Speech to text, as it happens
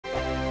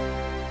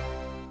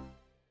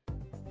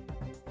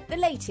the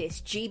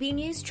latest GB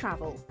News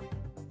travel.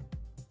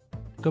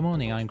 Good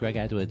morning, I'm Greg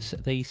Edwards.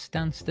 The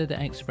Stansted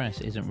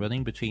Express isn't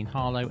running between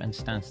Harlow and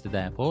Stansted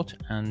Airport,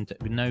 and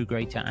no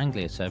Greater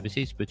Anglia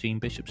services between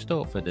Bishop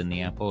Stortford and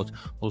the airport,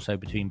 also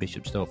between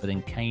Bishop Stortford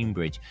and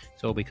Cambridge.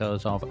 It's all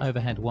because of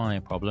overhead wire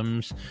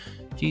problems.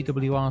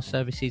 GWR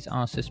services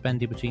are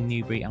suspended between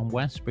Newbury and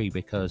Westbury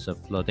because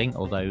of flooding,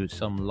 although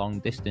some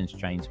long-distance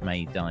trains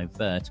may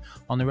divert.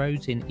 On the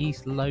roads in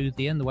East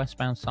Lothian, the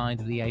westbound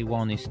side of the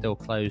A1 is still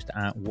closed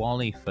at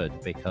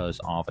Wallyford because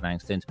of an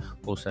accident.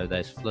 Also,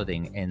 there's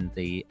flooding in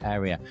the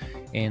area.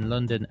 In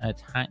London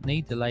at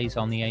Hackney, delays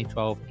on the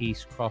A12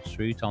 East Cross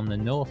route on the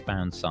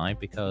northbound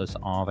side because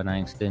of an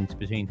accident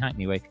between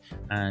Hackneywick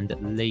and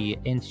Lee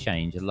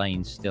Interchange. The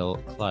lane's still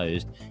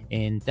closed.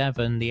 In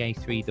Devon, the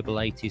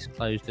A388 is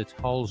closed at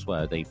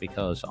Holsworthy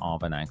because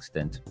of an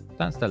accident.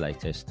 That's the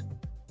latest.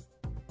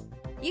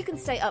 You can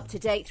stay up to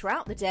date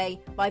throughout the day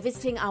by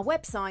visiting our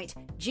website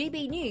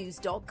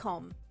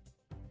gbnews.com.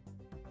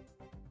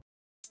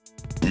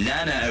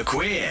 Nana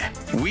Queer,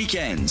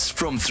 weekends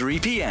from 3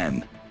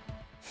 p.m.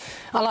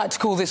 I like to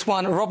call this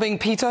one robbing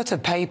Peter to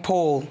pay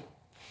Paul.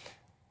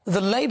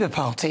 The Labour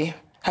Party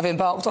have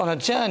embarked on a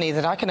journey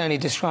that I can only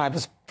describe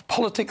as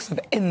politics of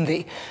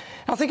envy.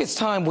 I think it's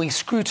time we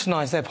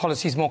scrutinise their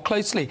policies more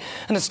closely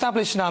and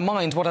establish in our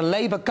minds what a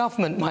Labour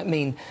government might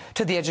mean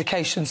to the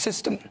education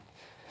system.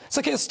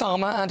 Sir Keir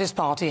Starmer and his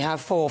party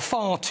have for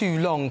far too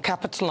long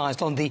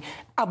capitalised on the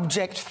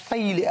abject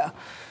failure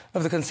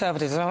of the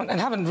Conservatives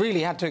and haven't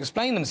really had to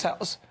explain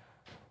themselves.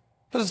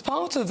 But as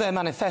part of their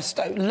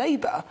manifesto,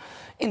 Labour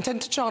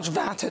intend to charge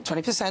VAT at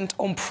 20%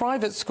 on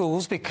private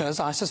schools because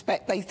I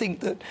suspect they think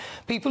that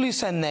people who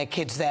send their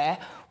kids there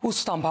will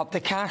stump up the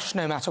cash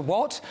no matter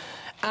what,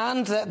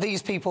 and that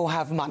these people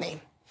have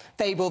money.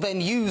 They will then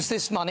use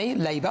this money,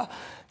 Labour,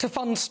 to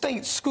fund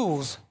state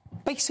schools.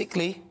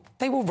 Basically,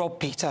 they will rob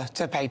Peter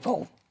to pay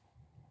Paul.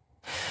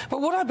 But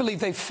what I believe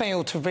they've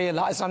failed to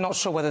realise, I'm not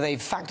sure whether they've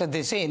factored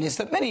this in, is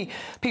that many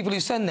people who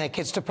send their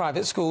kids to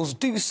private schools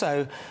do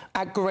so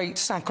at great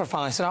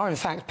sacrifice and are in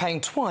fact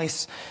paying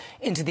twice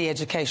into the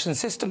education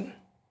system.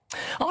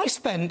 I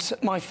spent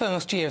my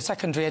first year of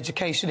secondary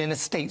education in a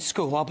state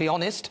school. I'll be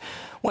honest,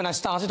 when I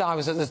started I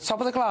was at the top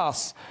of the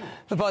class,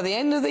 but by the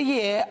end of the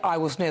year I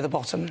was near the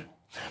bottom.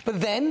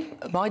 But then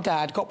my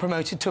dad got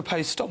promoted to a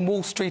post on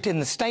Wall Street in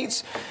the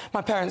States.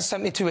 My parents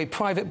sent me to a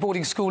private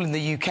boarding school in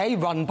the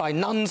UK run by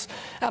nuns,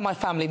 and my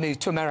family moved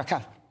to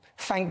America.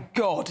 Thank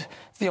God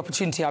for the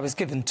opportunity I was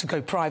given to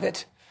go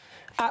private.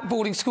 At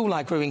boarding school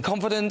I grew in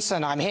confidence,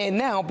 and I'm here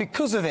now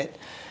because of it.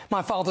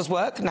 My father's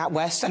work,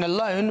 NatWest, and a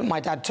loan my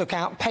dad took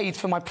out paid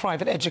for my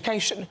private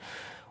education.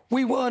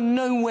 We were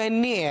nowhere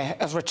near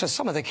as rich as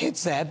some of the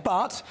kids there,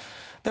 but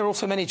there are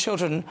also many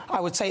children, I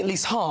would say at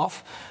least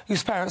half,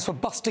 whose parents were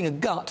busting a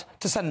gut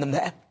to send them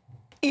there.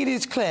 It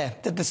is clear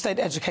that the state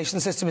education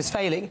system is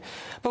failing,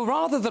 but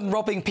rather than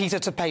robbing Peter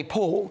to pay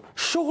Paul,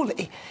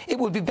 surely it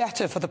would be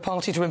better for the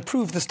party to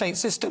improve the state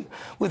system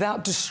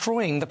without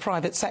destroying the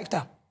private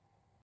sector.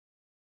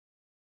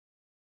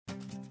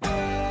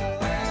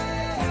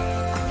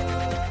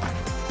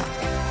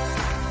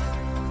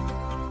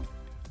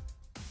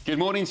 Good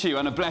morning to you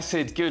and a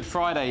blessed Good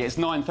Friday. It's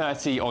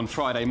 9:30 on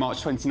Friday,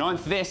 March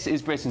 29th. This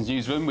is Britain's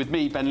Newsroom with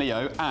me, Ben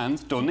Leo,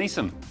 and Dawn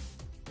Neeson.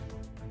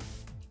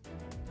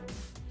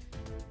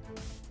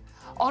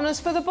 Honours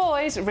for the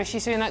boys. Rishi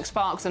Sunak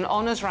sparks an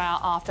honours row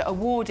after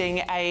awarding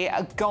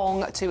a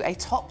gong to a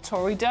top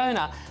Tory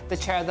donor. The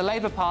chair of the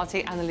Labour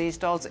Party, Annalise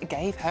Dodds,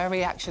 gave her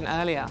reaction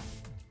earlier.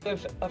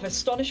 Of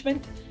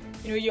astonishment.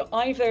 You know, you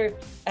either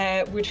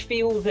would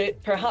feel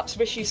that perhaps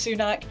Rishi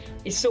Sunak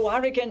is so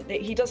arrogant that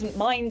he doesn't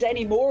mind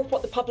any more of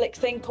what the public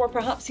think, or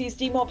perhaps he's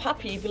demob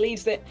happy, he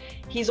believes that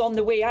he's on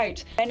the way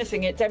out.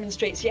 Anything, it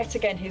demonstrates yet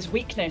again his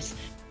weakness.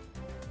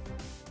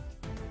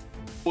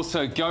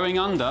 Also going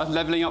under,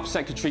 Levelling Up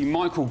Secretary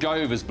Michael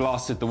Gove has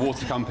blasted the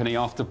water company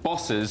after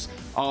bosses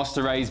asked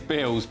to raise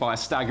bills by a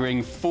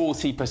staggering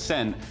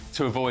 40%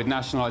 to avoid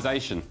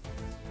nationalisation.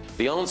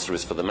 The answer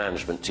is for the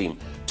management team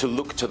to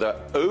look to their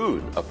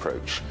own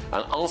approach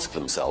and ask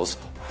themselves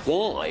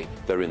why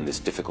they're in this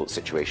difficult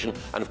situation.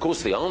 And of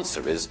course the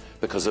answer is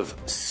because of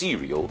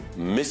serial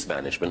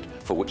mismanagement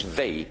for which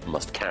they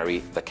must carry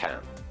the can.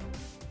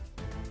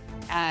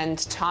 And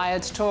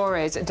tired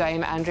Tories,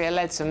 Dame Andrea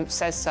Leadsom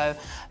says so.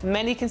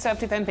 Many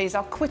Conservative MPs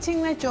are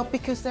quitting their job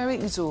because they're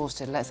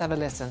exhausted. Let's have a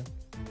listen.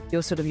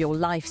 Your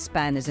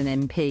lifespan as an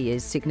MP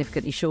is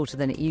significantly shorter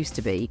than it used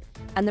to be.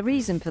 And the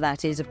reason for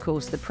that is, of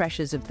course, the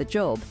pressures of the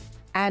job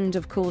and,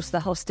 of course, the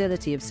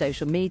hostility of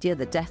social media,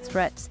 the death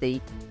threats,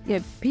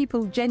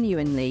 people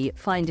genuinely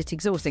find it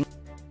exhausting.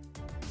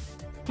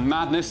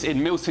 Madness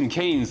in Milton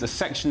Keynes. A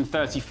Section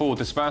 34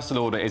 dispersal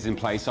order is in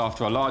place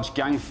after a large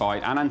gang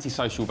fight and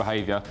antisocial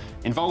behaviour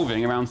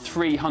involving around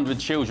 300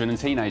 children and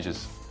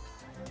teenagers.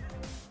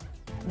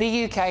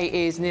 The UK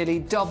is nearly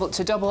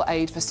double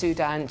aid for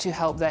Sudan to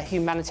help their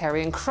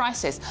humanitarian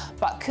crisis.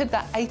 But could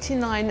that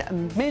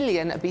 89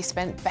 million be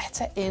spent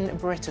better in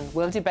Britain?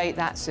 We'll debate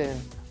that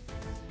soon.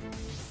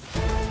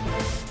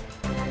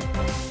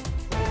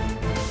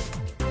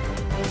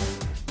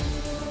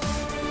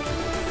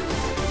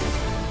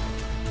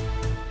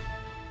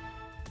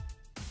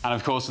 And,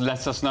 of course,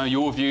 let us know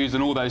your views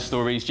on all those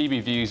stories,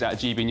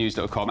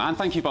 gbviews@gbnews.com. And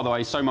thank you, by the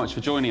way, so much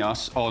for joining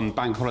us on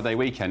Bank Holiday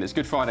weekend. It's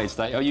Good Friday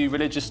today. Are you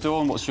religious,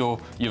 Dawn? What's your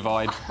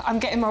vibe? I'm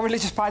getting more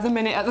religious by the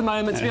minute at the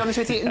moment, to be honest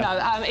with you. No,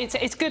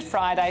 it's Good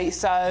Friday,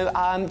 so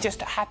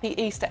just happy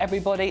Easter,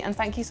 everybody, and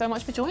thank you so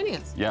much for joining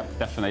us. Yeah,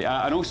 definitely.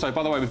 And also,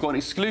 by the way, we've got an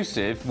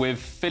exclusive with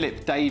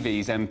Philip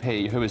Davies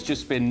MP, who has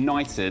just been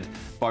knighted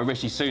by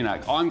Rishi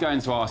Sunak. I'm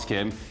going to ask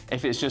him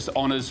if it's just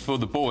honours for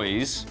the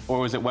boys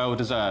or is it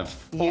well-deserved.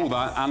 Yes. All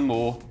that and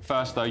more.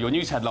 First, though, your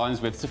news headlines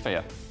with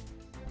Sophia.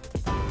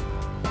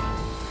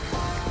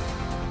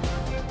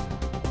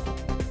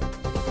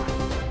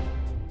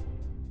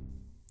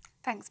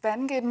 Thanks,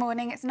 Ben. Good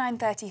morning. It's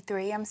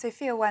 9:33. I'm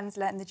Sophia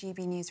Wensler in the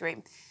GB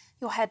Newsroom.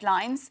 Your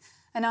headlines.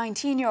 A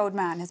 19-year-old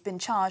man has been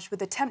charged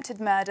with attempted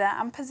murder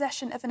and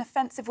possession of an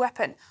offensive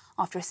weapon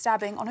after a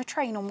stabbing on a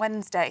train on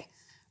Wednesday.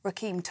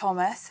 Rakeem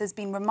Thomas has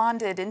been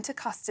remanded into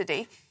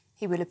custody.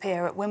 He will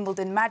appear at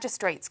Wimbledon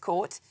Magistrates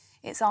Court.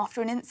 It's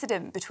after an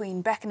incident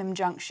between Beckenham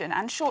Junction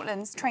and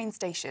Shortlands train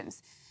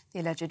stations. The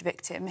alleged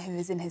victim, who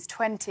is in his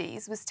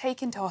 20s, was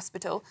taken to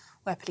hospital,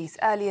 where police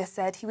earlier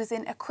said he was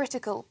in a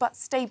critical but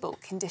stable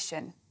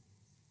condition.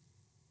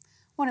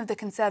 One of the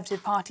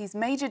Conservative Party's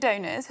major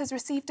donors has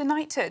received a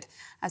knighthood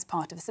as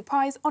part of a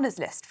surprise honours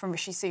list from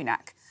Rishi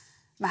Sunak.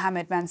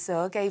 Mohamed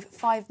Mansour gave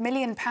 £5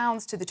 million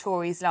to the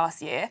Tories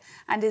last year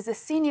and is a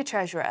senior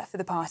treasurer for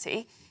the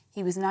party.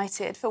 He was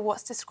knighted for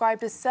what's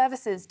described as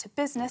services to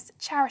business,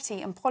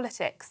 charity and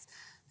politics.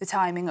 The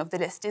timing of the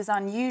list is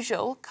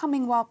unusual,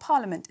 coming while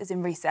Parliament is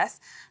in recess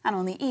and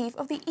on the eve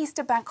of the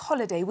Easter bank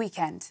holiday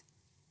weekend.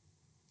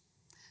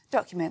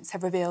 Documents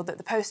have revealed that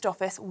the Post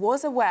Office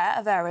was aware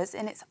of errors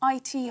in its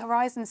IT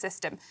Horizon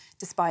system,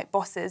 despite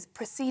bosses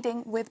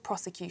proceeding with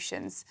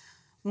prosecutions.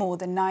 More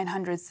than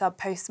 900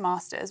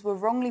 sub-postmasters were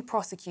wrongly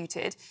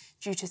prosecuted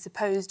due to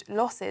supposed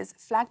losses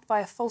flagged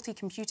by a faulty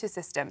computer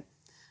system.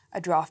 A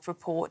draft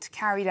report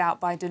carried out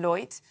by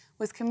Deloitte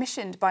was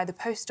commissioned by the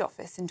Post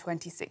Office in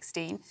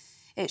 2016.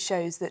 It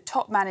shows that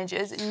top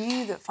managers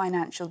knew that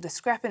financial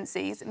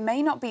discrepancies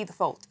may not be the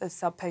fault of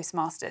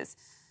sub-postmasters.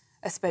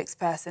 A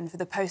spokesperson for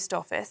the Post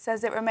Office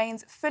says it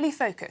remains fully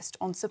focused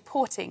on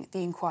supporting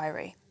the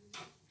inquiry.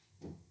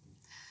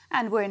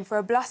 And we're in for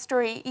a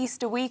blustery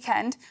Easter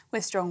weekend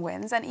with strong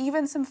winds and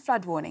even some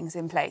flood warnings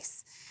in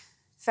place.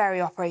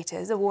 Ferry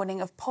operators are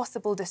warning of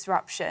possible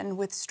disruption,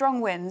 with strong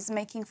winds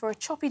making for a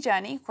choppy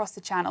journey across the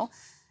Channel.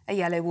 A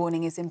yellow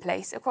warning is in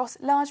place across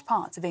large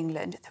parts of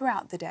England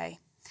throughout the day.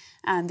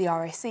 And the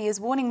RAC is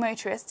warning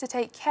motorists to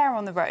take care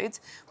on the roads,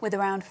 with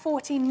around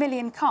 14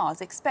 million cars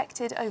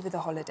expected over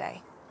the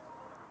holiday.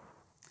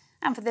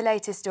 And for the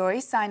latest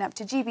stories, sign up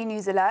to GB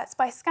News Alerts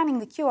by scanning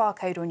the QR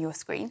code on your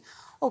screen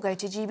or go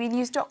to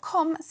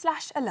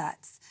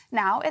gbnews.com/alerts.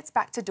 Now it's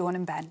back to Dawn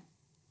and Ben.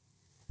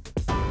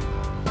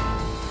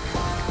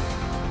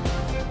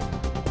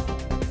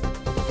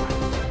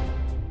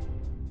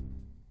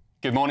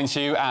 Good morning to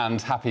you and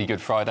happy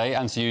Good Friday,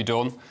 and to you,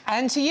 Dawn.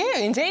 And to you,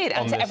 indeed,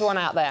 and to everyone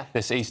out there.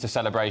 This Easter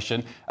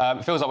celebration.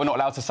 It feels like we're not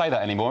allowed to say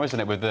that anymore, isn't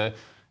it, with the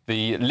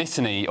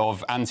litany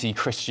of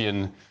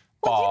anti-Christian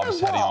barbs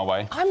heading our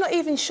way. I'm not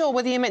even sure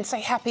whether you meant to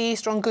say Happy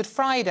Easter on Good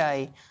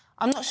Friday.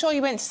 I'm not sure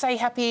you meant to say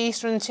Happy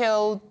Easter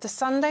until the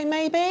Sunday,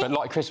 maybe? But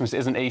like Christmas,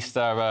 isn't Easter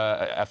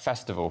a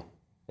festival?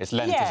 It's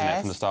Lent, isn't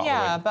it, from the start of the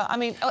week? Yeah, but I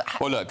mean...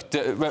 well, look,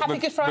 Happy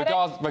Good Friday?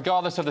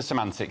 Regardless of the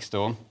semantics,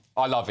 Dawn,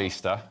 I love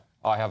Easter.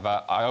 I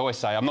always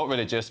say I'm not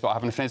religious, but I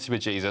have an affinity with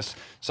Jesus.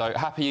 So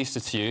happy Easter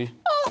to you.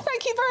 Oh,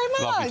 thank you very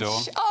much. Love you,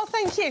 Dawn. Oh,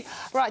 thank you.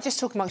 Right,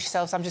 just talk amongst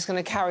yourselves. I'm just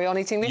going to carry on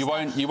eating this. You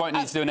won't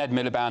need to do an Ed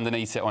Miliband and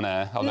eat it on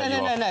air. I'll let you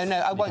off. No.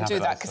 I won't do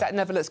that because that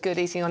never looks good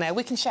eating on air.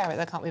 We can share it,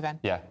 though, can't we, Ben?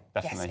 Yeah,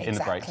 definitely. Yes, in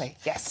exactly. the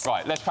breaks. Yes.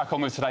 Right, let's crack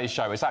on with today's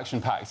show. It's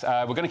action-packed.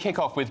 We're going to kick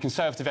off with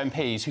Conservative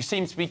MPs who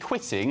seem to be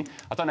quitting,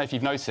 I don't know if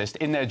you've noticed,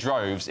 in their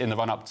droves in the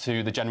run-up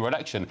to the general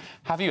election.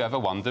 Have you ever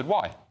wondered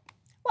why?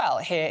 Well,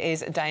 here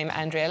is Dame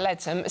Andrea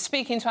Leadsom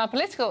speaking to our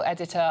political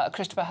editor,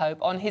 Christopher Hope,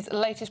 on his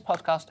latest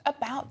podcast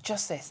about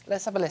just this.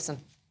 Let's have a listen.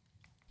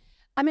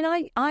 I mean,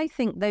 I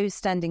think those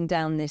standing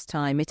down this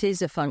time, it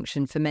is a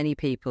function for many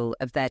people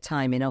of their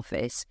time in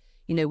office.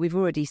 You know, we've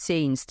already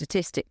seen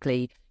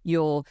statistically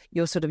your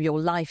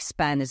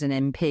lifespan as an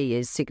MP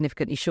is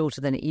significantly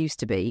shorter than it used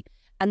to be.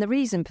 And the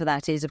reason for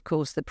that is, of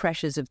course, the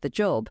pressures of the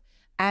job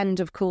and,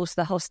 of course,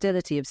 the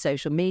hostility of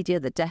social media,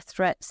 the death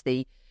threats,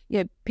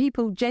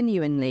 people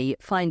genuinely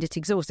find it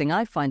exhausting.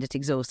 I find it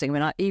exhausting. I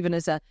mean, even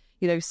as a,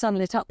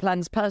 sunlit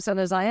uplands person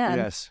as I am,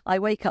 yes. I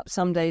wake up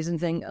some days and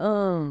think,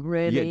 oh,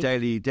 really? You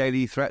get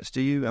daily threats, do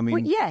you? I mean,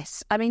 well,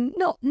 yes. I mean,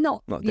 not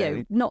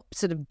daily. Not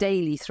sort of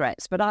daily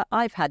threats, but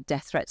I've had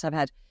death threats. I've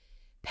had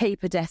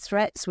paper death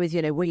threats with,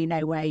 we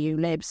know where you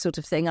live sort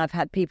of thing. I've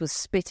had people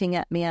spitting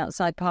at me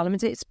outside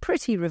Parliament. It's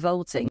pretty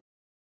revolting.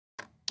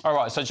 All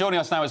right, so joining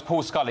us now is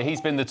Paul Scully. He's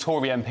been the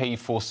Tory MP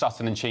for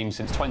Sutton and Cheam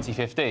since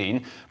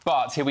 2015,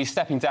 but he'll be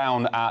stepping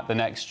down at the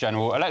next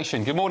general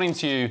election. Good morning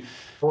to you,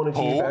 morning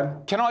Paul. To you, Ben.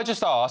 Can I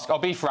just ask, I'll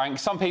be frank,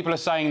 some people are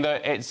saying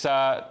that it's,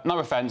 no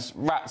offence,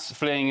 rats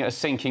fleeing a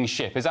sinking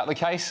ship. Is that the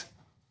case?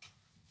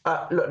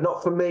 Look,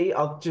 not for me.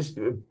 I'll just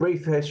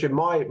brief history.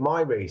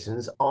 My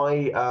reasons.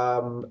 I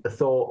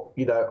thought,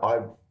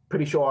 I'm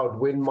pretty sure I would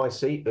win my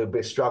seat. It would be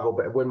a struggle,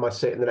 but I'd win my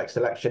seat in the next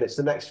election. It's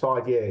the next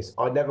 5 years.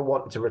 I never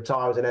wanted to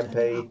retire as an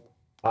MP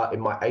in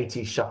my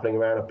 80s, shuffling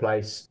around a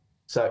place.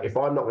 So if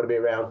I'm not going to be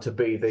around to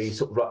be the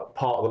sort of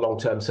part of the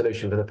long-term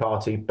solution for the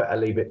party, better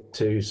leave it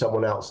to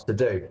someone else to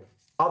do.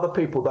 Other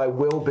people, though,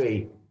 will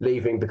be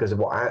leaving because of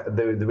what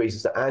the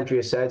reasons that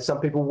Andrea said. Some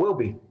people will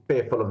be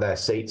fearful of their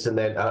seats and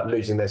then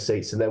losing their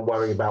seats and then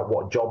worrying about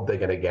what job they're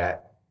going to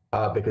get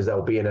because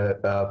they'll be in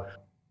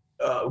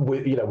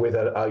with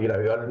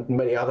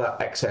many other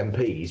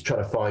ex-MPs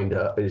trying to find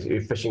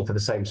fishing for the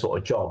same sort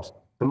of jobs.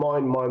 For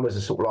mine was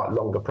a sort of like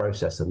longer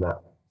process than that.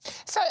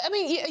 So, I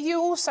mean,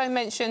 you also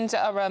mentioned,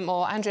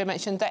 or Andrea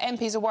mentioned, that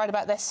MPs are worried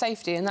about their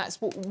safety, and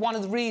that's one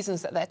of the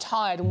reasons that they're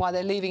tired and why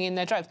they're leaving in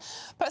their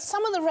droves. But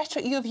some of the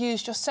rhetoric you've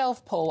used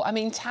yourself, Paul, I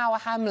mean, Tower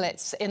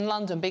Hamlets in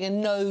London being a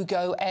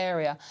no-go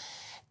area.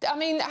 I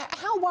mean,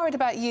 how worried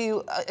about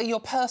your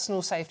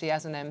personal safety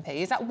as an MP?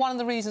 Is that one of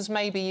the reasons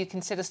maybe you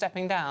consider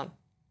stepping down?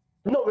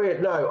 Not really,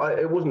 no,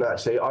 it wasn't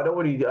actually. I'd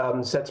already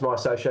said to my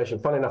association,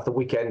 funny enough, that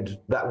weekend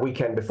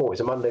before, it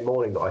was a Monday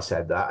morning that I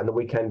said that, and the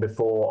weekend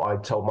before I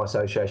told my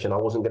association I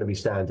wasn't going to be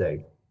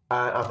standing.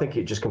 And I think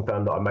it just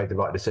confirmed that I made the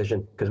right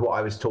decision, because what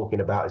I was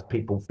talking about is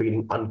people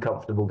feeling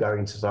uncomfortable going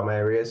into some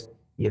areas.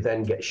 You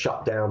then get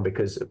shut down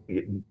because,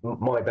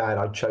 my bad,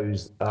 I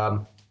chose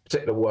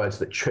particular words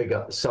that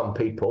trigger some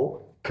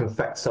people,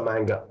 confect some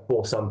anger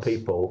for some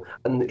people,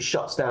 and it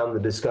shuts down the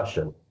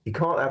discussion. You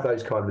can't have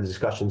those kind of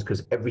discussions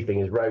because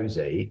everything is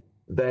rosy,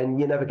 then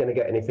you're never going to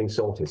get anything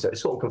sorted. So it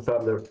sort of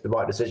confirmed the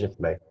right decision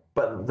for me.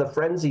 But the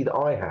frenzy that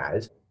I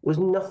had was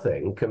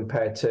nothing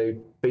compared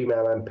to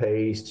female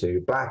MPs,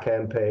 to black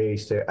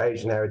MPs, to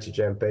Asian heritage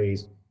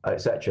MPs,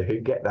 etc., who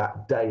get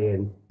that day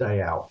in,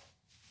 day out.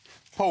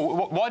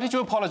 Paul, why did you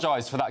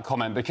apologise for that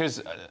comment?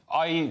 Because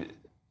I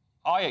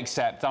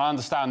accept and I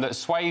understand that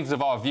swathes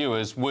of our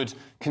viewers would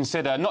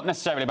consider, not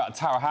necessarily about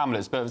Tower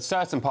Hamlets, but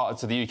certain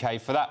parts of the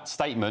UK, for that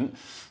statement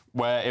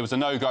where it was a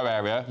no-go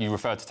area, you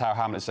referred to Tower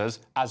Hamlets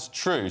as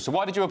true. So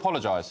why did you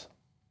apologise?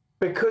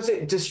 Because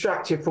it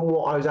distracted from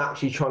what I was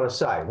actually trying to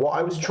say. What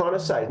I was trying to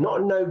say is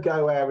not a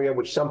no-go area,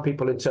 which some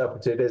people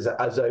interpreted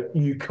as a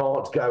you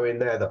can't go in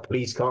there, the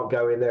police can't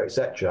go in there,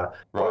 etc.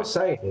 Right. What I'm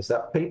saying is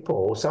that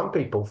some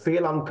people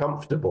feel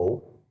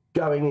uncomfortable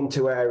going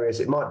into areas.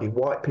 It might be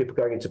white people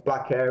going into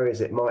black areas.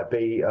 It might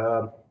be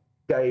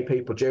gay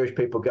people, Jewish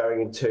people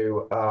going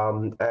into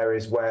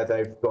areas where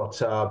they've got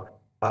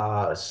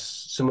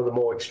some of the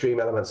more extreme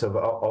elements of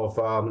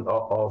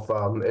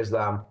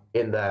Islam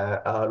in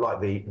there,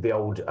 like the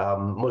old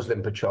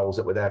Muslim patrols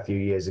that were there a few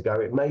years ago.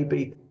 It may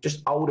be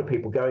just older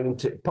people going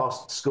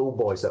past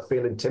schoolboys that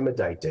feel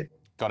intimidated.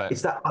 Got it.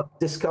 It's that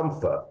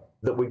discomfort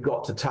that we've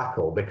got to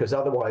tackle, because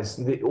otherwise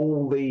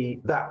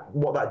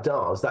what that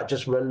does, that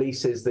just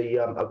releases the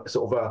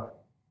sort of a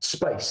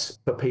space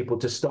for people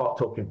to start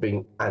talking,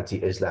 being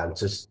anti-Islam,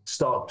 to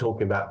start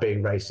talking about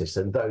being racist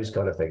and those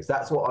kind of things.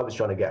 That's what I was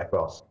trying to get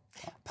across.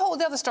 Paul,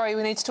 the other story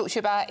we need to talk to you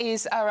about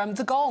is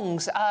the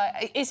gongs.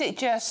 Is it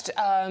just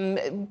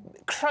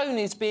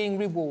cronies being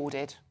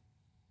rewarded?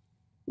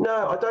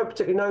 No, I don't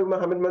particularly know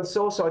Mohammed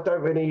Mansour, so I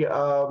don't really,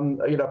 I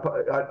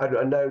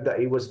know that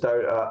he was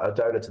a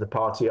donor to the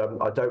party.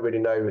 I don't really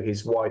know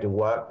his wider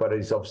work, but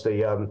he's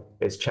obviously,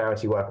 it's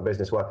charity work and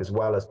business work as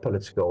well as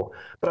political.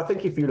 But I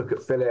think if you look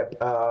at Philip,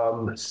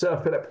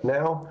 Sir Philip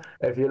now,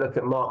 if you look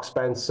at Mark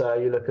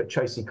Spencer, you look at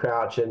Tracy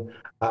Crouch and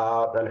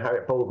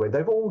Harriet Baldwin,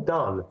 they've all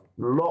done a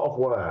lot of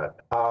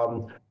work.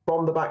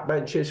 From the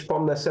backbenches,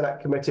 from their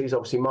select committees.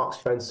 Obviously, Mark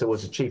Spencer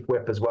was a chief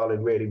whip as well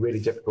in really, really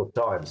difficult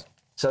times.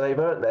 So they've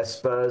earned their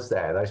spurs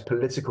there, those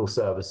political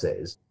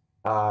services.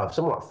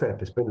 Someone like Philip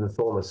has been in the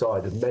thorn of the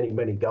side of many,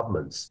 many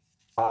governments,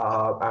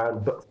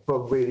 but for a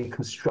really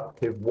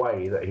constructive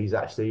way that he's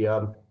actually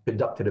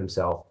conducted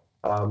himself,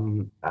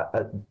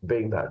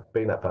 being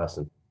that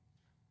person.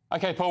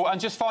 OK, Paul,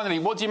 and just finally,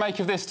 what do you make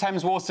of this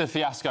Thames Water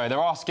fiasco? They're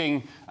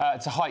asking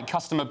to hike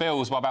customer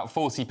bills by about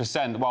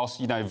 40%,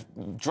 whilst,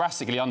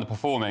 drastically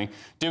underperforming.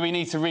 Do we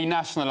need to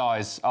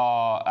renationalise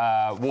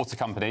our water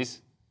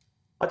companies?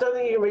 I don't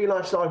think you can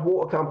renationalise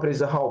water companies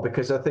as a whole,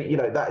 because I think,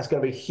 that is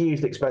going to be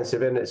hugely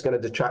expensive and it's going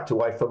to detract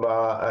away from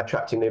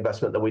attracting the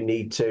investment that we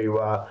need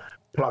to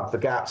plug the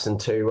gaps and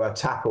to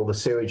tackle the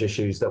sewage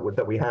issues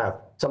that we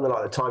have. Something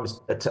like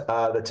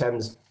the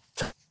Thames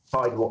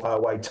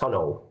Tideway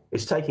Tunnel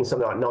is taking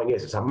something like 9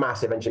 years. It's a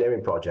massive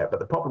engineering project, but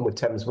the problem with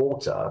Thames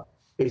Water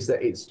is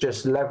that it's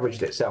just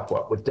leveraged itself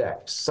up with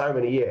debt so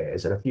many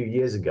years, and a few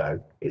years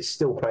ago, it's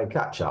still playing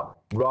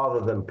catch-up rather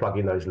than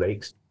plugging those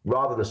leaks,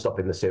 rather than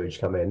stopping the sewage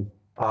come in.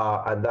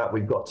 And that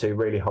we've got to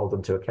really hold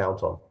them to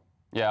account on.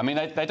 Yeah, I mean,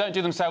 they don't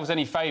do themselves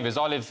any favours.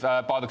 I live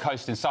by the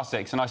coast in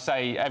Sussex, and I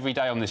say every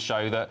day on this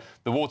show that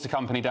the water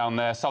company down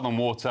there, Southern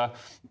Water,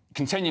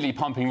 continually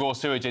pumping raw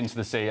sewage into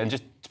the sea. And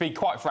just to be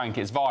quite frank,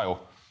 it's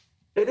vile.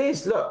 It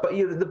is, look, but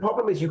the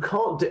problem is you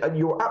can't do, and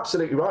you're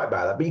absolutely right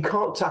about that, but you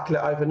can't tackle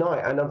it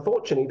overnight. And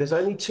unfortunately, there's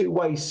only two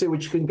ways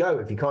sewage can go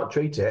if you can't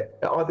treat it.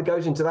 It either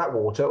goes into that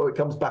water or it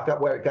comes back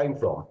up where it came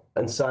from.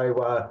 And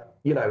so,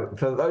 you know,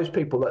 for those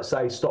people that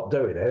say stop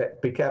doing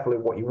it, be careful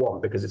in what you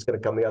want because it's going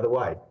to come the other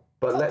way.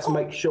 But let's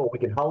make sure we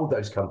can hold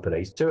those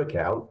companies to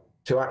account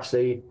to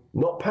actually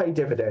not pay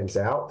dividends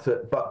out,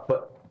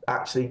 but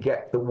actually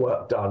get the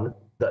work done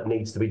that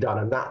needs to be done.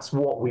 And that's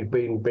what we've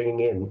been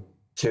bringing in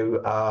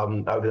to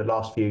over the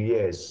last few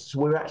years. So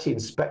we're actually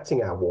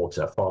inspecting our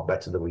water far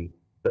better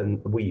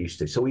than we used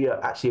to. So we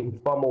are actually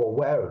far more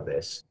aware of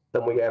this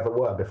than we ever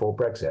were before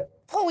Brexit.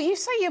 Paul, you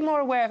say you're more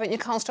aware of it and you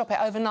can't stop it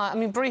overnight. I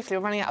mean, briefly,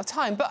 we're running out of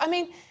time. But, I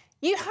mean,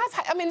 you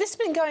have... I mean, this has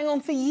been going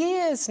on for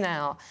years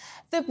now.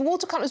 The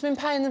water companies have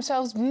been paying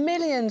themselves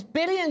millions,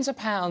 billions of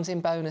pounds in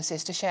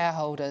bonuses to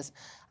shareholders.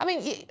 I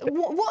mean,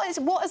 what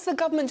is the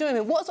government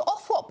doing? What's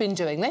Ofwat been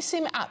doing? They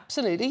seem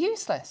absolutely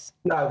useless.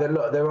 No,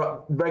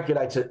 the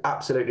regulator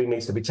absolutely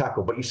needs to be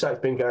tackled. But you say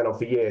it's been going on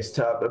for years.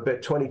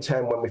 About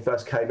 2010, when we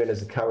first came in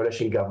as a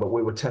coalition government,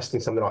 we were testing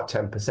something like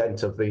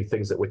 10% of the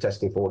things that we're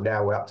testing for.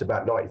 Now we're up to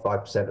about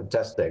 95% of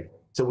testing.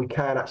 So we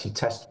can actually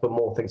test for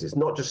more things. It's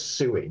not just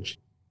sewage.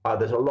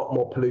 There's a lot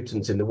more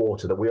pollutants in the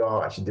water that we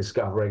are actually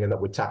discovering and that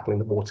we're tackling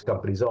the water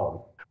companies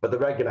on. But the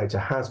regulator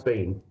has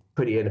been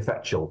pretty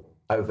ineffectual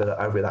over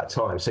that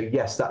time. So,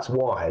 yes, that's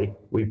why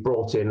we've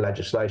brought in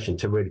legislation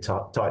to really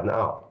tighten it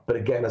up. But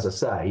again, as I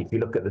say, if you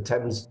look at the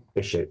Thames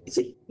issue, it's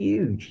a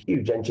huge,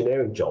 huge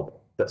engineering job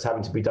that's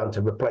having to be done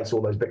to replace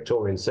all those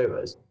Victorian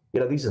sewers.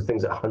 You know, these are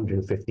things that are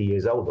 150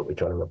 years old that we're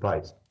trying to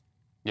replace.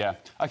 Yeah.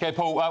 OK,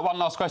 Paul, one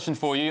last question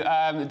for you.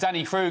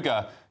 Danny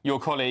Kruger, your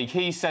colleague,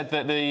 he said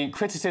that the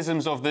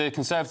criticisms of the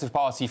Conservative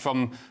Party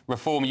from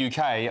Reform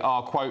UK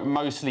are, quote,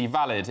 mostly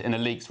valid in a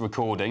leaked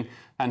recording.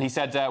 And he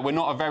said we're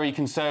not a very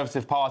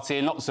Conservative party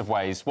in lots of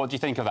ways. What do you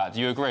think of that? Do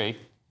you agree?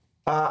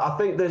 I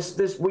think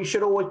we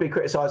should always be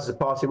criticised as a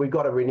party. We've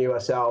got to renew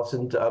ourselves.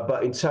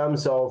 But in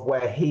terms of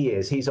where he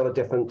is, he's on a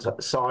different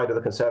side of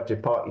the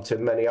Conservative Party to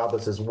many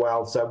others as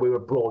well. So we're a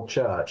broad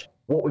church.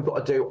 What we've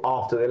got to do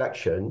after the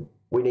election,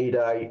 we need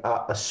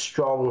a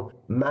strong,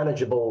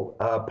 manageable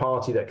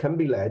party that can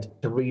be led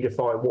to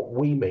redefine what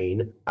we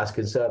mean as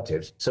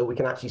Conservatives so we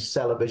can actually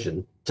sell a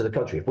vision to the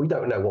country. If we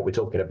don't know what we're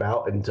talking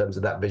about in terms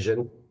of that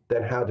vision,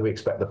 then how do we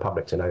expect the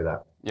public to know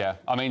that? Yeah,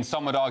 I mean,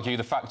 some would argue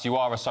the fact you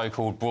are a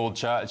so-called broad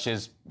church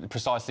is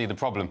precisely the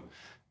problem.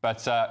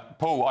 But,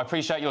 Paul, I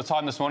appreciate your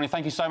time this morning.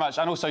 Thank you so much.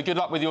 And also, good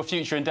luck with your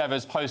future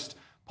endeavours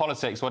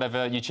post-politics,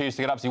 whatever you choose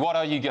to get up to. What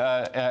are you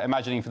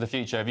imagining for the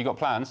future? Have you got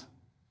plans?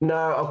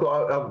 No,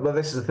 well,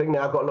 this is the thing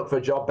now. I've got to look for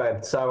a job,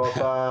 Ben. So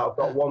I've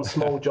got one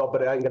small job,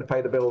 but it ain't going to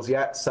pay the bills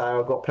yet. So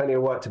I've got plenty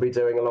of work to be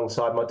doing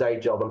alongside my day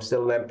job. I'm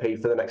still an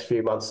MP for the next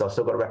few months, so I've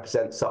still got to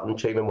represent Sutton,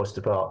 Cheam and Worcester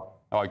Park.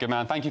 All right, good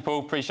man. Thank you, Paul.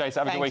 Appreciate it.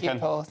 Have a good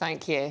weekend. Thank you, Paul.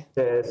 Thank you.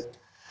 Cheers.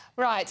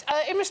 Right.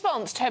 In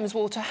response, Thames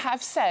Water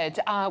have said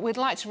we'd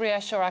like to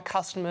reassure our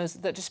customers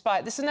that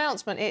despite this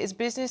announcement, it is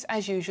business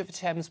as usual for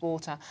Thames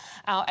Water.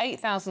 Our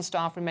 8,000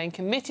 staff remain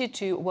committed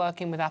to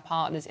working with our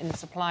partners in the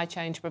supply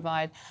chain to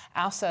provide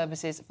our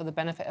services for the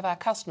benefit of our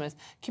customers,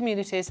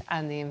 communities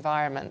and the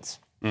environment.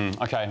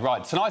 OK,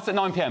 right. Tonight at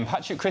 9 p.m,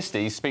 Patrick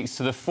Christie speaks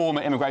to the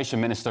former Immigration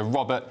Minister,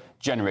 Robert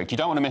Jenrick. You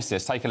don't want to miss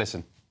this. Take a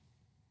listen.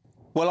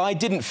 Well, I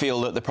didn't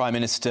feel that the Prime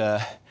Minister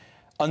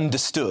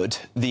understood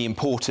the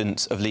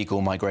importance of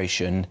legal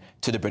migration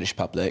to the British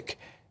public.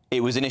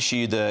 It was an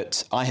issue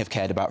that I have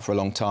cared about for a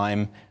long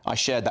time. I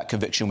shared that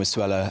conviction with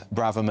Suella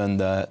Braverman,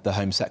 the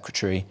Home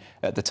Secretary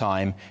at the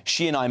time.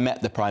 She and I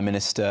met the Prime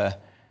Minister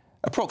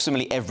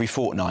approximately every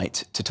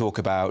fortnight to talk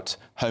about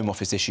Home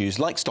Office issues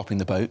like stopping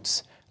the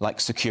boats,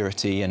 like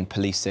security and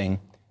policing.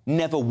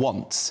 Never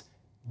once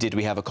did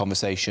we have a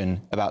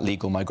conversation about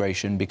legal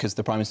migration because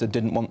the Prime Minister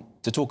didn't want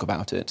to talk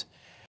about it.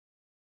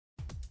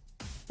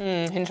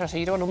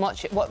 Interesting. You don't want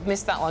to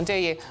miss that one, do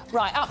you?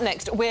 Right, up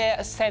next,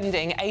 we're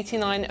sending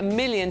 $89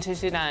 million to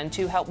Sudan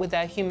to help with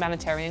their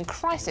humanitarian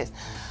crisis.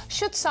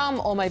 Should some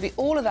or maybe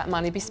all of that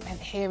money be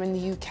spent here in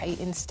the UK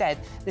instead?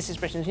 This is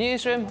Britain's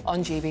Newsroom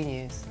on GB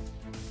News.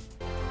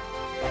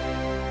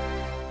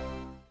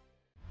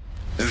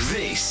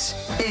 This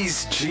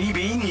is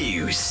GB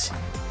News,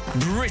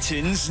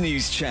 Britain's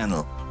news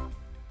channel.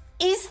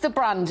 Is the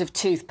brand of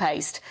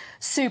toothpaste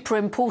super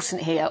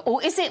important here,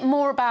 or is it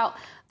more about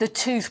the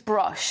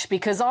toothbrush?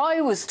 Because I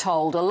was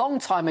told a long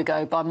time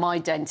ago by my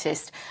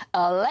dentist,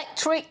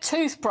 electric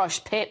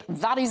toothbrush, Pip,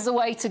 that is the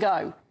way to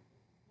go.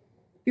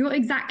 You're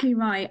exactly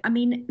right. I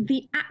mean,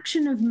 the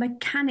action of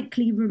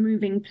mechanically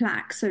removing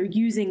plaque, so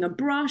using a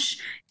brush,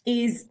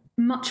 is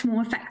much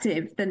more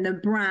effective than the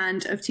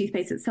brand of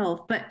toothpaste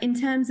itself. But in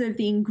terms of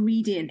the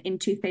ingredient in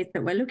toothpaste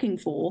that we're looking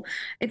for,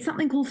 it's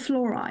something called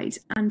fluoride.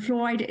 And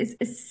fluoride is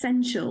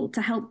essential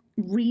to help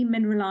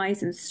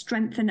remineralize and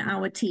strengthen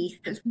our teeth.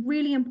 It's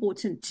really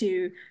important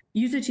to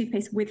use a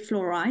toothpaste with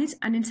fluoride.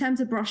 And in terms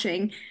of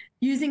brushing,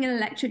 Using an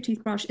electric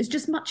toothbrush is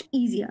just much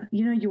easier.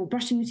 You know, you're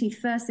brushing your teeth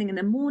first thing in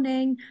the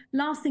morning,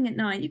 last thing at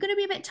night. You're going to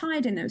be a bit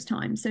tired in those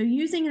times. So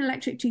using an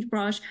electric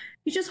toothbrush,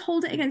 you just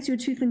hold it against your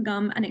tooth and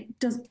gum and it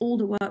does all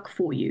the work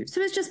for you. So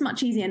it's just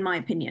much easier in my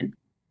opinion.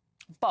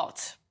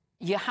 But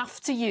you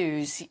have to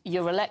use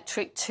your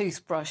electric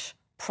toothbrush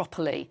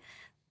properly.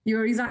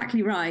 You're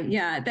exactly right.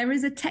 Yeah, there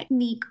is a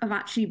technique of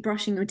actually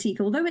brushing your teeth,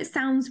 although it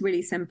sounds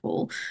really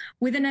simple.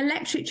 With an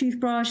electric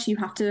toothbrush, you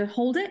have to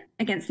hold it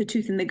against the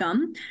tooth and the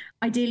gum.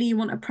 Ideally, you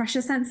want a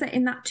pressure sensor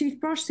in that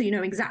toothbrush so you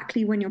know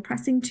exactly when you're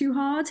pressing too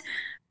hard.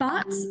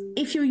 But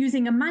if you're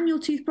using a manual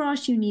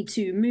toothbrush, you need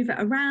to move it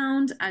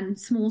around and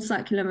small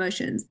circular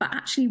motions. But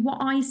actually what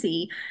I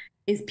see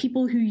is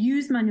people who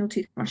use manual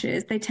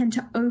toothbrushes, they tend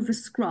to over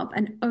scrub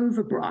and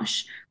over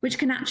brush, which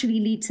can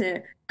actually lead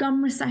to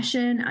gum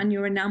recession and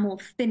your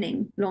enamel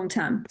thinning long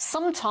term.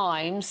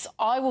 Sometimes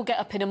I will get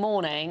up in the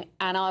morning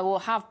and I will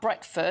have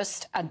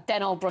breakfast and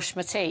then I'll brush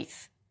my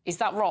teeth. Is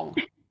that wrong?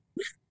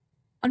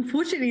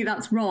 Unfortunately,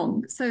 that's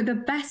wrong. So the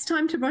best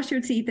time to brush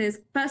your teeth is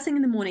first thing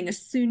in the morning as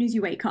soon as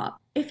you wake up.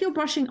 If you're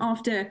brushing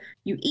after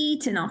you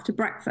eat and after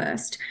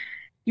breakfast,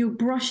 you're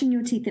brushing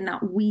your teeth in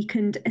that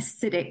weakened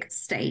acidic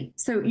state.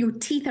 So your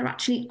teeth are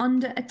actually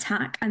under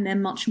attack and they're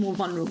much more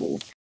vulnerable.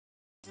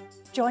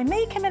 Join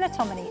me, Camilla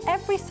Tominey,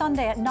 every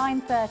Sunday at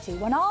 9:30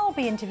 when I'll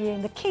be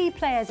interviewing the key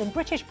players in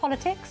British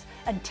politics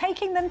and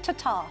taking them to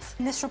task.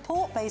 This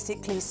report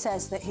basically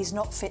says that he's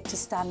not fit to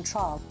stand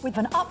trial. With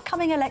an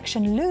upcoming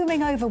election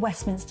looming over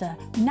Westminster,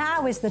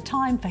 now is the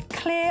time for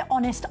clear,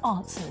 honest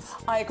answers.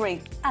 I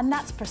agree. And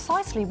that's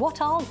precisely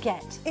what I'll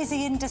get. Is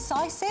he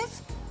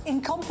indecisive?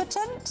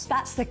 Incompetent?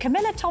 That's the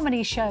Camilla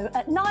Tominey Show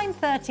at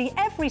 9:30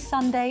 every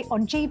Sunday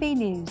on GB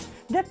News,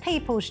 the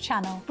People's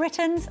Channel,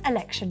 Britain's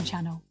election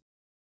channel.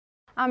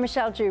 I'm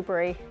Michelle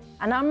Dewberry,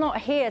 and I'm not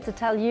here to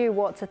tell you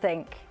what to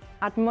think.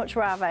 I'd much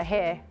rather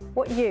hear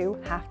what you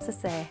have to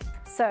say.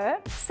 So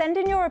send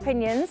in your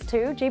opinions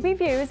to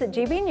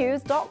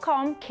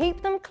gbviews@gbnews.com.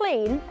 Keep them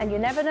clean, and you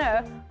never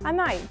know, I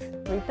might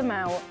read them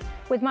out.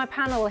 With my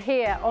panel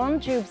here on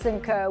Jubes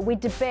 & Co, we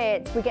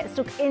debate, we get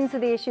stuck into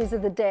the issues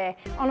of the day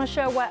on a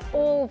show where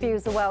all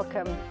views are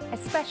welcome,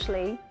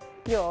 especially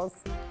yours.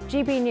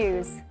 GB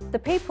News, the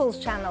People's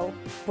Channel,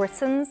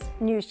 Britain's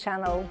news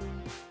channel.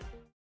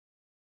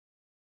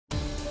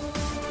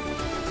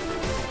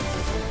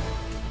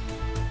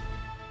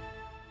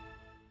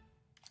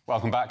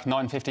 Welcome back,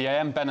 9:50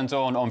 a.m. Ben and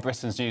Dawn on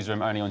Britain's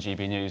Newsroom, only on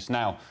GB News.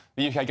 Now,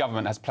 the UK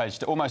government has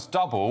pledged to almost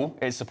double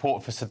its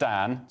support for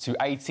Sudan to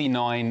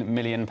 £89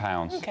 million.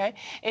 OK.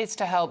 It's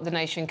to help the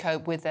nation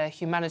cope with the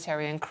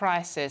humanitarian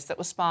crisis that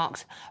was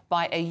sparked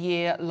by a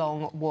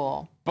year-long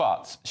war.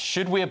 But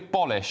should we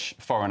abolish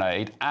foreign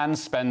aid and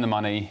spend the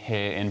money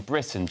here in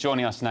Britain?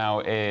 Joining us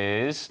now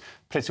is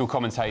political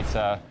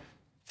commentator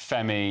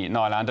Femi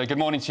Nylander. Good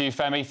morning to you,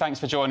 Femi. Thanks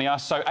for joining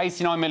us. So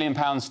 £89 million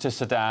to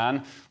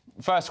Sudan.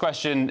 First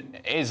question,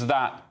 is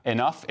that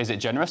enough? Is it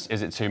generous?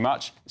 Is it too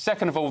much?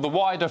 Second of all, the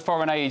wider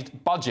foreign aid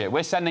budget.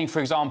 We're sending, for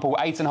example,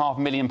 £8.5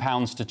 million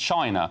to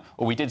China,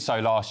 or we did so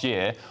last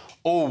year,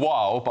 all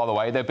while, by the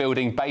way, they're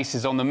building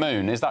bases on the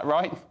moon. Is that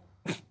right?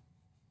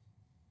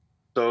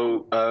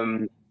 So,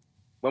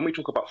 when we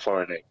talk about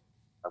foreign aid,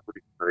 I would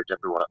encourage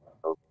everyone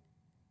to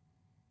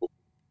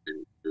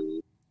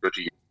go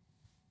to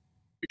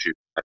YouTube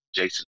at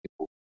Jason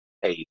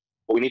Aid.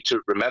 What we need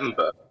to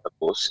remember, of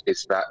course,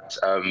 is that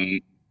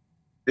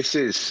this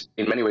is,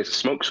 in many ways, a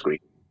smokescreen.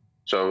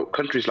 So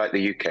countries like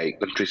the UK,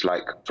 countries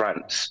like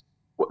France,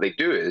 what they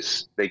do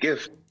is they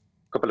give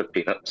a couple of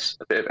peanuts,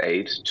 a bit of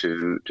aid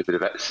to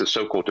the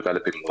so-called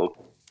developing world,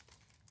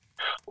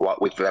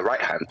 with their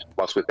right hand,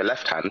 whilst with the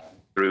left hand,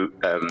 through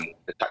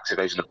the tax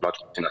evasion of large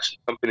multinational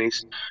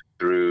companies,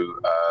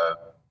 through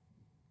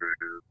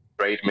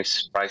trade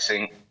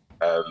mispricing,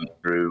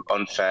 through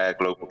unfair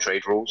global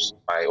trade rules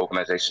by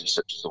organizations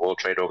such as the World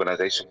Trade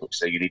Organization, which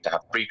say you need to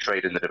have free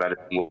trade in the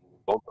developing world.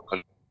 A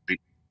country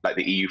like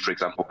the EU, for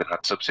example, can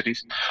have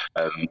subsidies,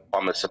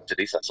 farmer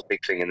subsidies. That's a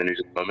big thing in the news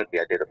at the moment,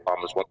 the idea that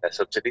farmers want their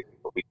subsidies,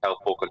 but we tell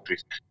poor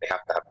countries they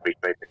have to have free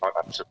trade, they can't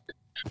have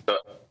subsidies. But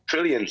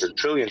trillions and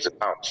trillions of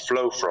pounds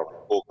flow from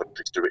poor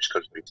countries to rich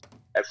countries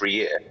every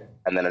year,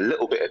 and then a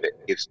little bit of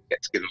it gets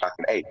given back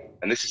in aid.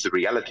 And this is the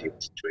reality of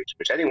the situation,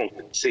 which anyone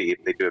can see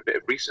if they do a bit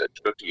of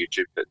research. Go to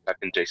YouTube, type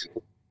in Jason.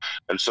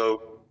 And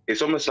so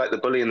it's almost like the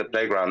bully in the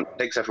playground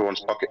takes everyone's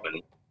pocket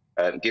money,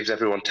 gives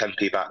everyone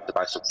 10p back to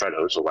buy some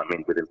Freddos, or I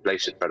mean, with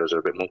inflation, Freddos are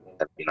a bit more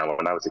than 10p now.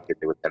 When I was a kid,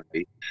 they were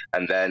 10p,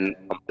 and then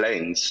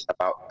complains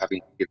about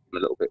having to give them a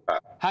little bit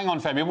back. Hang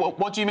on, Femi.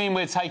 What do you mean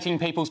we're taking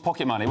people's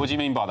pocket money? What do you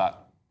mean by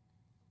that?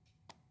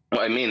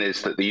 What I mean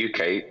is that the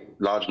UK,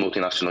 large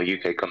multinational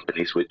UK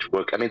companies which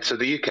work, I mean, so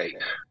the UK,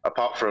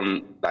 apart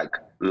from like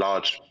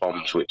large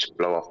bombs which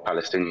blow off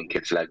Palestinian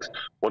kids' legs,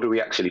 what do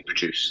we actually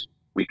produce?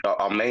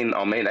 Our main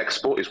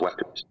export is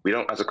weapons. We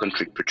don't, as a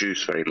country,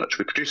 produce very much.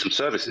 We produce some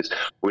services, but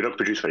we don't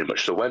produce very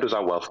much. So where does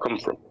our wealth come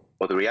from?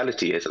 Well, the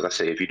reality is, as I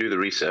say, if you do the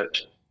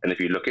research and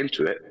if you look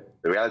into it,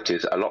 the reality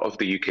is a lot of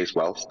the UK's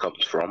wealth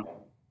comes from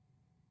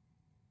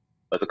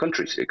other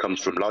countries. It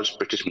comes from large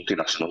British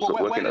multinationals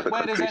that work in other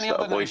countries that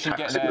avoid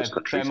tax in those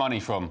countries. Where does any other nation get their money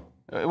from?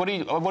 What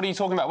are you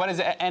talking about? Where does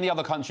any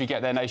other country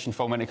get their nation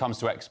from when it comes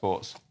to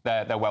exports,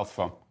 their wealth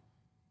from?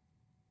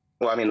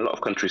 Well, I mean, a lot of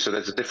countries. So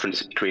there's a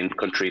difference between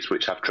countries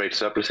which have trade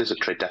surpluses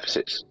and trade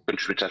deficits.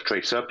 Countries which have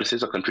trade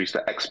surpluses are countries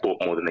that export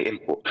more than they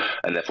import,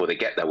 and therefore they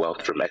get their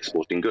wealth from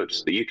exporting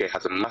goods. The UK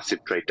has a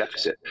massive trade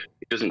deficit.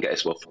 It doesn't get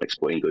its wealth from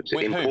exporting goods.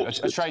 It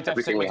imports goods.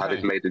 Everything we have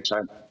is made in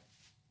China.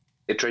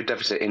 A trade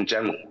deficit in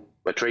general.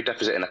 A trade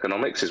deficit in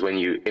economics is when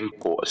you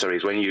import.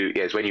 Is when you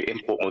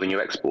import more than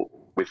you export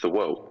with the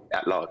world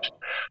at large.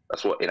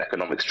 That's what in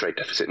economics trade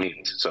deficit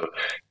means. So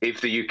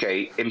if the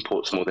UK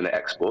imports more than it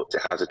exports,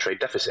 it has a trade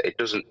deficit. It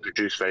doesn't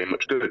produce very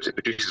much goods. It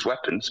produces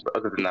weapons, but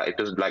other than that, it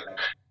doesn't.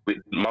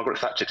 Margaret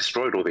Thatcher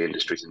destroyed all the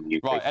industries in the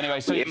UK. Right.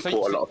 Anyway, we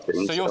import a lot of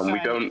things,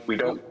 and we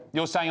don't.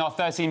 You're saying our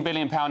 £13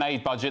 billion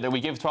aid budget that we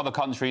give to other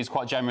countries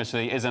quite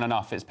generously isn't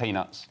enough. It's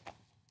peanuts.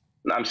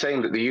 I'm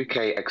saying that the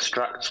UK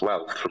extracts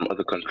wealth from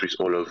other countries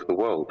all over the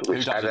world,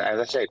 which, as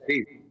I say,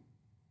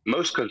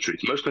 most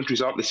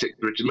countries aren't the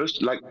sixth richest.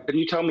 Can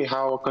you tell me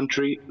how a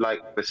country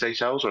like the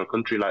Seychelles or a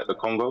country like the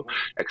Congo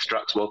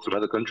extracts wealth from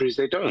other countries?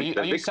 They don't.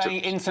 Are you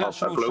saying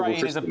international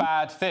trade is a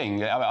bad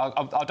thing?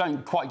 I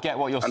don't quite get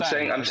what you're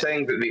saying. I'm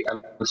saying.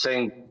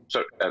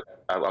 Sorry,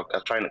 I'll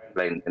try and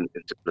explain in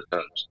simpler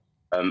terms.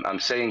 I'm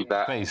saying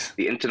that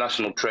the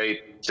international trade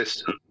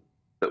system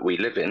that we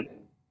live in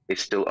is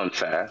still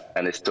unfair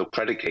and is still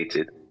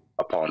predicated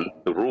upon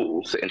the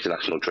rules that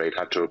international trade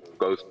had to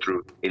go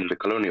through in the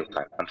colonial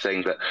time. I'm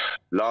saying that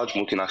large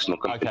multinational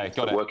companies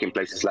that work in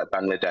places like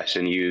Bangladesh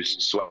and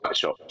use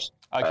sweatshops,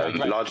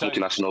 large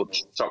multinational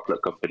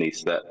chocolate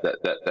companies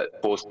that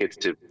force kids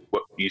to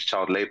use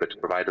child labour to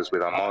provide us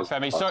with our Mars.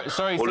 Femi,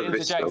 sorry to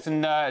interject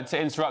and to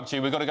interrupt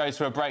you. We've got to go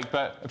through a break,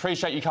 but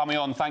appreciate you coming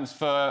on. Thanks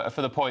for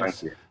the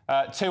points. Thank you.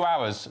 2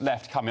 hours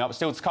left coming up.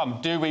 Still to come.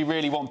 Do we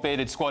really want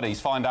bearded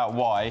squaddies? Find out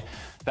why.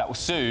 That will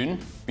soon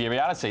be a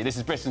reality. This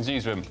is Britain's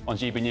Newsroom on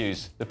GB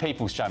News, the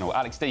People's Channel.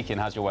 Alex Deakin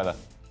has your weather.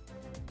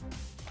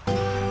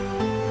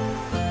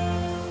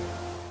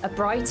 A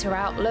brighter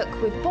outlook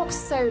with Box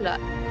Solar,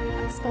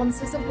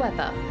 sponsors of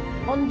weather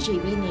on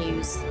GB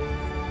News.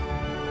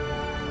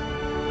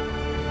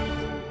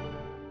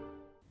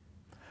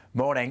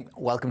 Morning.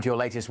 Welcome to your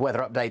latest weather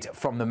update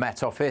from the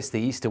Met Office.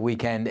 The Easter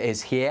weekend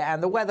is here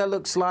and the weather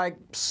looks like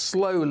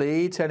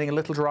slowly turning a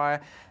little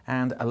drier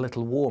and a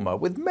little warmer,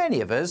 with many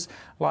of us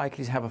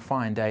likely to have a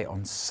fine day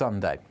on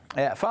Sunday.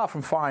 Far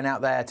from fine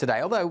out there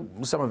today, although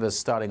some of us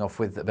starting off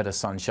with a bit of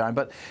sunshine,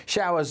 but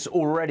showers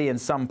already in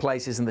some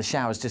places, and the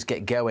showers just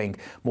get going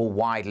more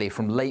widely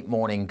from late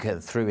morning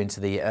through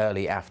into the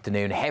early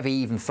afternoon. Heavy,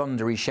 even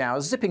thundery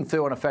showers zipping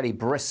through on a fairly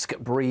brisk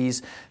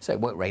breeze, so it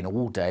won't rain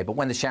all day, but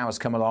when the showers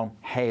come along,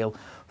 hail,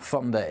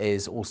 thunder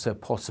is also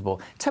possible.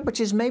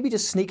 Temperatures maybe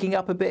just sneaking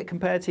up a bit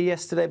compared to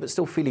yesterday, but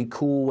still feeling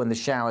cool when the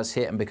showers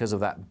hit and because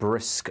of that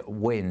brisk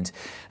wind.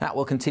 That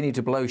will continue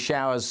to blow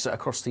showers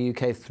across the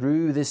UK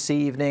through this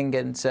evening,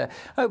 and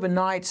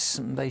overnight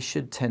they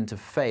should tend to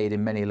fade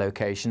in many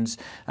locations,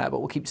 but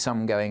we'll keep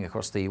some going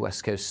across the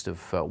west coast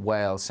of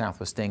Wales,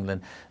 southwest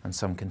England, and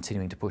some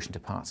continuing to push into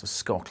parts of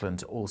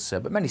Scotland also.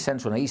 But many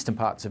central and eastern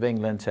parts of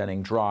England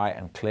turning dry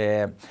and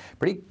clear.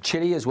 Pretty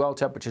chilly as well,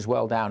 temperatures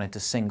well down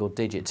into single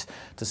digits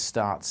to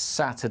start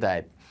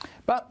Saturday.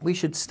 But we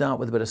should start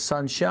with a bit of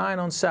sunshine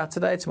on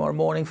Saturday. Tomorrow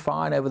morning,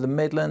 fine over the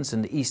Midlands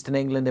and eastern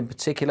England in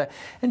particular.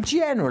 And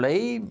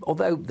generally,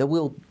 although there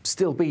will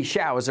still be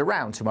showers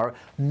around tomorrow,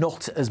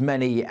 not as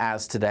many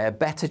as today. A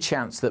better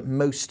chance that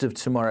most of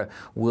tomorrow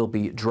will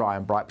be dry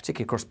and bright,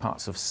 particularly across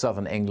parts of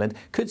southern England.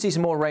 Could see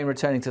some more rain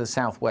returning to the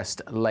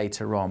southwest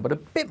later on, but a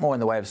bit more in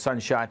the way of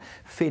sunshine,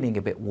 feeling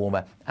a bit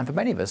warmer. And for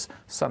many of us,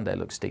 Sunday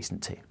looks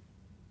decent too.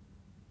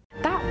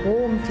 That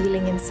warm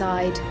feeling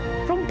inside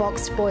from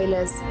Boxed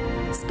Boilers,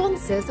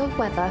 sponsors of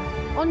weather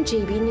on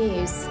GB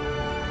News.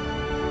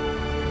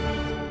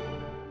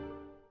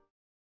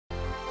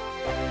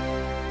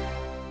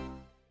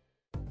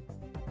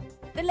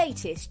 The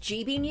latest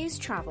GB News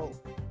travel.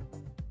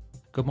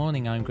 Good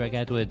morning, I'm Greg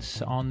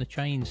Edwards. On the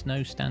trains, no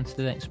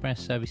Stansted Express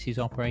services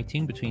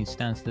operating between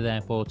Stansted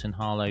Airport and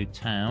Harlow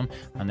Town,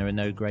 and there are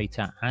no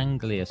Greater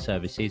Anglia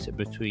services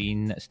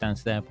between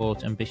Stansted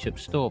Airport and Bishop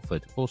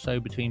Stortford, also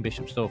between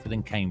Bishop Stortford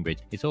and Cambridge.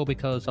 It's all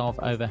because of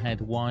overhead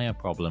wire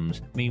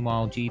problems.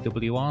 Meanwhile,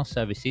 GWR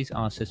services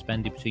are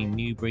suspended between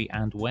Newbury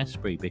and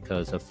Westbury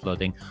because of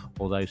flooding,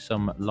 although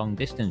some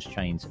long-distance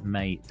trains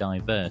may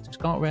divert.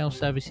 ScotRail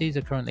services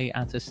are currently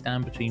at a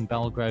stand between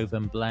Belgrove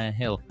and Blair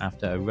Hill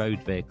after a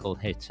road vehicle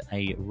hit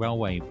a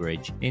railway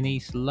bridge. In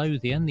East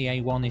Lothian, the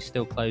A1 is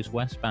still closed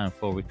westbound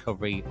for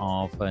recovery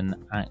of an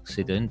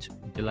accident.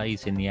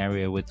 Delays in the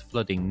area with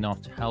flooding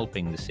not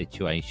helping the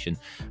situation.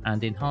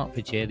 And in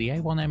Hertfordshire, the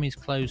A1M is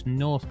closed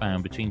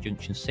northbound between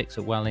junction 6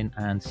 at Welling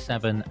and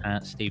 7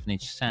 at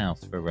Stevenage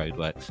South for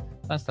roadworks.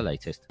 That's the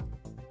latest.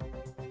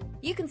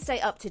 You can stay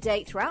up to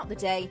date throughout the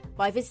day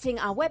by visiting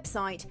our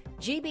website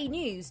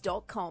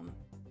gbnews.com.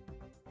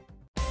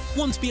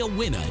 Want to be a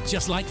winner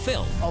just like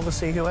Phil?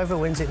 Obviously, whoever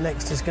wins it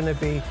next is going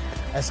to be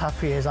as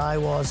happy as I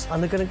was,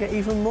 and they're going to get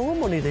even more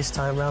money this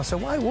time round, so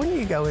why wouldn't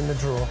you go in the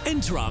draw?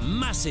 Enter our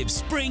massive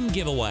spring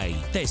giveaway.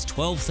 There's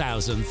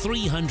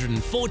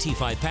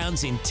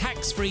 £12,345 in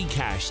tax-free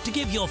cash to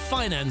give your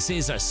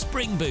finances a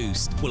spring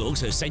boost. We'll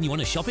also send you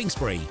on a shopping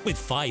spree with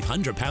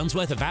 £500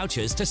 worth of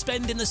vouchers to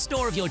spend in the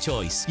store of your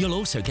choice. You'll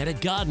also get a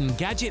garden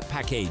gadget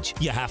package.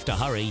 You have to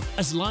hurry,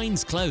 as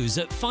lines close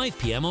at 5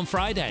 p.m. on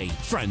Friday.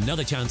 For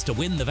another chance to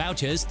win the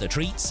vouchers, the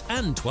treats,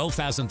 and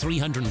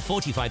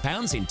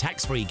 £12,345 in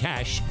tax-free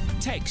cash,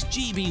 text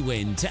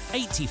GBWIN to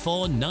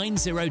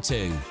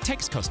 84902.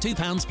 Text costs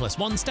 £2 plus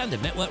one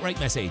standard network rate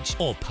message,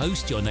 or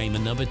post your name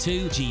and number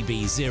to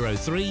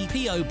GB03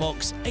 PO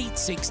Box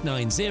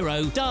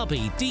 8690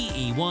 Derby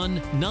DE1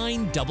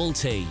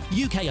 9TT.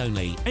 UK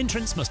only.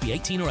 Entrance must be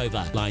 18 or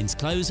over. Lines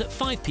close at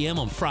 5 p.m.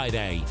 on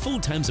Friday. Full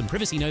terms and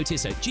privacy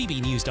notice at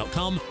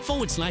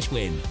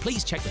gbnews.com/win.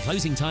 Please check the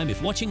closing time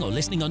if watching or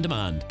listening on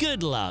demand.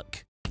 Good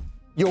luck.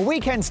 Your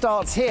weekend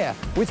starts here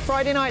with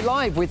Friday Night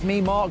Live with me,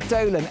 Mark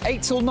Dolan,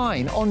 8 till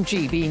 9 on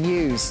GB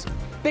News.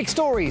 Big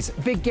stories,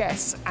 big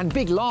guests and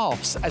big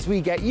laughs as we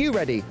get you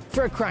ready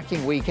for a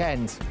cracking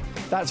weekend.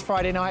 That's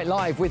Friday Night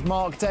Live with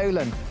Mark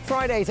Dolan.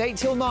 Fridays 8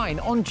 till 9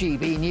 on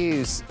GB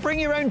News. Bring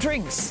your own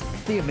drinks.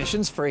 The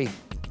admission's free.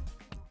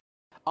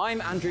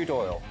 I'm Andrew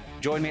Doyle.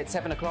 Join me at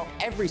 7 o'clock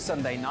every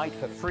Sunday night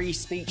for Free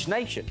Speech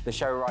Nation, the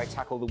show where I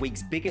tackle the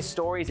week's biggest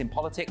stories in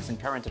politics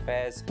and current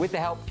affairs with the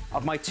help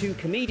of my two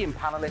comedian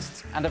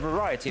panellists and a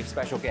variety of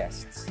special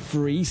guests.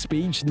 Free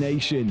Speech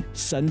Nation,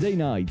 Sunday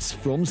nights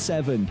from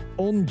 7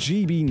 on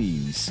GB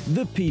News,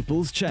 the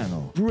People's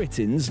Channel,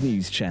 Britain's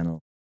news channel.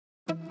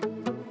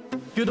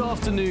 Good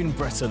afternoon,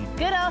 Britain.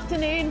 Good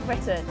afternoon,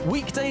 Britain.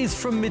 Weekdays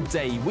from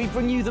midday, we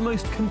bring you the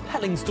most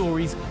compelling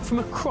stories from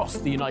across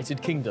the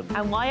United Kingdom.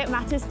 And why it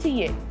matters to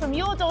you. From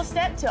your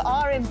doorstep to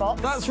our inbox.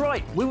 That's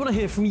right, we want to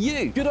hear from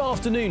you. Good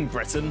afternoon,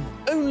 Britain.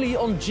 Only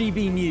on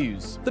GB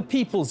News, the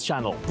People's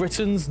Channel,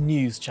 Britain's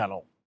news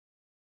channel.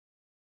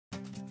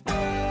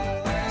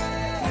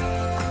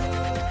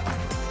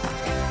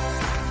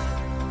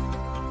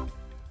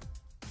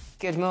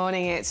 Good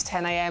morning, it's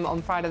 10 a.m.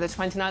 on Friday the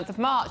 29th of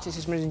March. This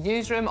is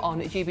Newsroom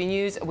on GB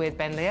News with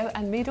Ben Leo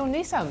and me, Dawn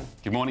Newsom.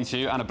 Good morning to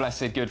you and a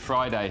blessed Good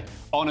Friday.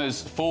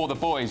 Honours for the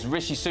boys.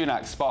 Rishi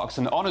Sunak sparks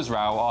an honours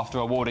row after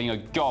awarding a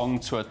gong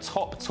to a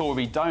top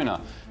Tory donor.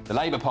 The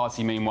Labour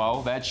Party,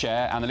 meanwhile, their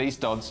chair, Annalise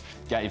Dodds,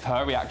 gave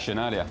her reaction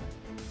earlier.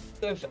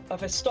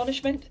 Of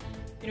astonishment.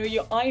 You know,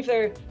 you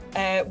either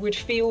would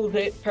feel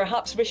that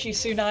perhaps Rishi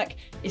Sunak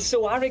is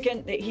so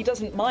arrogant that he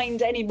doesn't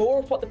mind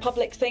anymore what the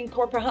public think,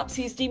 or perhaps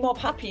he's demob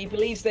happy, he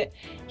believes that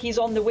he's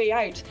on the way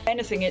out. If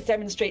anything, it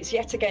demonstrates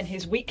yet again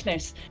his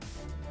weakness.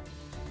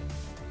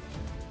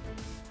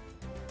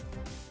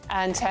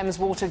 And Thames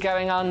Water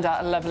going under.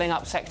 Levelling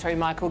Up Secretary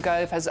Michael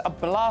Gove has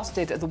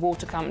blasted the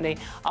water company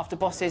after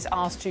bosses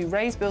asked to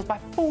raise bills by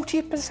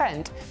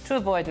 40% to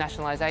avoid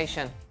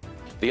nationalisation.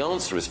 The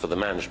answer is for the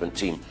management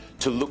team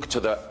to look to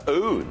their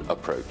own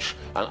approach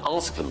and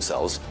ask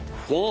themselves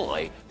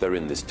why they're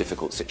in this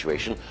difficult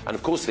situation. And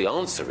of course, the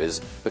answer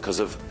is because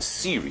of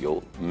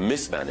serial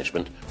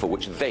mismanagement for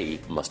which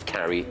they must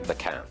carry the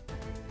can.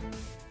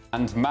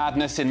 And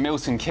madness in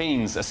Milton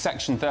Keynes. A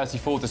Section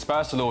 34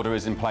 dispersal order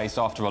is in place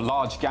after a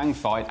large gang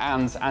fight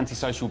and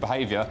antisocial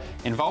behaviour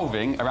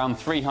involving around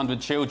 300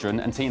 children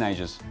and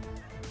teenagers.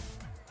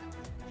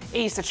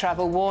 Easter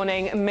travel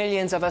warning.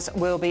 Millions of us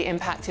will be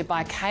impacted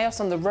by chaos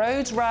on the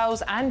roads,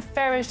 rails and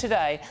ferries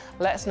today.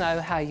 Let us know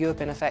how you have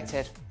been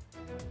affected.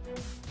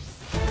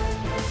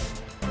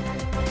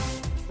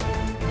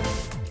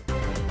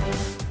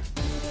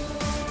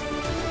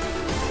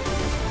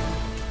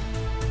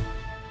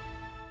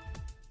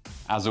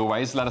 As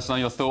always, let us know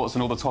your thoughts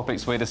on all the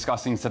topics we're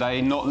discussing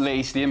today, not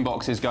least the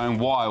inbox is going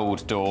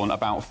wild, Dawn,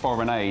 about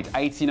foreign aid.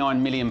 £89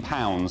 million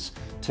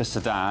to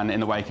Sudan in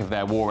the wake of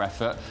their war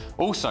effort.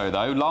 Also,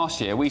 though, last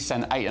year we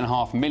sent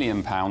 £8.5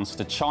 million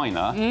to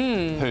China,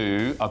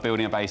 who are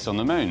building a base on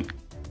the moon.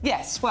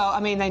 Yes, well, I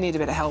mean, they need a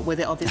bit of help with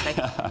it, obviously.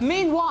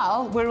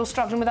 Meanwhile, we're all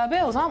struggling with our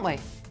bills, aren't we?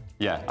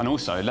 Yeah, and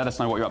also, let us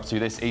know what you're up to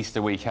this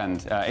Easter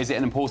weekend. Is it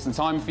an important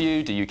time for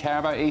you? Do you care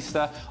about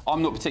Easter?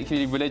 I'm not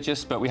particularly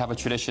religious, but we have a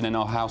tradition in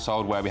our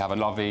household where we have a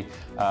lovely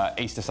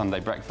Easter Sunday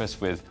breakfast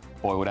with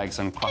boiled eggs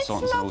and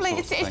croissants. It's lovely. And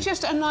all sorts of It's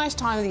just a nice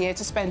time of the year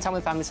to spend time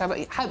with family. So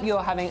I hope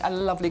you're having a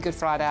lovely Good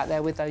Friday out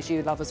there with those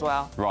you love as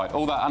well. Right,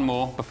 all that and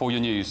more before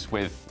your news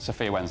with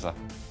Sophia Wenzel.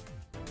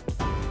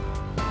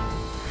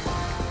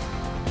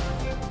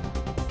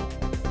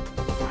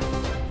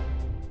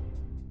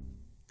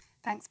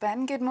 Thanks,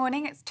 Ben. Good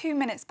morning. It's 2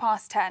 minutes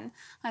past 10.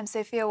 I'm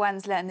Sophia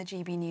Wensler in the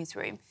GB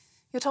Newsroom.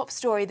 Your top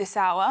story this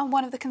hour,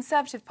 one of the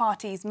Conservative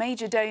Party's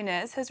major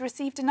donors has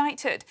received a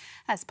knighthood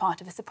as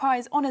part of a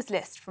surprise honours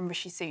list from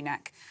Rishi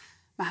Sunak.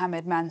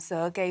 Mohammed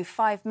Mansour gave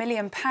 £5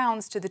 million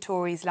to the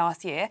Tories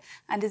last year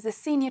and is the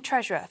senior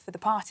treasurer for the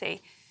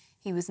party.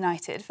 He was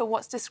knighted for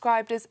what's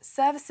described as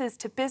services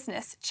to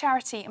business,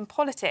 charity and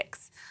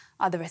politics.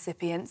 Other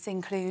recipients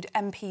include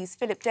MPs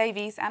Philip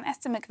Davies and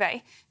Esther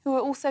McVeigh, who are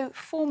also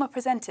former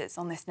presenters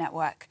on this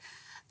network.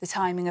 The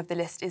timing of the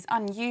list is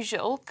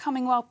unusual,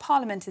 coming while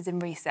Parliament is in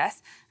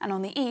recess and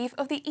on the eve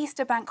of the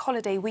Easter bank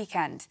holiday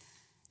weekend.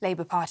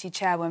 Labour Party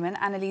chairwoman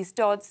Annalise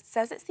Dodds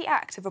says it's the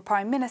act of a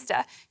Prime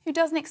Minister who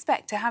doesn't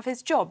expect to have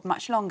his job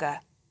much longer.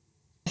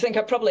 I think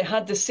I probably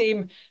had the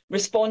same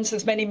response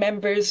as many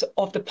members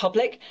of the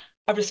public,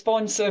 a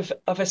response of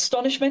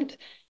astonishment.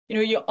 You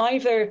know, you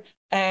either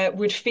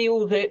would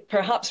feel that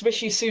perhaps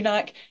Rishi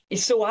Sunak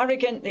is so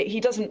arrogant that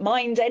he doesn't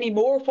mind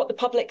anymore what the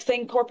public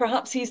think, or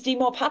perhaps he's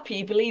demob happy,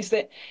 he believes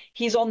that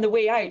he's on the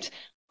way out.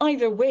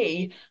 Either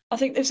way, I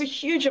think there's a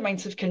huge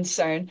amount of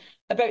concern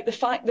about the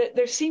fact that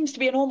there seems to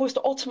be an almost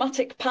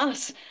automatic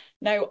pass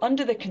now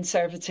under the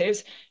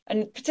Conservatives,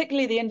 and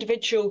particularly the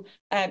individual,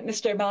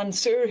 Mr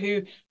Mansour,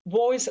 who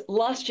was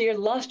last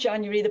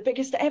January, the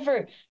biggest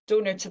ever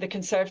donor to the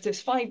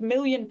Conservatives, £5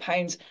 million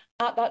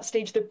at that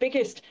stage, the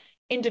biggest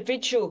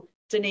individual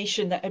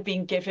donation that had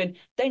been given,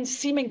 then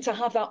seeming to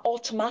have that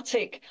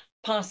automatic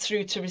pass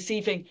through to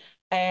receiving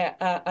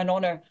an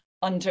honour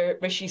under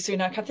Rishi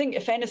Sunak. I think,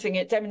 if anything,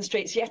 it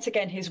demonstrates yet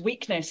again his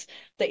weakness,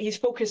 that he's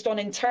focused on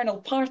internal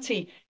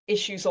party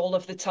issues all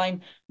of the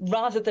time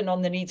rather than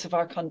on the needs of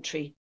our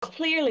country.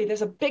 Clearly,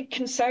 there's a big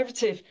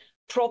Conservative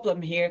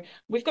problem here.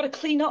 We've got to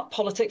clean up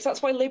politics.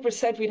 That's why Labour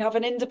said we'd have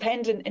an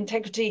independent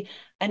Integrity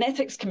and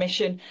Ethics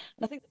Commission.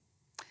 And I think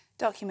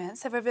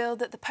documents have revealed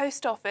that the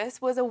Post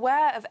Office was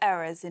aware of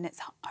errors in its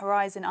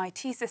Horizon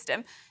IT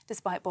system,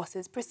 despite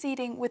bosses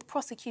proceeding with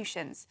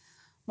prosecutions.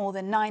 More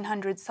than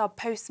 900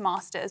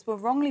 sub-postmasters were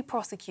wrongly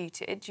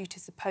prosecuted due to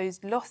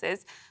supposed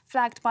losses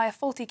flagged by a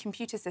faulty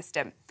computer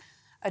system.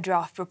 A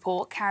draft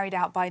report carried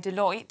out by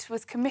Deloitte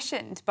was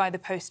commissioned by the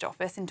Post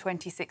Office in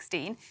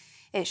 2016.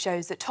 It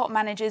shows that top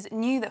managers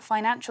knew that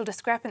financial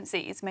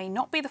discrepancies may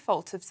not be the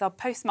fault of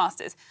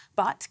sub-postmasters,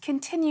 but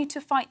continue to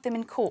fight them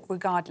in court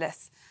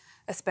regardless.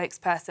 A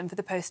spokesperson for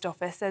the Post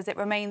Office says it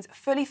remains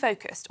fully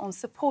focused on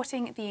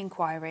supporting the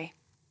inquiry.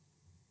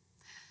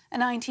 A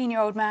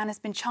 19-year-old man has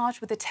been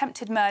charged with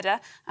attempted murder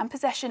and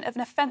possession of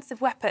an offensive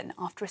weapon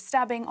after a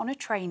stabbing on a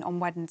train on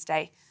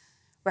Wednesday.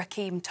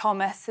 Rakeem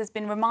Thomas has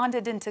been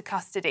remanded into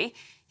custody.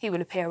 He will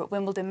appear at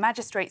Wimbledon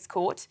Magistrates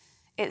Court.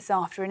 It's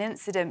after an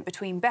incident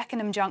between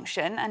Beckenham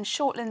Junction and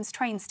Shortlands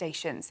train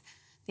stations.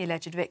 The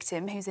alleged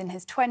victim, who's in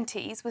his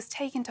 20s, was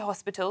taken to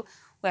hospital,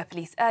 where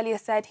police earlier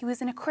said he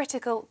was in a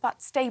critical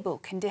but stable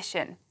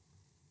condition.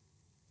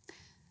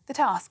 The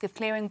task of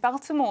clearing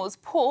Baltimore's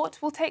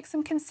port will take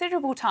some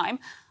considerable time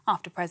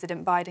after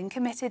President Biden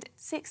committed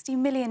 $60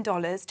 million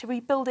to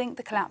rebuilding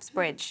the collapsed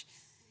bridge.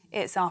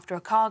 It's after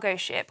a cargo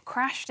ship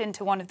crashed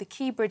into one of the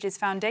key bridge's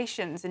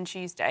foundations on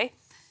Tuesday.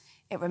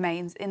 It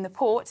remains in the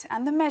port,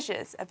 and the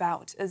measure's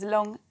about as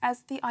long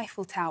as the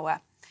Eiffel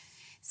Tower.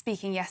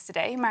 Speaking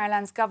yesterday,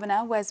 Maryland's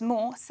Governor Wes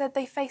Moore said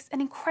they face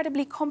an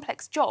incredibly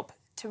complex job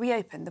to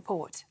reopen the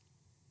port.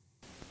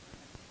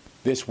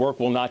 This work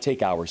will not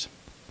take hours.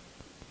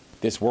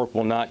 This work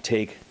will not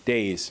take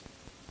days.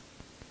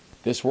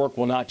 This work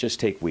will not just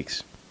take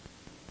weeks.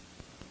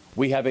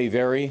 We have a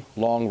very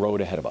long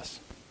road ahead of us.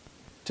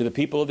 To the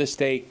people of this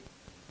state,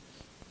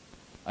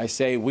 I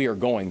say we are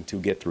going to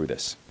get through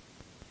this,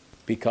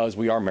 because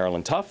we are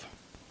Maryland tough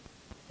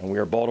and we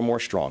are Baltimore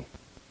strong.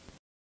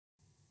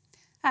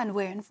 And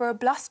we're in for a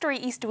blustery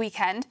Easter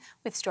weekend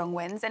with strong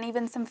winds and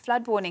even some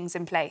flood warnings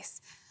in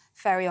place.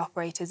 Ferry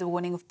operators are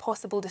warning of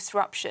possible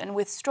disruption,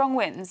 with strong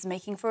winds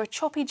making for a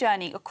choppy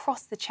journey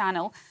across the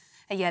Channel.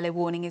 A yellow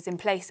warning is in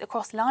place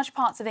across large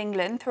parts of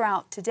England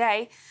throughout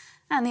today.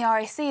 And the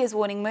RAC is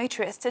warning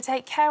motorists to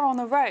take care on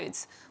the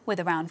roads, with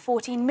around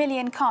 14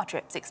 million car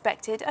trips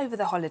expected over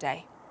the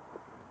holiday.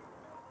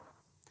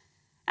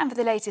 And for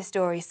the latest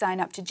stories, sign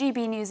up to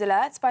GB News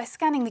Alerts by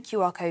scanning the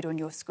QR code on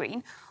your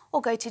screen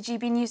or go to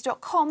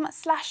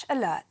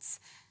gbnews.com/alerts.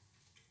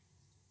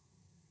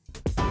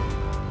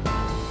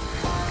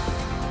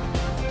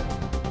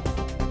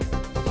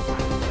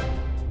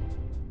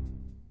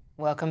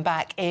 Welcome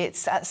back.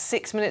 It's at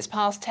 6 minutes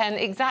past 10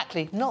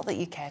 exactly. Not that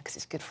you care, because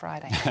it's Good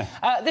Friday.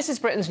 This is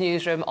Britain's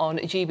Newsroom on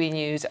GB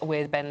News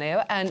with Ben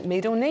Leo and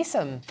Midal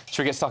Neeson. Should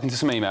we get stuck into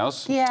some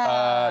emails?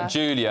 Yeah.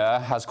 Julia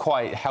has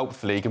quite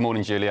helpfully, good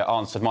morning Julia,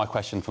 answered my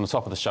question from the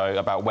top of the show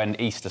about when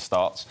Easter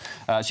starts.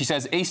 She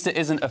says Easter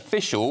isn't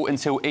official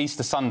until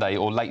Easter Sunday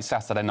or late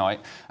Saturday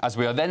night, as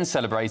we are then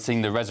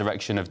celebrating the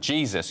resurrection of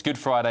Jesus. Good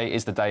Friday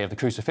is the day of the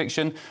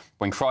crucifixion,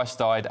 when Christ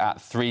died at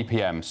 3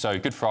 p.m. So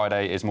Good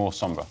Friday is more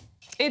sombre.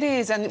 It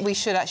is, and we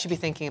should actually be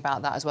thinking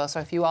about that as well.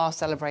 So if you are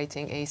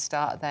celebrating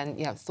Easter, then,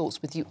 you know,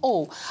 thoughts with you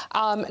all.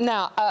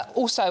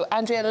 Also,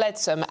 Andrea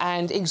Leadsom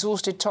and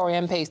exhausted Tory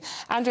MPs.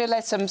 Andrea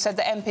Leadsom said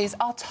that MPs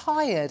are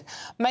tired.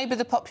 Maybe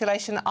the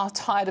population are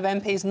tired of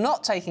MPs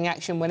not taking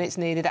action when it's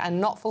needed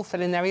and not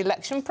fulfilling their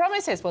election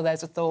promises. Well,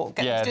 there's a thought.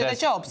 Get them to do their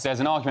jobs.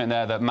 There's an argument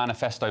there that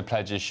manifesto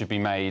pledges should be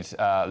made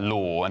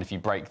law, and if you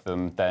break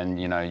them, then,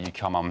 you know, you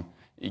come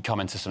you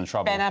come into some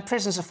trouble. Ben, our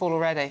prisons are full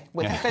already.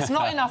 There's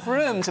not enough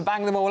room to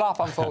bang them all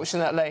up,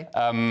 unfortunately.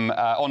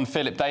 On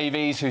Philip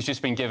Davies, who's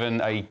just been given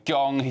a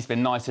gong. He's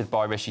been knighted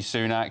by Rishi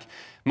Sunak.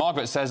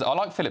 Margaret says, I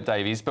like Philip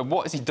Davies, but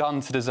what has he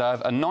done to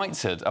deserve a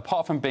knighthood,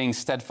 apart from being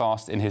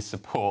steadfast in his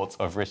support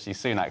of Rishi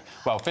Sunak?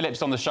 Well,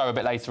 Philip's on the show a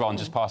bit later on,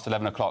 just past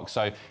 11 o'clock,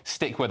 so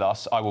stick with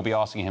us. I will be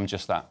asking him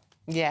just that.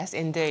 Yes,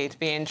 indeed.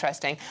 Be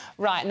interesting.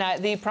 Right, now,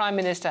 the Prime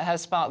Minister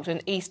has sparked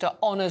an Easter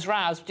honours row,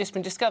 as we've just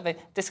been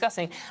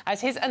discussing, as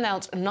he's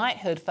announced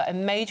knighthood for a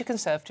major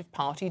Conservative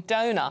Party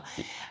donor.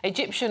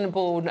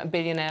 Egyptian-born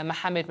billionaire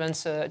Mohammed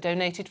Mansour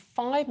donated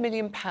 £5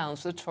 million for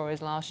the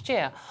Tories last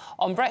year.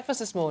 On Breakfast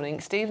this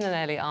morning, Stephen and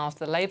Ellie asked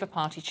the Labour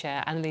Party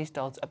chair, Annalise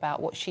Dodds,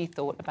 about what she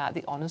thought about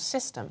the honours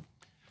system.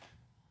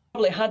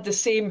 Probably had the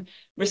same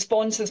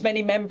response as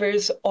many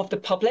members of the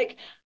public,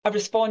 a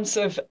response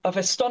of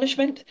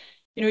astonishment.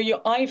 You know, you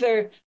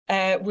either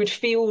would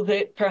feel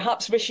that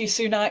perhaps Rishi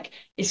Sunak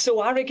is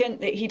so arrogant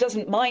that he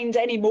doesn't mind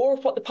any more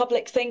of what the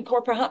public think, or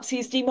perhaps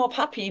he's demob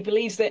happy, he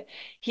believes that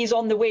he's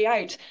on the way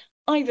out.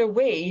 Either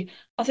way,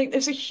 I think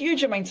there's a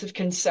huge amount of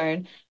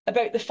concern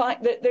about the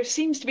fact that there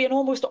seems to be an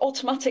almost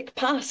automatic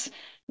pass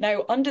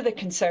now under the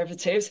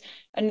Conservatives,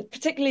 and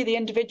particularly the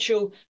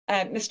individual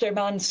Mr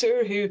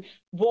Mansour, who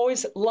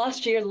was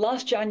last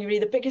January,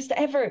 the biggest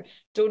ever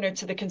donor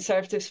to the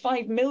Conservatives,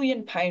 £5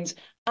 million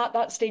at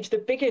that stage,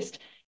 the biggest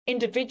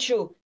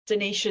individual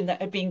donation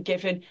that had been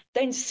given,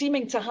 then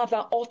seeming to have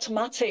that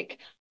automatic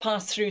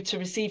pass through to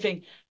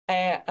receiving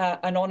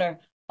an honour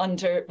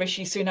under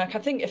Rishi Sunak. I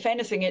think, if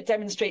anything, it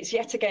demonstrates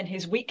yet again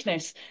his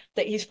weakness,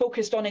 that he's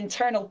focused on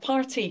internal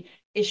party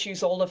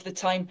issues all of the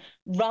time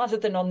rather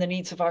than on the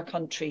needs of our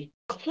country.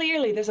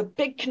 Clearly, there's a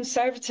big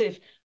Conservative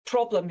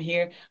problem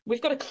here.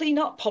 We've got to clean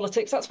up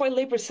politics. That's why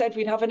Labour said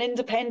we'd have an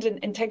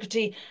independent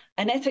integrity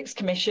and ethics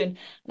commission. And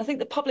I think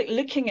the public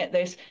looking at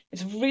this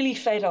is really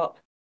fed up.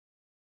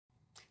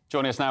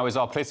 Joining us now is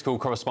our political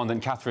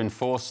correspondent, Catherine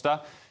Forster.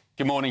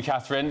 Good morning,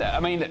 Catherine. I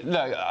mean,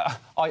 look,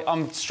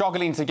 I'm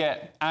struggling to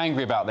get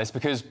angry about this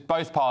because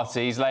both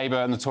parties, Labour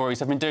and the Tories,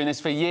 have been doing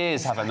this for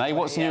years, haven't they?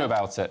 What's new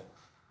about it?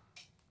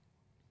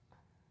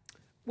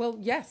 Well,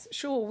 yes,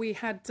 sure. We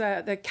had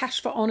the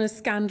Cash for Honours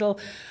scandal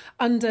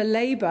under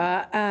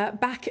Labour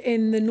back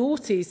in the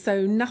noughties,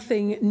 so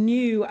nothing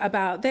new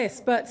about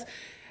this. But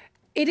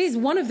it is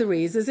one of the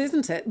reasons,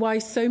 isn't it, why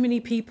so many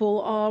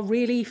people are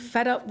really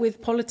fed up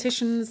with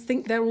politicians,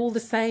 think they're all the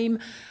same.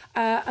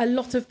 A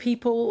lot of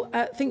people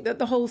think that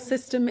the whole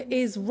system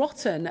is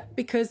rotten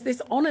because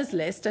this honours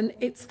list, and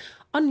it's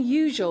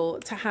unusual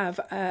to have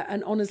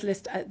an honours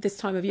list at this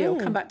time of year. I'll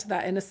come back to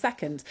that in a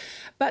second.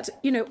 But,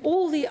 you know,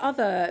 all the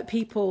other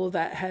people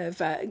that have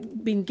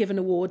been given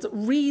awards,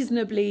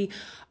 reasonably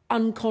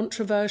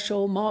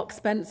uncontroversial: Mark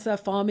Spencer,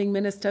 Farming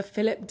Minister;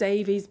 Philip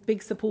Davies,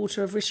 big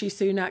supporter of Rishi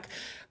Sunak;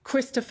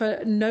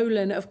 Christopher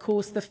Nolan, of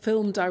course, the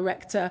film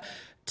director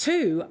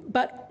too.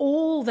 But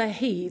all the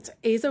heat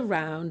is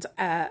around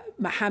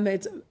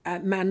Mohammed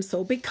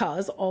Mansour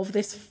because of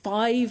this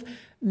 £5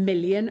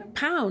 million.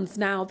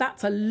 Now,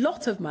 that's a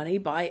lot of money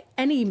by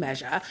any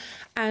measure,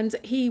 and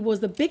he was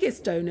the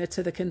biggest donor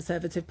to the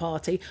Conservative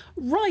Party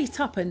right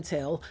up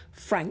until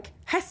Frank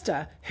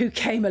Hester, who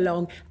came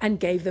along and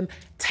gave them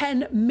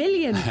 £10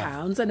 million.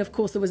 And of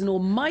course, there was an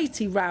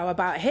almighty row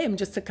about him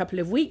just a couple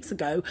of weeks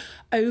ago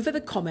over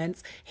the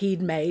comments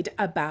he'd made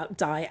about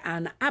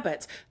Diane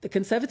Abbott. The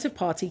Conservative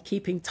Party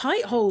keeping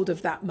tight hold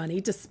of that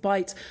money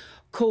despite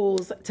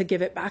calls to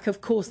give it back.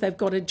 Of course, they've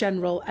got a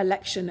general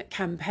election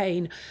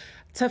campaign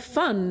to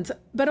fund,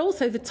 but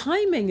also the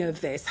timing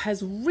of this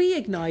has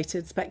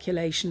reignited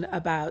speculation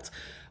about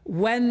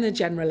when the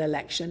general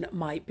election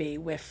might be.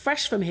 We're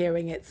fresh from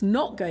hearing it's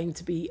not going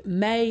to be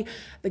May.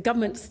 The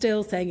government's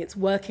still saying it's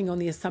working on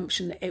the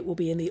assumption it will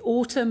be in the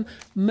autumn.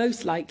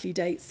 Most likely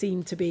dates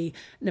seem to be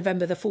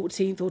November the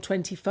 14th or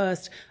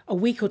 21st, a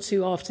week or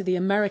two after the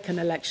American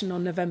election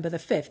on November the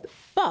 5th.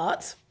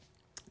 But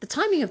the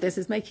timing of this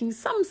is making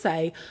some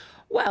say,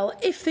 well,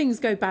 if things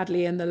go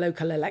badly in the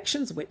local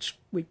elections, which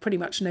we pretty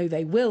much know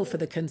they will for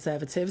the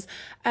Conservatives,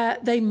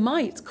 they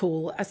might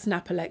call a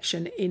snap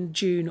election in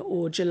June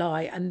or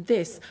July. And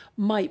this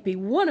might be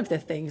one of the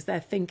things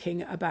they're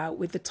thinking about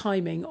with the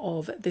timing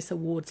of this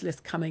awards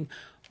list coming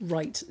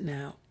right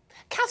now.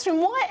 Catherine,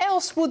 why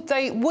else would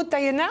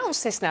they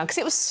announce this now? Because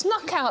it was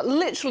snuck out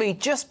literally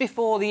just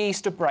before the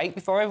Easter break,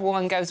 before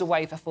everyone goes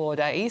away for 4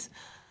 days.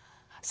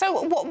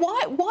 So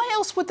why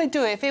else would they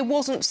do it if it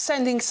wasn't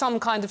sending some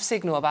kind of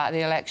signal about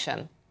the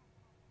election?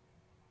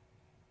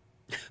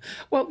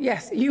 Well,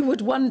 yes, you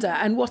would wonder.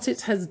 And what it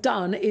has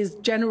done is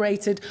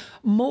generated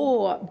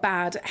more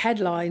bad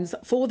headlines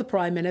for the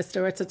Prime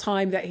Minister at a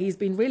time that he's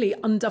been really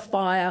under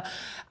fire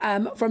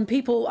from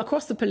people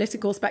across the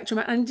political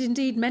spectrum and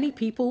indeed many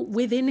people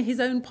within his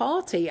own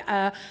party.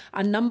 A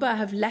number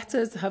of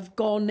letters have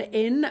gone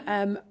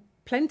in.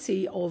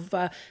 Plenty of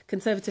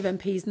Conservative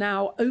MPs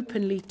now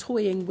openly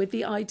toying with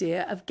the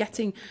idea of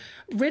getting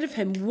rid of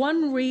him.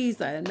 One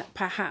reason,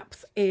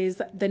 perhaps,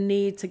 is the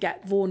need to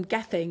get Vaughan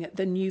Gething,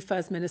 the new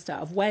First Minister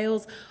of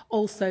Wales,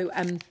 also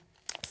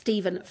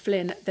Stephen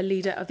Flynn, the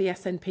leader of the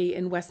SNP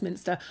in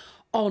Westminster,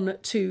 on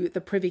to the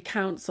Privy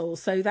Council.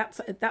 So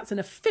that's an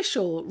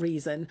official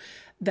reason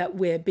that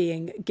we're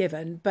being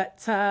given.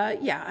 But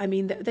yeah, I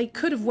mean, they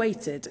could have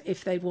waited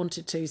if they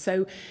wanted to.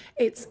 So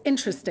it's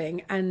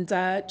interesting, and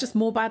just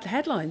more bad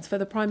headlines for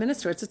the Prime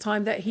Minister at a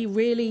time that he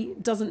really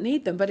doesn't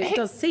need them. But it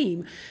does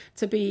seem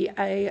to be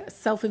a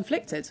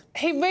self-inflicted.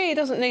 He really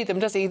doesn't need them,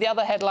 does he? The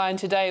other headline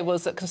today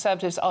was that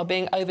Conservatives are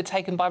being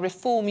overtaken by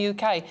Reform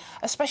UK,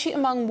 especially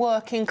among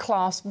working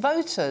class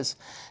voters.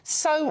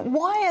 So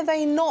why are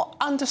they not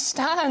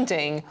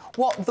understanding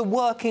what the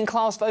working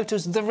class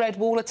voters, the Red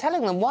Wall, are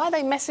telling them? Why are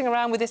they messing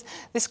around with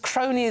this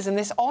cronyism,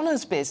 this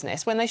honours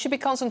business, when they should be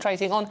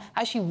concentrating on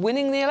actually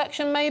winning the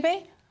election,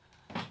 maybe?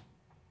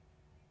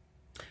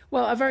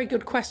 Well, a very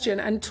good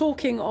question. And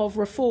talking of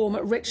reform,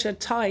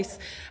 Richard Tice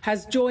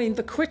has joined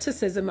the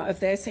criticism of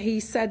this. He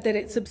said that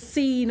it's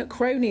obscene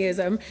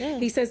cronyism.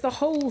 He says the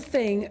whole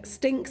thing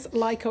stinks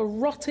like a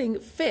rotting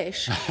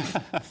fish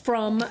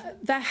from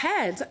the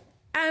head.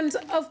 And,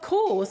 of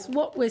course,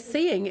 what we're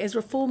seeing is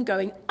Reform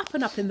going up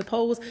and up in the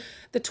polls,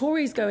 the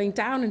Tories going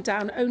down and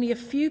down, only a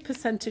few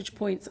percentage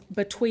points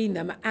between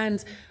them.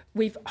 And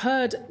we've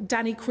heard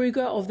Danny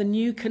Kruger of the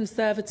New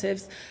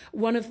Conservatives,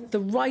 one of the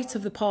right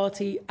of the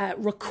party,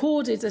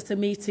 recorded at a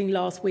meeting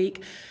last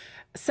week,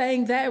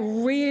 saying they're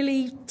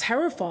really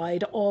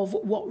terrified of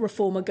what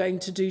Reform are going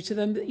to do to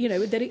them, you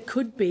know, that it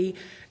could be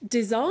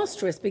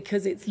disastrous,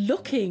 because it's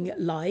looking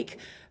like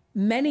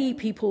many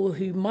people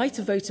who might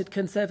have voted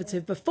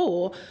Conservative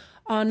before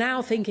are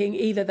now thinking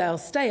either they'll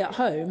stay at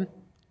home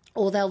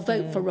or they'll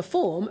vote for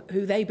Reform,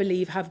 who they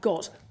believe have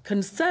got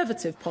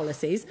Conservative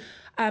policies.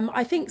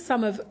 I think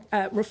some of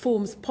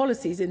Reform's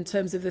policies, in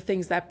terms of the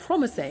things they're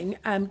promising,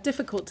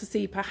 difficult to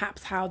see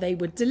perhaps how they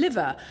would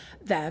deliver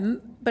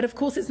them. But of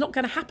course, it's not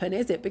going to happen,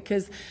 is it?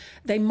 Because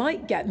they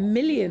might get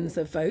millions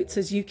of votes,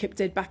 as UKIP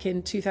did back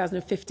in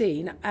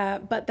 2015,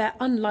 but they're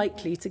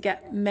unlikely to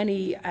get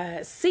many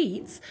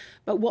seats.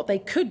 But what they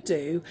could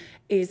do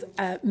is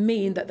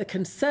mean that the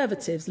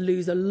Conservatives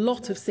lose a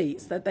lot of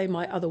seats that they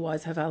might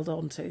otherwise have held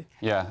on to.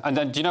 Yeah, and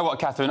then do you know what,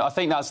 Catherine? I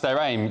think that's their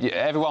aim.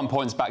 Everyone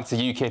points back to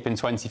UKIP in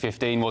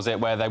 2015, was it,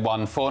 where they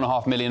won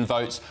 4.5 million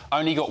votes,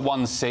 only got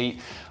one seat.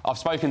 I've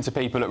spoken to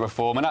people at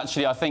Reform, and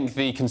actually I think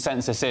the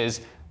consensus is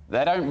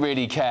they don't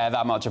really care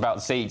that much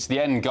about seats. The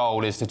end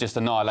goal is to just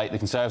annihilate the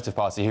Conservative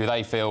Party, who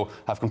they feel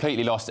have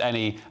completely lost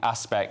any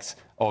aspect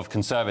of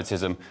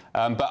conservatism.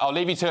 But I'll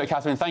leave you to it,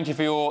 Catherine. Thank you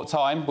for your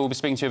time. We'll be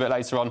speaking to you a bit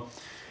later on.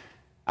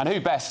 And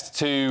who best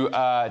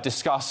to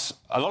discuss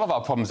a lot of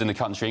our problems in the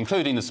country,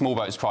 including the small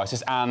boats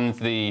crisis and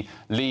the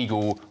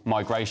legal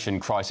migration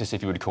crisis,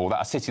 if you would call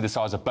that, a city the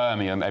size of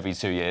Birmingham every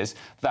 2 years,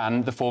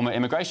 than the former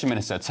immigration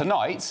minister.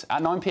 Tonight,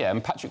 at 9 p.m,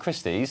 Patrick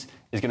Christys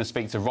is going to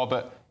speak to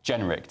Robert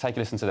Jenrick. Take a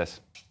listen to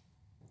this.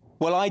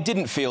 Well, I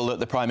didn't feel that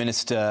the Prime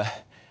Minister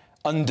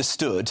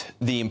understood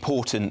the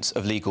importance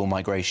of legal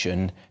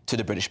migration to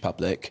the British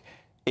public.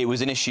 It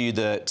was an issue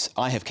that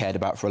I have cared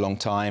about for a long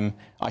time.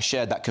 I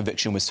shared that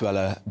conviction with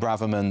Suella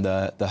Braverman,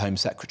 the Home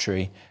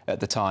Secretary at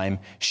the time.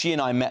 She and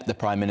I met the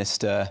Prime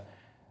Minister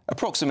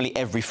approximately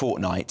every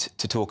fortnight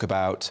to talk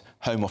about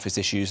Home Office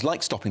issues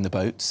like stopping the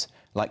boats,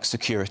 like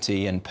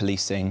security and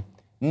policing.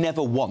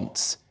 Never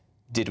once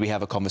did we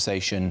have a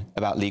conversation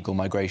about legal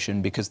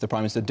migration because the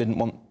Prime Minister didn't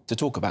want to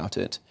talk about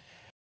it.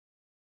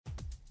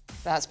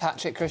 That's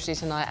Patrick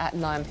Christys tonight at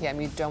 9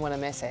 p.m. You don't want to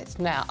miss it.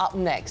 Now, up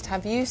next,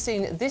 have you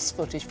seen this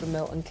footage from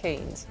Milton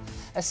Keynes?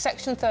 A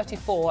Section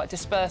 34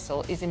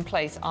 dispersal is in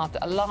place after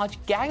a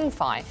large gang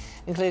fight,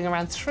 including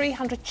around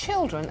 300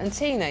 children and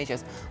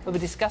teenagers. We'll be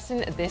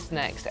discussing this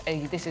next.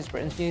 This is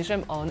Britain's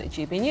Newsroom on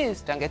GB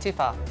News. Don't get too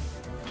far.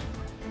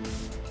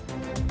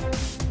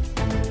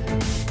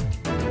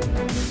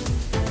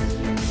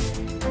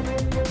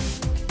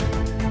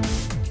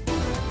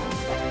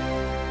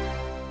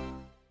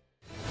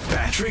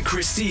 Patrick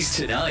Christys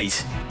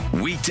tonight,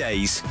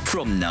 weekdays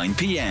from 9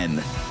 p.m.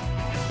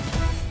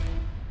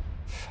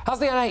 Has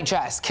the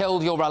NHS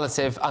killed your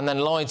relative and then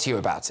lied to you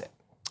about it?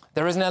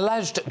 There is an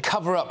alleged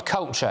cover-up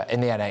culture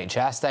in the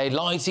NHS. They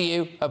lie to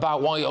you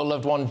about why your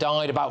loved one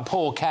died, about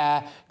poor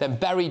care, then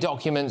bury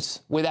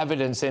documents with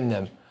evidence in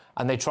them,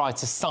 and they try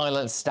to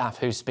silence staff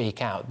who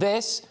speak out.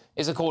 This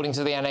is according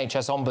to the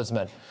NHS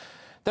Ombudsman.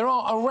 There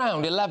are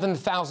around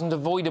 11,000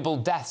 avoidable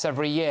deaths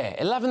every year.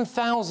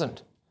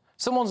 11,000.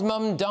 Someone's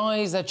mum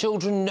dies, their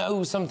children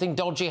know something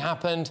dodgy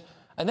happened,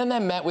 and then they're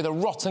met with a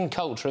rotten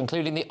culture,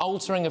 including the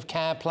altering of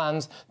care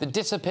plans, the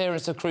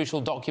disappearance of crucial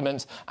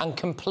documents, and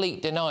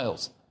complete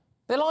denials.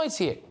 They lie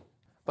to you,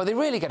 but they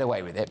really get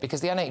away with it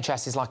because the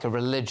NHS is like a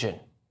religion,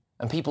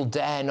 and people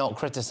dare not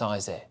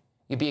criticise it.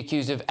 You'd be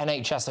accused of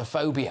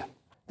NHSophobia.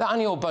 That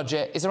annual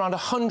budget is around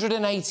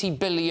 £180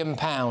 billion,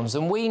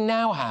 and we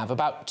now have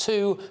about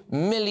 2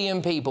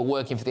 million people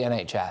working for the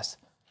NHS.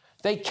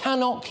 They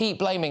cannot keep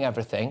blaming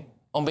everything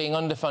on being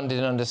underfunded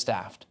and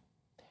understaffed.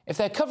 If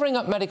they're covering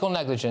up medical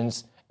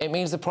negligence, it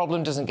means the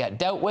problem doesn't get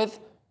dealt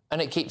with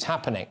and it keeps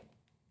happening.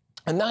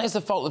 And that is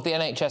the fault of the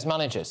NHS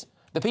managers,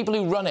 the people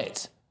who run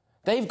it.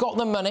 They've got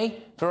the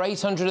money for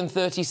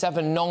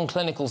 837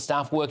 non-clinical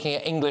staff working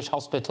at English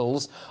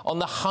hospitals on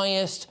the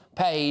highest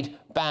paid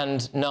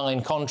Band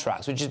 9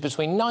 contracts, which is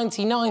between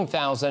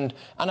 £99,000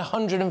 and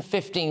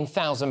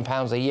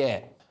 £115,000 a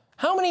year.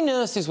 How many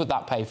nurses would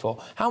that pay for?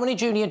 How many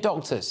junior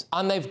doctors?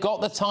 And they've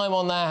got the time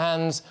on their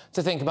hands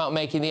to think about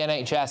making the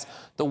NHS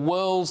the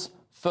world's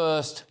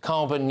first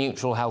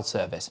carbon-neutral health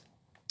service.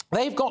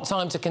 They've got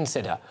time to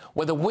consider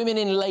whether women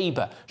in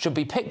labour should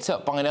be picked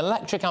up by an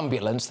electric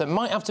ambulance that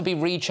might have to be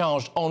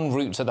recharged en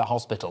route to the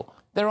hospital.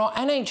 There are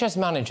NHS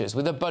managers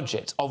with a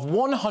budget of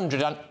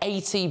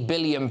 £180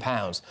 billion,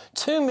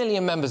 2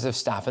 million members of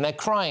staff, and they're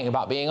crying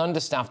about being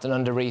understaffed and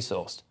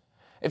under-resourced.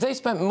 If they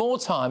spent more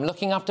time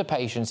looking after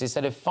patients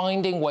instead of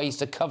finding ways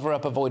to cover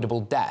up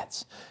avoidable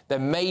deaths,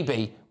 then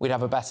maybe we'd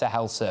have a better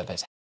health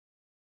service.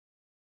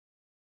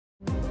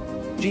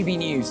 GB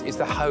News is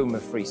the home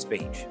of free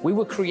speech. We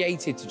were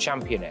created to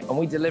champion it, and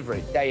we deliver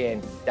it day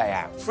in, day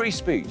out. Free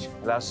speech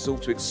allows us all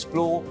to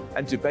explore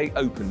and debate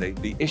openly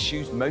the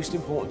issues most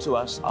important to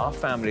us, our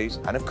families,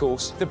 and of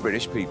course, the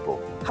British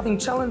people. Having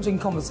challenging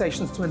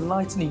conversations to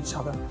enlighten each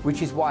other.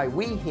 Which is why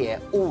we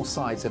hear all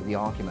sides of the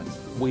argument.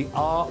 We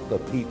are the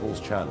People's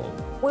Channel.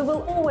 We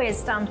will always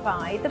stand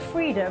by the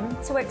freedom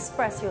to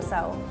express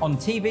yourself. On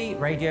TV,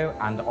 radio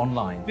and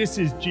online. This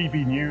is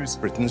GB News,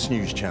 Britain's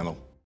news channel.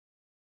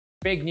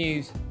 Big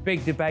news,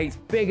 big debates,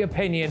 big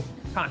opinion.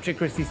 Patrick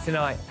Christie's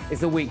Tonight is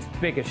the week's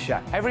biggest show.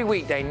 Every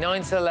weekday,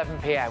 9 to 11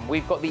 p.m,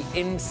 we've got the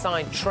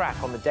inside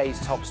track on the day's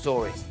top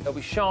stories. There'll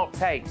be sharp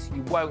takes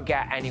you won't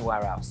get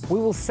anywhere else. We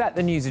will set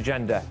the news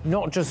agenda,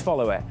 not just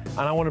follow it,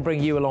 and I want to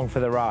bring you along for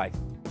the ride.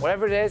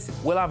 Whatever it is,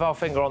 we'll have our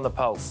finger on the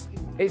pulse.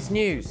 It's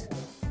news,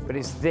 but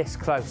it's this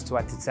close to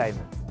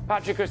entertainment.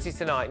 Patrick Christie's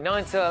Tonight,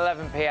 9 to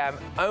 11 p.m,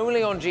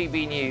 only on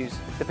GB News,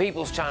 the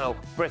People's Channel,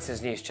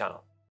 Britain's news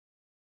channel.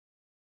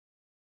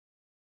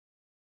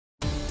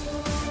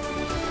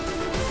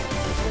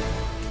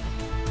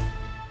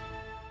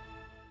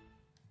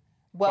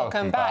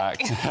 Welcome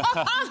back.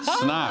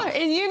 Snap.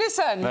 In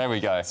unison. There we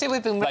go. See,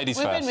 we've been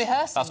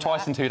rehearsing. That's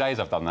twice in 2 days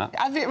I've done that.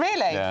 Have you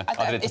really? Yeah,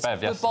 I did it to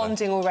Bev yesterday. We're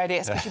bonding already,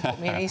 especially brought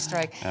me an Easter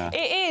egg. Yeah.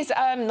 It is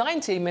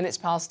 19 minutes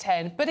past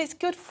 10, but it's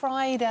Good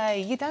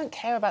Friday. You don't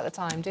care about the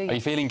time, do you? Are you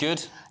feeling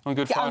good on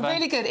Good Friday? I'm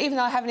really good, even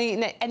though I haven't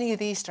eaten any of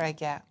the Easter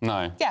egg yet.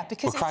 No. Yeah,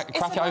 because we'll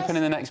crack it open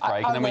in the next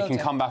break, and then we can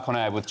come back on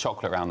air with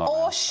chocolate round on.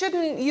 Or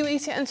shouldn't you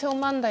eat it until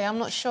Monday? I'm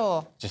not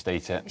sure. Just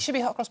eat it. It should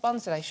be hot cross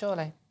buns today,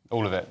 surely.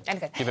 All of it.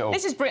 Anyway, give it all.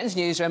 This is Britain's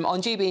Newsroom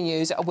on GB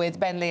News with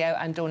Ben Leo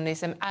and Dawn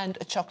Neeson, and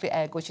a chocolate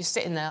egg, which is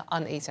sitting there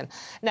uneaten.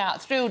 Now,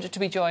 thrilled to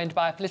be joined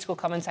by political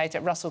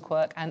commentator Russell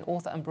Quirk and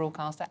author and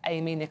broadcaster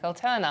Amy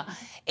Nicol-Turner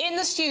in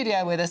the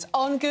studio with us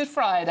on Good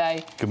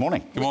Friday. Good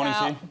morning. Good morning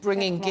to you.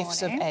 Bringing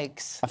gifts of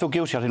eggs. I feel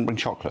guilty I didn't bring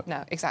chocolate.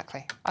 No,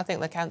 exactly. I think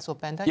they're cancelled,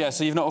 Ben, don't you? Yeah,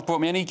 so you've not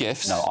brought me any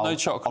gifts? No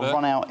chocolate? I'll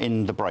run out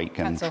in the break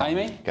and try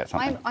Amy? get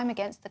something. I'm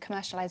against the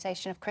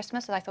commercialisation of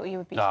Christmas, and I thought you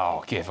would be...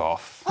 Oh, give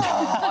off.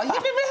 Oh, you've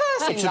been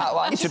rehearsing that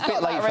one. It's a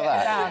bit late for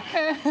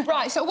that.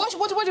 Right, so what do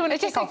you want to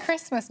kick off?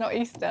 Christmas, not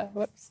Easter.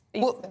 Whoops.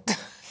 Easter.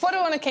 What do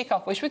I want to kick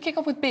off with? Should we kick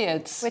off with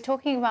beards? We're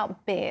talking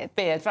about beards.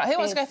 Beards, right. Who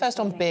wants to go first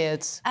on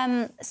beards?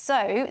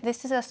 So,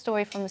 this is a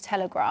story from The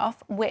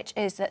Telegraph, which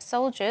is that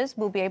soldiers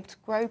will be able to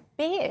grow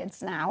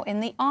beards now in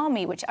the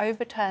army, which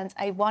overturns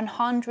a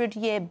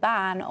 100-year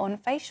ban on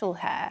facial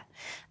hair.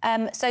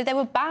 So they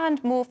were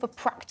banned more for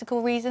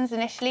practical reasons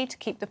initially, to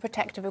keep the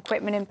protective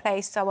equipment in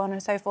place, so on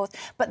and so forth.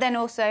 But then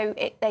also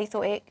they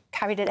thought it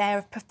carried an air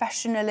of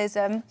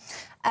professionalism.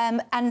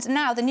 And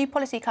now the new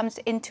policy comes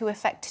into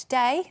effect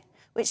today,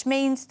 which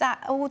means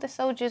that all the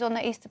soldiers on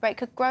the Easter break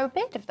could grow a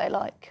beard if they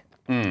like.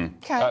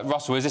 Okay.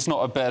 Russell, is this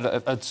not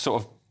a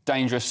sort of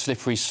dangerous,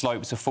 slippery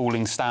slope to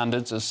falling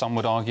standards, as some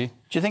would argue?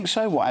 Do you think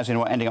so? What, as in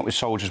we're ending up with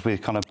soldiers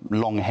with kind of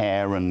long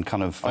hair and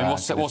kind of... I mean,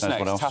 what's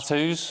next?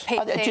 Tattoos? Do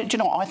you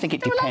know what? I think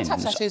it depends. There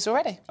are tattoos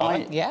already.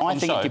 I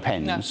think it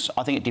depends. No.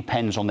 I think it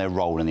depends on their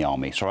role in the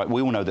army. So, right,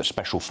 we all know that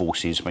special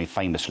forces, I mean,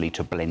 famously,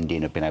 to blend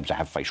in, have been able to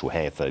have facial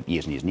hair for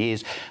years and years and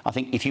years. I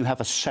think if you have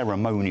a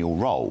ceremonial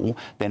role,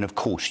 then, of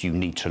course, you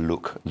need to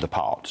look the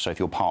part. So if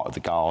you're part of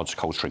the guards,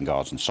 Coldstream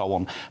Guards and so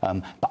on.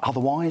 But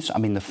otherwise, I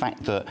mean, the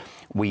fact that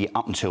we,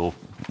 up until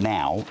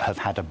now, have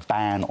had a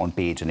ban on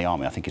beards in the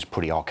army, I think is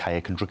pretty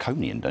archaic and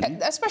draconian, don't you?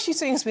 Especially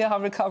since we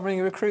are recovering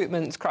a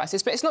recruitment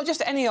crisis. But it's not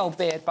just any old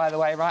beard, by the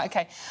way, right?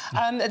 OK.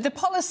 The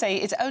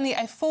policy is only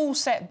a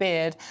full-set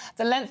beard.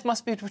 The length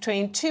must be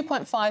between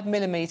 2.5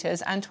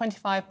 millimetres and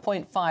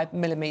 25.5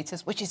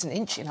 millimetres, which is an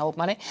inch in old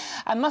money,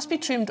 and must be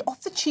trimmed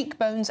off the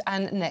cheekbones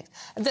and neck.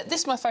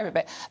 This is my favourite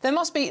bit. There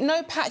must be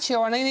no patchy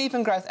or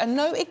uneven growth and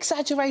no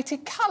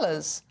exaggerated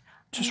colours.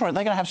 So, sorry,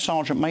 they're going to have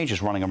sergeant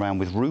majors running around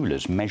with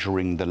rulers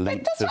measuring the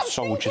length of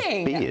soldiers'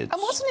 beards.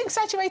 And what's an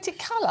exaggerated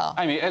colour?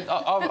 Amy,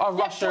 are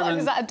Russia and...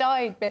 Is that a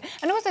dyed beard?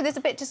 And also, there's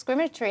a bit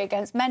discriminatory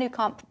against men who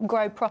can't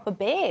grow proper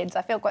beards.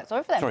 I feel quite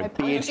sorry for them. Sorry,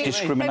 beards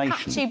discrimination. No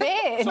patchy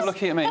beards. Stop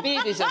looking at me.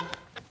 Beardism.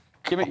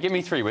 Give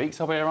me 3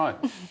 weeks, I'll be all right.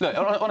 Look,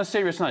 on a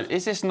serious note,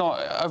 is this not...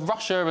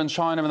 Russia and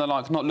China and the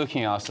like not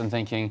looking at us and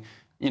thinking...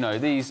 you know,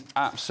 these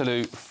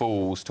absolute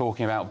fools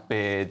talking about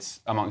beards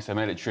amongst the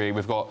military.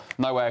 We've got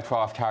no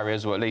aircraft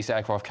carriers, or at least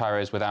aircraft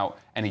carriers without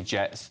any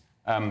jets.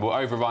 We're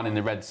overrunning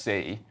the Red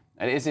Sea.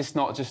 And is this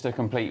not just a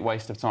complete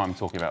waste of time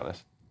talking about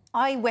this?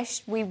 I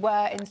wish we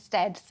were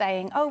instead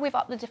saying, oh, we've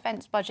upped the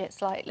defence budget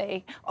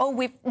slightly. Oh,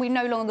 we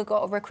no longer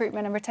got a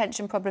recruitment and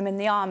retention problem in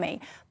the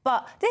army.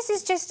 But this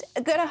is just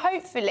going to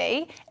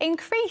hopefully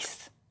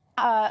increase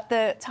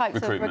the types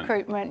of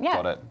recruitment.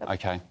 Yeah. Got it.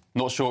 OK.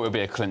 Not sure it would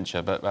be a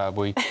clincher, but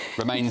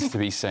remains to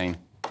be seen.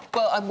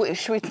 Well,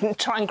 should we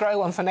try and grow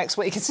one for next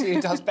week and see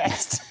who does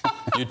best?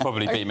 You'd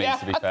probably beat me,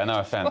 to be fair.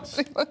 No offence.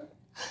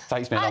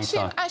 Takes me a long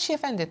time. Actually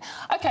offended.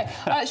 OK,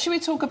 should we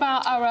talk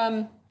about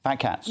our... Fat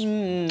cats.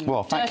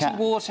 Well, fat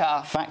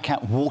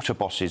cat water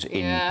bosses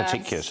in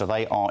particular. So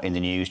they are in the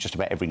news, just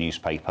about every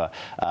newspaper.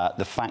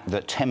 The fact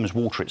that Thames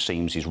Water, it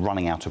seems, is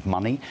running out of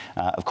money.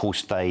 Of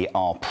course, they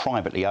are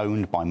privately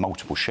owned by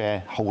multiple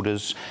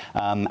shareholders.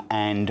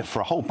 And for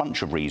a whole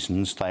bunch of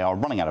reasons, they are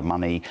running out of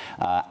money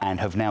and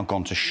have now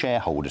gone to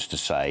shareholders to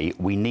say,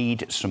 we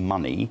need some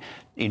money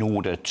in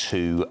order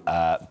to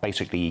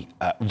basically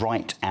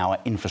right our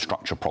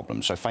infrastructure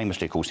problems. So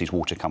famously, of course, these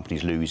water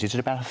companies lose, is it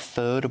about a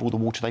third of all the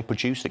water they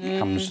produce that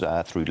comes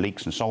through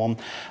leaks and so on?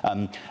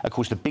 Of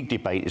course, the big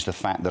debate is the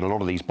fact that a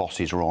lot of these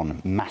bosses are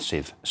on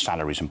massive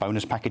salaries and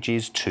bonus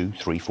packages, £2,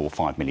 £3, £4,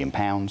 £5 million.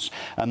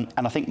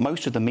 And I think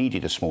most of the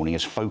media this morning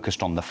has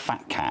focused on the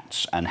fat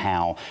cats and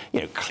how,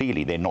 you know,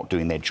 clearly they're not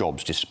doing their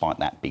jobs despite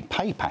that big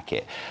pay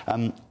packet.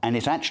 And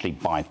it's actually,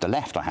 by the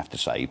left, I have to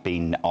say,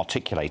 been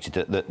articulated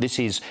that this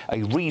is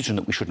a reason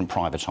that we shouldn't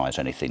privatise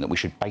anything, that we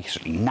should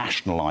basically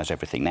nationalise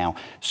everything. Now,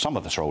 some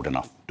of us are old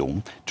enough,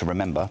 Dawn, to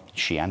remember,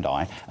 she and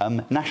I,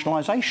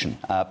 nationalisation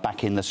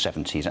back in the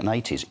 70s and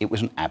 80s. It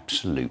was an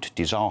absolute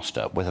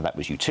disaster, whether that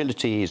was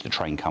utilities, the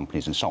train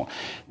companies and so on.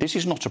 This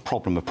is not a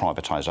problem of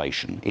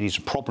privatisation. It is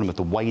a problem of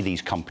the way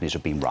these companies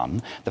have been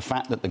run, the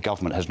fact that the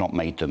government has not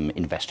made them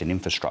invest in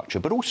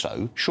infrastructure, but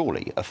also,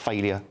 surely, a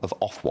failure of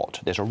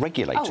Ofwat. There's a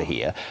regulator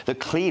here that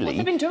clearly... What's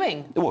it been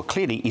doing? Well,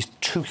 clearly is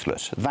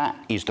toothless. That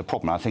is the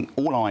problem. I think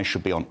all eyes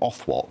should be on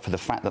Ofwat for the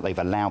fact that they've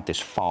allowed this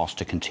farce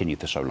to continue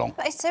for so long.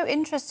 But it's so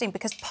interesting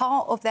because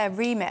part of their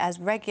remit as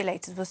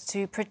regulators was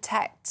to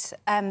protect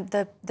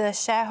the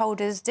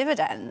shareholders'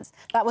 dividends.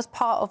 That was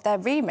part of their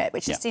remit,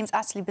 which just seems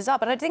utterly bizarre.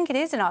 But I think it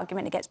is an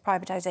argument against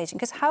privatisation,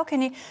 because how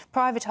can you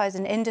privatise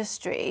an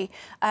industry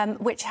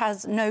which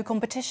has no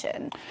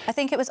competition? I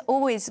think it was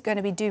always going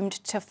to be doomed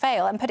to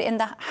fail, and put it in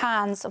the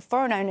hands of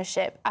foreign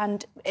ownership,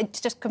 and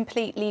it's just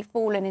completely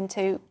fallen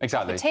into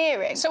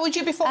profiteering. So would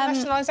you be for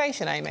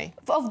nationalisation, Amy?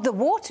 Of the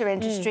water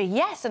industry,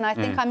 yes, and I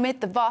think I'm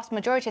with the vast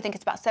majority. I think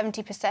it's about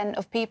 70%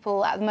 of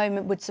people at the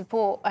moment would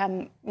support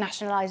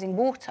nationalising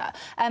water.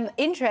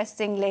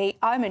 Interestingly,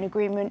 I'm in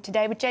agreement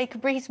today with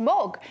Jacob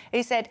Rees-Mogg,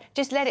 who said,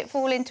 just let it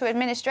fall into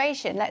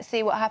administration. Let's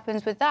see what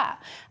happens with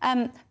that.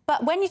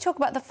 But when you talk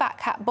about the fat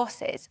cat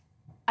bosses,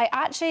 I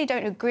actually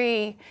don't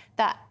agree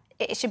that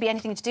it should be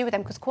anything to do with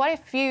them, because quite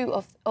a few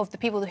of the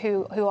people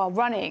who are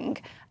running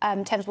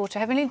Thames Water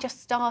have only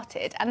just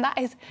started. And that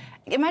is,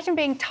 imagine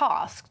being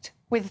tasked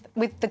with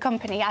the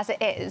company as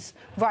it is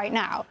right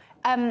now.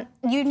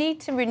 You need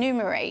to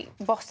remunerate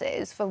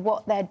bosses for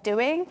what they're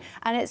doing,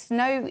 and it's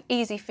no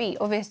easy feat,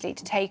 obviously,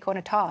 to take on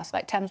a task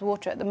like Thames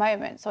Water at the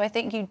moment. So I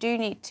think you do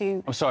need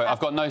to... I'm sorry, I've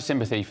got no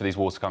sympathy for these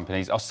water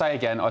companies. I'll say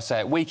again, I say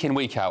it week in,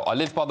 week out. I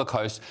live by the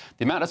coast.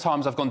 The amount of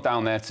times I've gone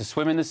down there to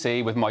swim in the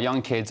sea with my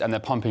young kids and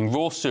they're pumping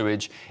raw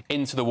sewage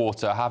into the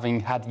water, having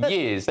had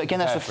years... But again,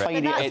 that's a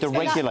failure of the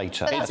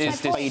regulator. It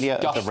is a failure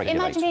of the regulator.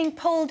 Imagine being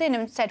pulled in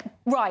and said,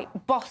 right,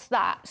 boss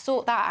that,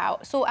 sort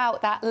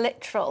out that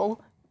literal...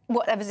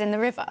 whatever's in the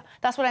river.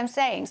 That's what I'm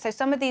saying. So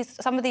some of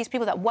these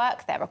people that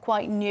work there are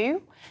quite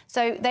new,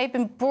 so they've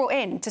been brought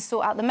in to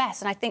sort out the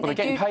mess. And I think they're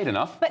getting paid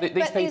enough.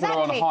 These people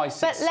are on a high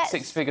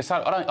six-figure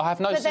salary. I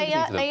have no sympathy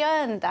for them. They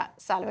earn that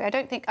salary. I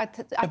don't think.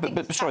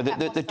 But sorry,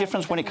 the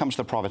difference when it comes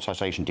to the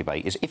privatisation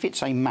debate is if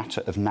it's a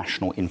matter of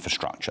national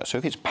infrastructure. So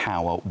if it's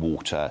power,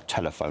 water,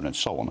 telephone, and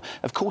so on,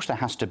 of course there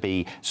has to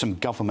be some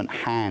government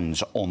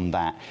hands on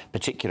that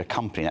particular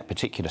company, that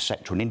particular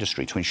sector and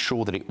industry, to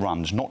ensure that it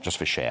runs not just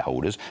for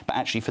shareholders, but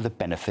actually for the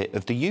benefit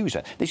of the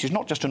user. This is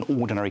not just an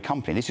ordinary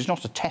company. This is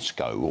not a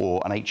Tesco or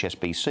an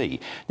HSBC.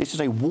 This is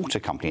a water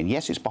company, and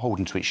yes, it's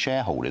beholden to its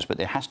shareholders, but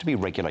there has to be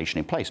regulation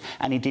in place.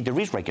 And indeed, there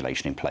is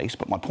regulation in place,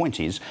 but my point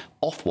is,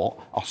 Ofwat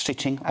are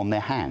sitting on their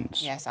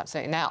hands. Yes,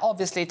 absolutely. Now,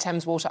 obviously,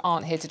 Thames Water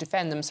aren't here to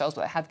defend themselves,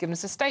 but they have given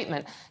us a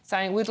statement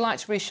saying, we'd like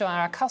to reassure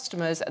our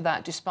customers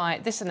that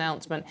despite this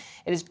announcement,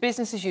 it is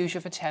business as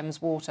usual for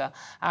Thames Water.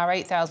 Our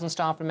 8,000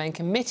 staff remain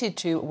committed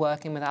to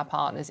working with our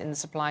partners in the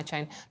supply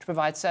chain to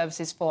provide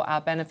services for our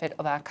benefit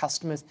of our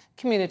customers,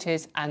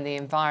 communities and the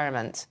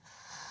environment.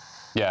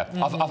 Yeah,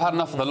 I've had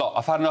enough of the lot.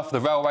 I've had enough of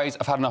the railways,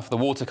 I've had enough of the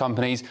water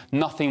companies.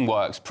 Nothing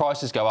works.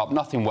 Prices go up,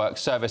 nothing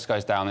works, service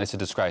goes down, and it's a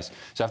disgrace.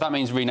 So if that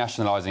means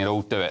renationalising it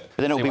all, do it.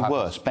 But then it'll be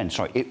worse, Ben,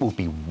 sorry, it will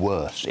be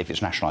worse if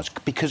it's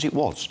nationalised, because it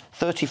was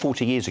 30,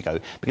 40 years ago,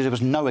 because there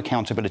was no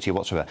accountability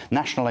whatsoever.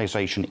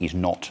 Nationalisation is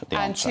not the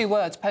answer. And 2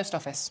 words, post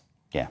office.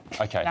 Yeah.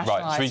 OK, That's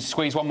right. Should we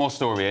squeeze one more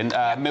story in?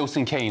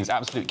 Milton Keynes,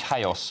 absolute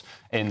chaos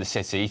in the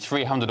city.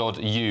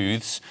 300-odd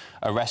youths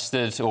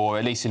arrested or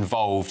at least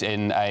involved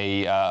in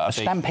a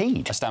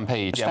stampede. A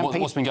stampede. Yeah,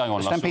 what's been going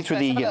on? A stampede through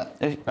the...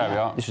 there we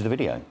are. This is the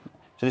video.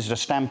 So this is a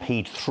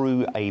stampede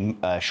through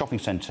a shopping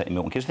centre in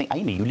Milton Keynes. I think,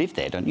 Amy, you live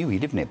there, don't you? You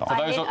live nearby.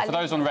 For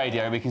those on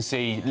radio, we can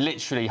see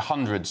literally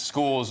hundreds,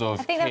 scores of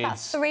kids. I think there are about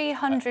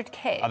 300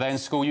 kids. Are they in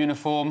school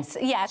uniform?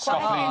 Yeah,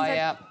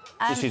 quite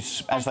This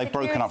is as they've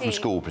broken up from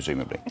school,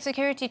 presumably.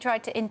 Security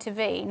tried to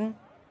intervene.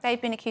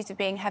 They've been accused of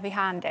being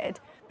heavy-handed.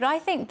 But I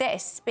think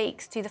this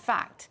speaks to the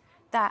fact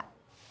that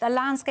the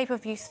landscape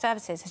of youth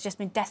services has just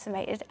been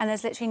decimated and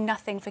there's literally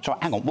nothing for kids. So,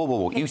 hang on,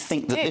 whoa. You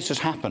think that this has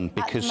happened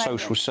because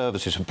social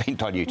services have been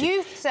diluted?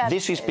 Youth services.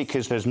 This is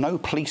because there's no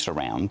police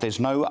around, there's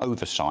no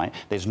oversight,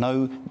 there's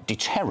no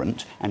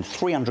deterrent, and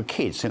 300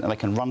 kids think that they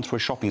can run through a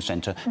shopping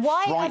centre,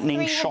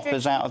 frightening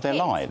shoppers out of their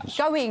lives.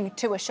 Going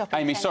to a shopping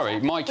centre. Amy, sorry,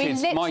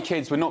 my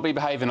kids would not be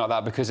behaving like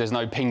that because there's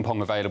no ping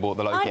pong available at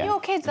the local Aren't your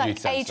kids like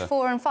youth age centre.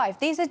 4 and 5?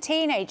 These are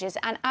teenagers,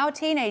 and our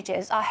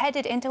teenagers are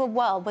headed into a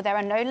world where there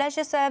are no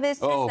leisure services,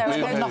 there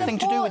are no nothing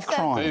to do with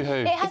crime.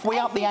 If we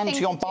up the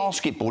ante on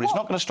basketball, it's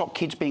not going to stop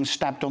kids being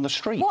stabbed on the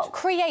street. What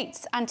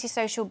creates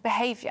antisocial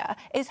behaviour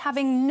is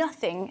having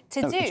nothing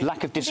to do. It's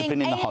lack of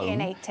discipline in the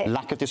home,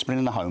 lack of discipline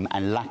in the home,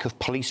 and lack of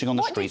policing on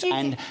the streets,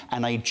 and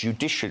a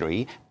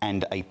judiciary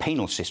and a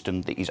penal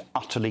system that is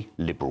utterly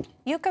liberal.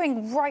 You're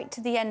going right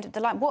to the end of the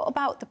line. What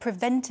about the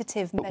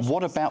preventative measures?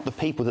 What about the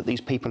people that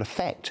these people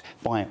affect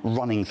by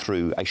running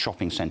through a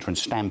shopping centre and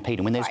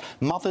stampeding? When there's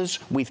mothers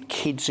with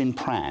kids in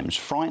prams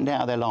frightened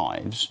out of their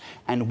lives,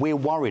 and we're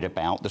worried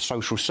about the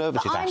social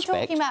services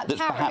aspect talking about that's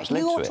perhaps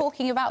led to it. You're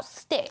talking about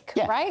stick,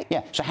 right?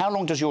 Yeah. So how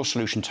long does your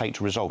solution take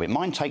to resolve it?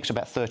 Mine takes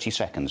about 30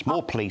 seconds.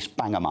 More police,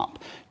 bang them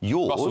up.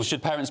 Yours... Russell,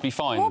 should parents be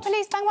fined? More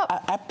police, bang them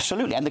up.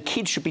 Absolutely. And the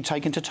kids should be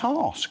taken to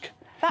task.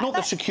 Not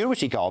the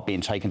security guard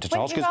being taken to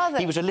task because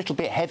he was a little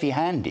bit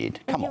heavy-handed.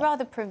 Come on. Would you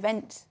rather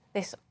prevent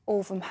this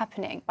all from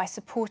happening by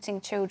supporting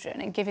children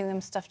and giving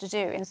them stuff to do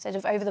instead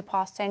of, over the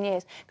past 10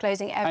 years,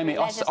 closing every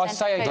leisure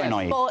centre,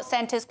 closing sports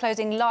centres,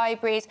 closing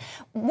libraries?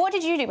 What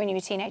did you do when you were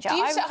a teenager?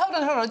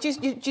 Hold on.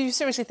 Do you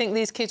seriously think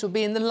these kids would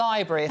be in the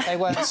library if they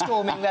weren't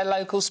storming their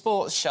local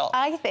sports shop?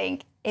 I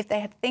think if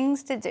they had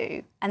things to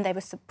do and they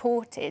were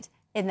supported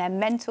in their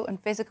mental and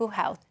physical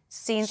health,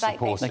 scenes like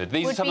this would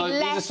be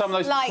less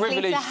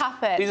likely to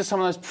happen. These are some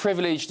of those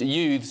privileged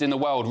youths in the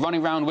world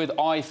running around with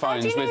iPhones. How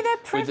do you know they're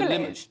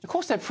privileged? Of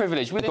course they're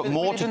privileged. We've got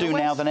more to do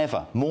now than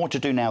ever. More to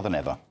do now than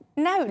ever.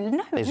 No,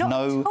 there's not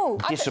no at all.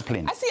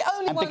 discipline. That's the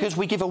only and one... because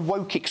we give a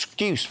woke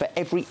excuse for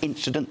every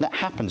incident that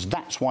happens,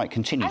 that's why it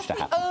continues to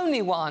happen. As the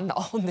only one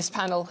on this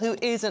panel who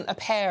isn't a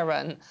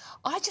parent,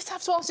 I just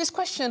have to ask this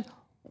question.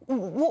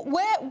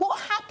 What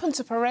happened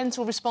to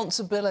parental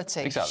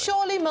responsibility? Exactly.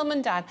 Surely mum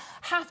and dad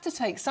have to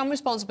take some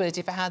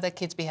responsibility for how their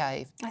kids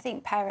behave. I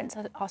think parents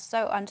are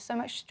under so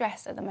much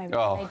stress at the moment.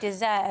 They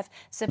deserve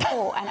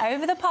support. And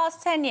over the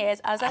past 10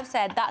 years, as I've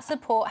said, that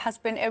support has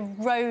been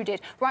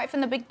eroded right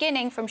from the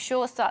beginning, from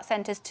Sure Start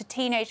centres to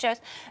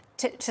teenagers,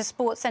 to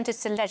sports centres,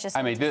 to leisure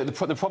centres. I mean,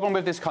 the problem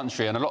with this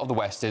country and a lot of the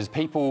West is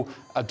people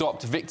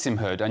adopt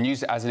victimhood and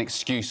use it as an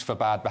excuse for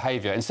bad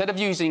behaviour. Instead of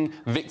using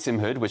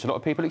victimhood, which a lot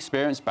of people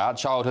experience, bad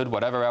childhood,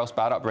 whatever else,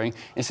 bad upbringing,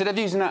 instead of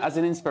using that as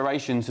an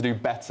inspiration to do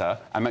better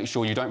and make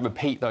sure you don't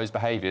repeat those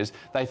behaviours,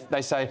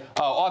 they say,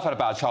 oh, I've had a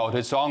bad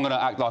childhood, so I'm going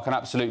to act like an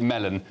absolute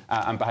melon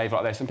and behave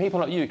like this. And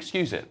people like you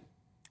excuse it.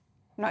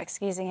 I'm not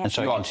excusing it. And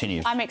so it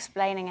continues. I'm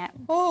explaining it.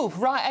 Oh,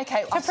 right,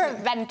 OK. To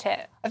prevent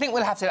it. I think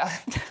we'll have to...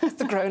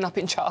 the grown-up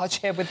in charge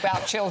here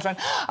about children.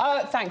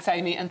 Thanks,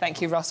 Amy, and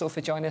thank you, Russell,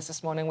 for joining us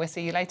this morning. We'll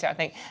see you later, I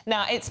think.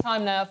 Now, it's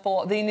time now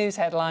for the news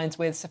headlines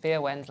with Sophia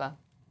Wendler.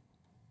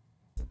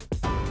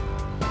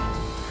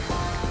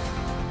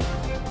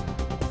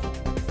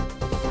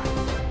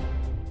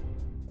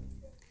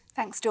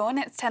 Thanks, Dawn.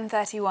 It's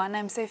 10:31.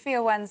 I'm Sophia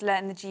Wensler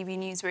in the GB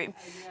Newsroom.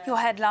 Your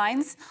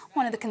headlines.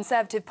 One of the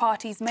Conservative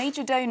Party's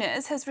major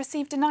donors has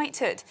received a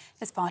knighthood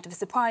as part of a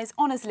surprise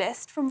honours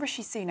list from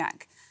Rishi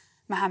Sunak.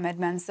 Mohammed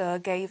Mansour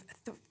gave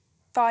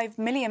 £5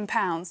 million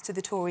to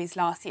the Tories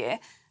last year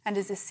and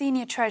is a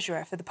senior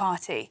treasurer for the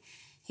party.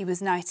 He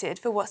was knighted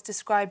for what's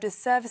described as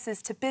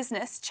services to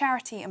business,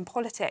 charity and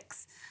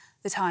politics.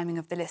 The timing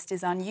of the list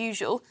is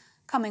unusual,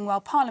 coming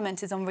while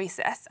Parliament is on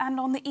recess and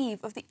on the eve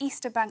of the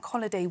Easter bank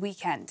holiday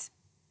weekend.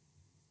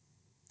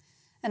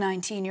 A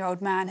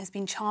 19-year-old man has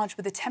been charged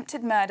with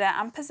attempted murder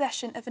and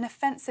possession of an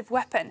offensive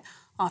weapon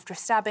after a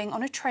stabbing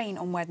on a train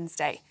on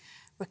Wednesday.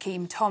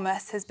 Rakeem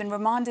Thomas has been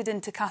remanded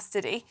into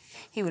custody.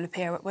 He will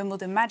appear at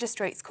Wimbledon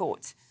Magistrates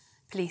Court.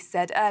 Police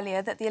said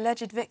earlier that the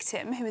alleged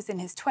victim, who was in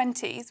his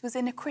 20s, was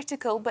in a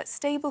critical but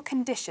stable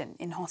condition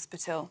in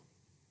hospital.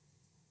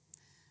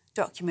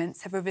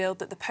 Documents have revealed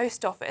that the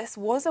Post Office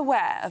was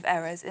aware of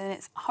errors in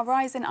its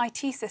Horizon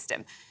IT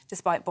system,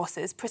 despite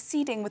bosses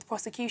proceeding with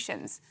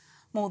prosecutions.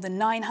 More than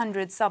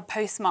 900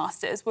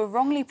 sub-postmasters were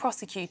wrongly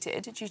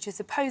prosecuted due to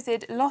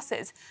supposed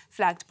losses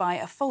flagged by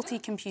a faulty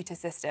computer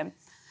system.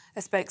 A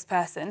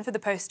spokesperson for the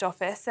Post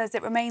Office says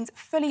it remains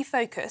fully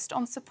focused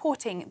on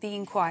supporting the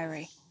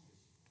inquiry.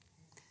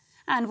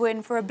 And we're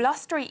in for a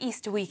blustery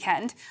Easter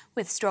weekend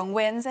with strong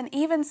winds and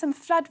even some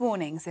flood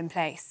warnings in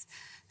place.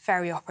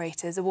 Ferry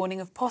operators are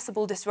warning of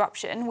possible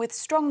disruption, with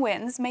strong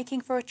winds making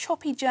for a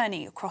choppy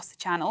journey across the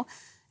Channel.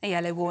 A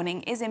yellow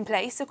warning is in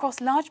place across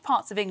large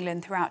parts of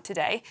England throughout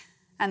today,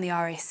 and the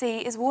RAC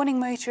is warning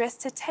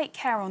motorists to take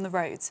care on the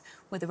roads,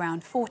 with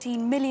around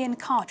 14 million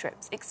car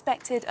trips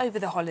expected over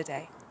the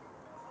holiday.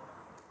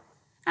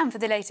 And for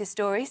the latest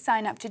stories,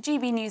 sign up to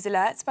GB News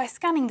Alerts by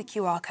scanning the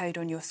QR code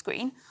on your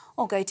screen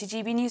or go to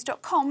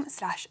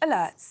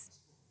gbnews.com/alerts.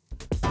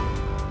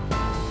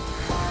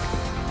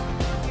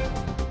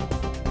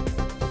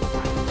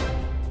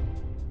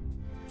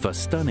 For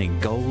stunning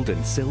gold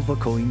and silver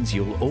coins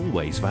you'll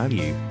always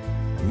value,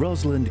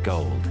 Rosland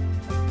Gold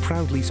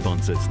proudly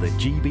sponsors the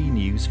GB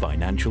News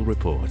Financial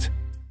Report.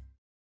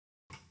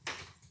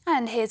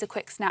 And here's a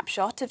quick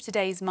snapshot of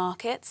today's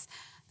markets.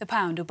 The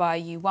pound will buy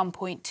you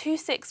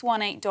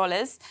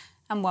 $1.2618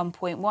 and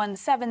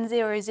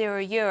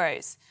 1.1700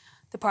 euros.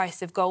 The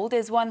price of gold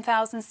is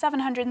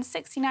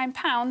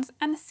 £1,769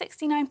 and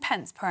 69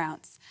 pence per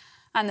ounce.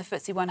 And the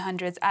FTSE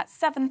 100's at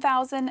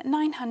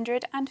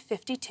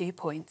 7,952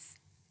 points.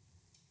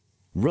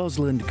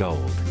 Rosland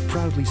Gold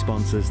proudly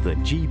sponsors the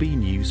GB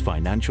News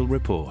Financial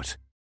Report.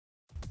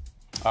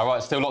 All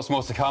right, still lots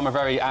more to come. A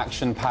very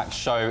action-packed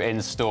show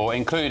in store,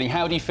 including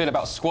how do you feel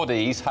about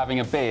squaddies having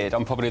a beard?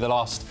 I'm probably the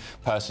last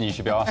person you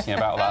should be asking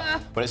about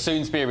that. But it's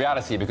soon to be a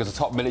reality because a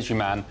top military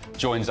man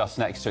joins us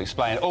next to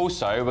explain.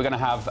 Also, we're going to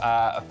have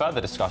a further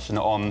discussion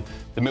on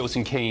the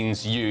Milton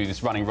Keynes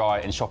youths running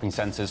riot in shopping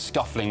centres,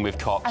 scuffling with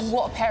cops. And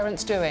what are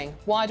parents doing?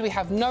 Why do we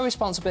have no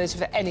responsibility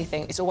for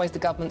anything? It's always the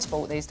government's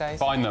fault these days.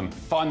 Find them.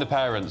 Find the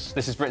parents.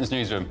 This is Britain's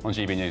Newsroom on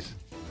GB News.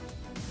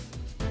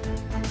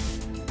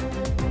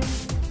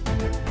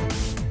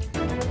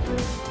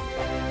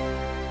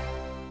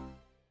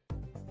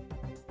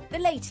 The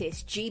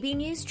latest GB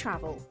News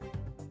travel.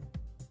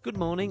 Good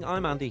morning,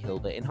 I'm Andy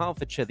Hilbert. In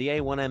Hertfordshire, the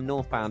A1M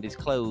northbound is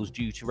closed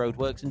due to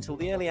roadworks until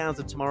the early hours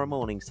of tomorrow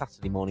morning,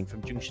 Saturday morning,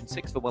 from Junction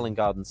 6 for Welwyn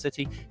Garden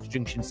City to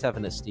Junction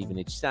 7 at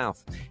Stevenage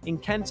South. In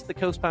Kent, the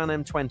coastbound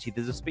M20,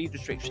 there's a speed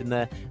restriction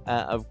there,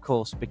 of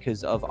course,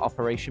 because of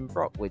Operation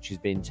Brock, which has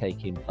been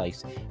taking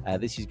place.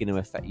 This is going to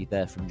affect you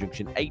there from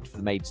Junction 8 for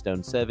the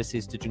Maidstone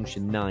services to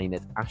Junction 9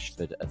 at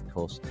Ashford, of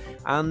course.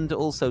 And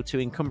also to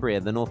in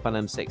Cumbria, the northbound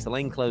M6, a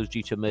lane closed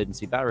due to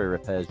emergency barrier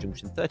repairs,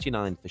 Junction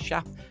 39 for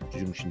Shap to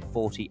Junction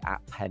 40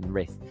 at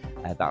Penrith.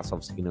 That's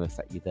obviously going to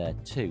affect you there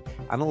too.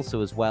 And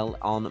also as well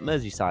on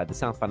Merseyside, the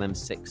southbound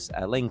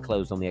M6 lane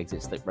closed on the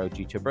exit Slip Road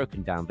due to a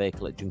broken down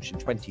vehicle at Junction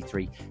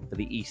 23 for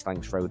the East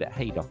Lancs Road at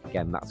Haydock.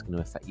 Again, that's going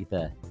to affect you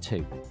there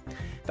too.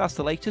 That's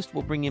the latest.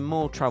 We'll bring you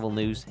more travel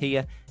news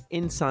here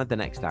inside the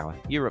next hour.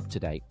 You're up to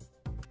date.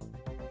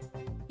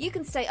 You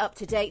can stay up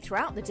to date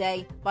throughout the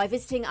day by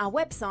visiting our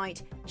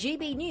website,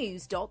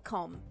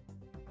 gbnews.com.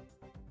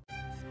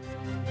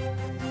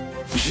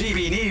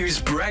 GB News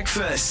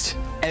Breakfast,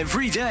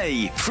 every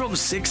day from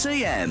 6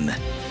 a.m.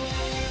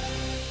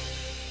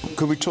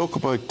 Could we talk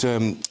about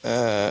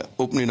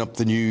opening up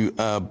the new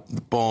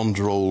Bond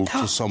role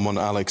to someone,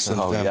 Alex? And,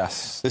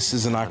 yes. This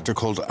is an actor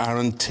called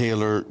Aaron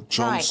Taylor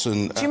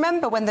Johnson. Right. Do you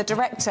remember when the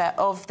director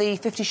of the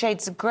 50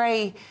 Shades of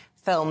Grey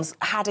films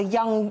had a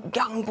young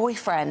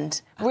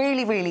boyfriend,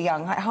 really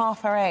young, like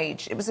half her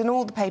age? It was in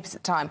all the papers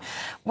at the time.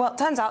 Well, it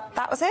turns out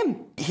that was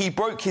him. He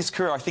broke his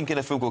career, I think, in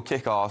a film called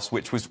Kick-Ass,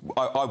 which was...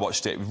 I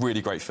watched it,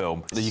 really great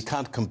film. You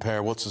can't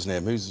compare... What's his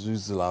name?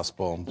 Who's the last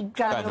Bond?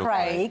 Daniel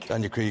Craig.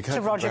 Daniel Craig. You can't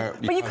to Roger.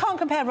 compare... But you can't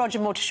compare Roger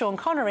Moore to Sean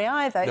Connery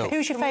either. No.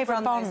 Who's your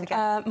favourite Bond?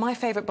 My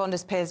favourite Bond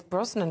is Pierce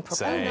Brosnan, probably.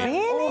 Same.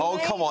 Really? Oh,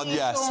 come on,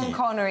 yes. Sean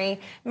Connery,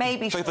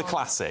 maybe So Sean. the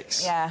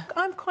classics. Yeah.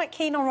 I'm quite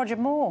keen on Roger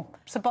Moore.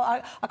 So,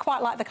 but I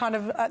quite like the kind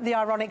of the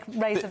ironic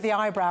raise of the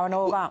eyebrow and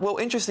all that. Well,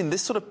 interesting.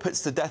 This sort of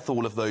puts to death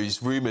all of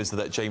those rumours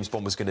that James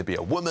Bond was going to be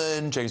a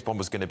woman, James Bond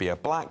was going to be a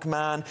black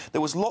man.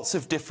 There was lots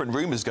of different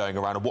rumours going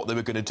around of what they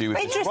were going to do with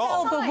this Idris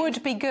role. Elba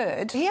would be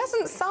good. He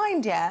hasn't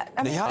signed yet.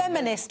 As a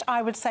feminist,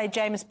 I would say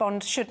James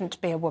Bond shouldn't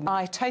be a woman.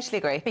 I totally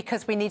agree.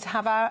 Because we need to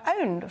have our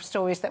own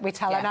stories that we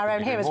tell and our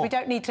own heroes. We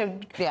don't need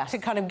to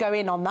kind of go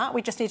in on that.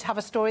 We just need to have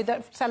a story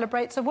that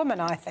celebrates a woman,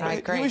 I think. I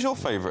agree. Who was your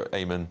favourite,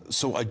 Eamon?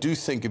 So I do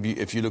think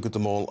if you look at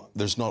them all,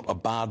 there's not a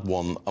bad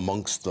one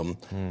amongst them.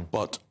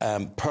 But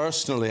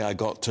personally, I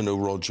got to know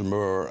Roger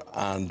Moore,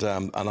 and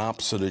an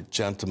absolute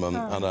gentleman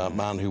and a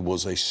man who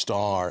was a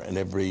star in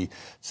every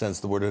sense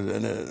of the word,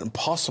 and an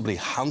impossibly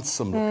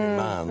handsome-looking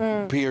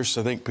man. Pierce,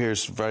 I think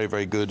Pierce, very,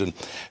 very good, and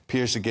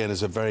Pierce, again,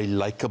 is a very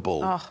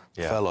likeable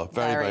fella.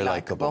 Very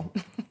likeable.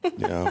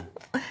 Yeah.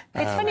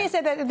 It's funny, is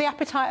it, that the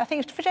appetite, I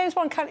think, for James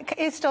Bond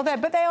is still there,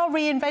 but they are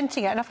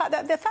reinventing it. And the fact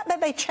that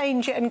they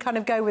change it and kind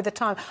of go with the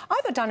time. I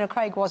thought Daniel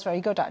Craig was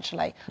very good,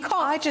 actually.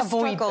 I just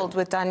struggled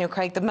with Daniel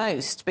Craig the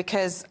most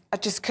because I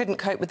just couldn't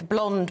cope with the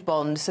blonde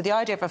Bond. So the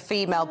idea of a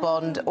female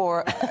Bond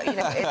or, you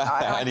know,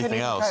 I couldn't even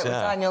cope with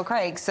Daniel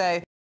Craig,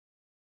 so...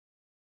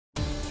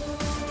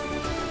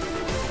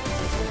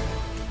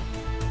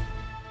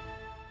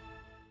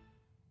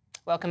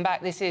 Welcome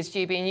back. This is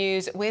GB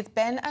News with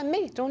Ben and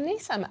me, Dawn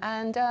Neeson.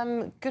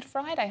 And Good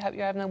Friday. Hope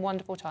you're having a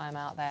wonderful time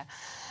out there.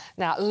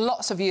 Now,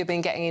 lots of you have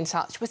been getting in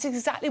touch, which is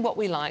exactly what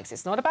we like.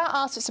 It's not about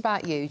us, it's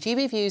about you.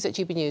 GB Views at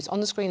GB News. On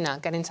the screen now,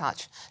 get in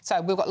touch.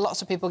 So we've got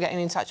lots of people getting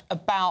in touch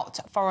about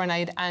foreign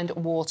aid and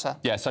water.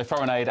 Yeah, so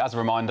foreign aid, as a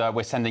reminder,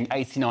 we're sending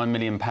 £89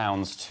 million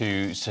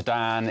to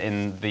Sudan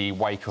in the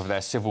wake of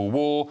their civil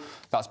war.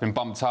 That's been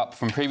bumped up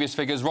from previous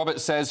figures.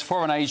 Robert says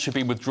foreign aid should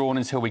be withdrawn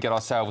until we get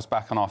ourselves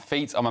back on our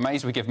feet. I'm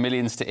amazed we give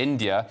millions to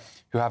India,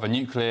 who have a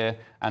nuclear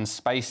and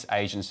space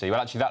agency.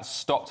 Well, actually, that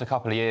stopped a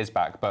couple of years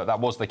back, but that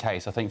was the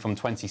case. I think from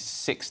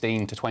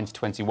 2016 to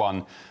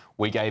 2021,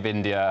 we gave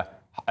India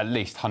at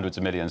least hundreds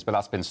of millions, but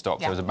that's been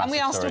stopped. Yeah. There was a massive and we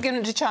are still story. giving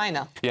it to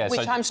China, Yeah,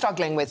 which I'm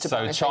struggling with, to be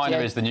honest. So China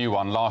with you. is the new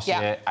one. Last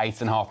year,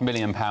 £8.5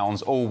 million,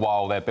 all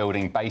while they're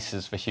building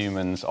bases for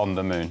humans on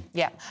the moon.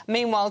 Yeah.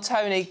 Meanwhile,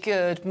 Tony,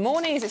 good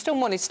morning. Is it still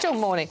morning? Still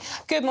morning.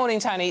 Good morning,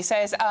 Tony. He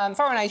says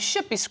foreign aid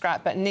should be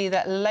scrapped, but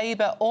neither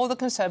Labour or the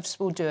Conservatives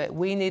will do it.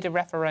 We need a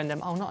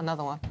referendum. Oh, not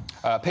another one.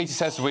 Peter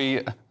says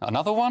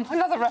Another one?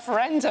 Another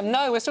referendum.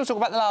 No, we're still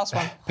talking about the last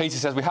one. Peter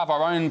says we have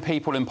our own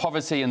people in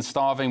poverty and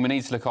starving. We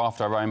need to look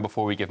after our own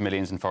before we give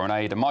millions in foreign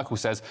aid. And Michael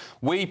says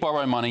we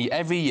borrow money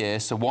every year,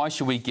 so why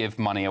should we give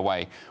money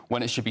away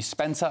when it should be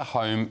spent at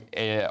home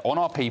on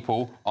our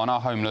people, on our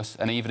homeless,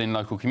 and even in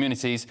local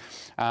communities,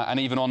 and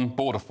even on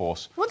border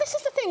force? Well, this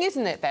is the thing,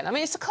 isn't it, Ben? I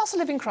mean, it's a cost of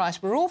living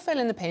crisis. We're all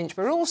feeling the pinch.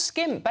 We're all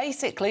skint,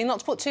 basically, not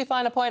to put too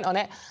fine a point on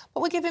it,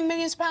 but we're giving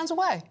millions of pounds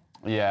away.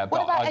 Yeah,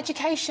 what about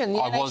education, the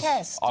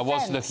NHS, I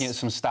was looking at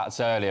some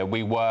stats earlier.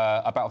 We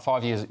were, about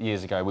 5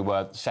 years ago, we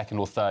were second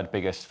or third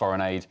biggest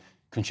foreign aid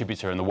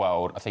contributor in the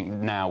world. I think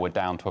now we're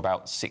down to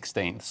about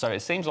 16th. So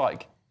it seems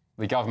like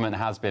the government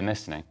has been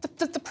listening.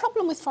 The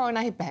problem with foreign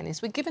aid, Ben,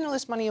 is we're giving all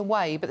this money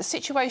away, but the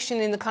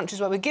situation in the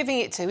countries where we're giving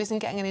it to isn't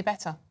getting any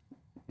better.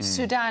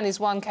 Sudan is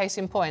one case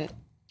in point.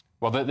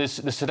 Well, the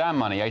Sudan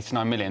money,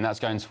 £89 million, that's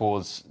going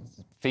towards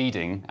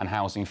feeding and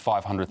housing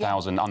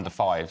 500,000 under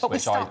fives,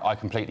 which I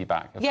completely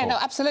back. Yeah, no,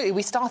 absolutely.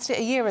 We started it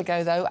a year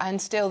ago, though,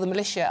 and still the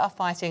militia are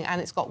fighting, and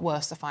it's got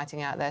worse, the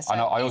fighting out there.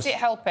 So is it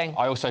helping?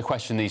 I also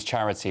question these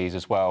charities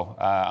as well.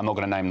 I'm not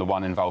going to name the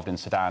one involved in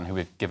Sudan who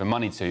we've given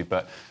money to,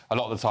 but a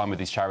lot of the time with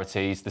these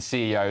charities, the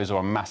CEOs are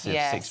on massive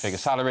six-figure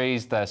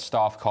salaries, their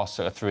staff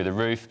costs are through the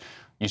roof.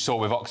 You saw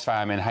with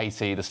Oxfam in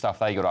Haiti the stuff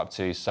they got up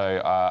to.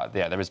 So,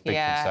 yeah, there is big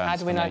concerns. Yeah, how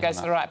do we know it goes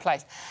to the right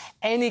place?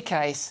 Any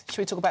case, should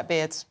we talk about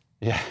beards?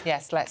 Yeah.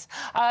 Yes, let's.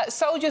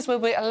 Soldiers will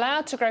be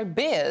allowed to grow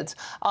beards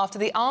after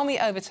the army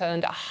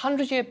overturned a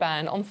 100-year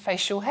ban on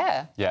facial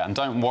hair. Yeah, and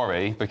don't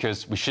worry,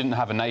 because we shouldn't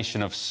have a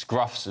nation of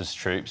scruffs as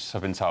troops,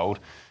 I've been told.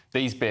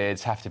 These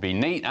beards have to be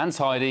neat and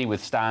tidy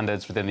with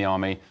standards within the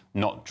army,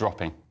 not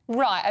dropping.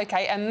 Right,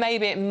 OK, and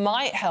maybe it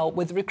might help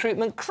with the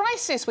recruitment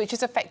crisis, which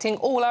is affecting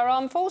all our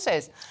armed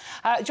forces.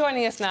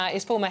 Joining us now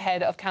is former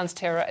head of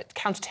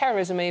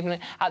counter-terrorism even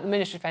at the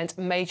Ministry of Defence,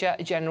 Major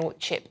General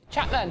Chip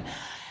Chapman.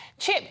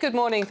 Chip, good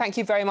morning. Thank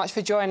you very much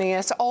for joining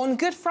us on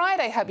Good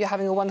Friday. Hope you're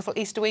having a wonderful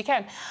Easter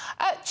weekend.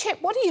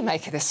 Chip, what do you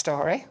make of this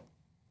story?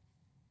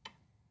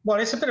 Well,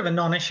 it's a bit of a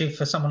non-issue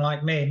for someone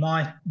like me.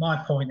 My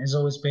point has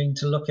always been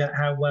to look at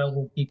how well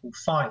will people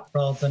fight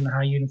rather than how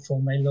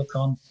uniform they look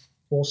on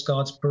Horse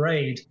Guards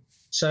parade.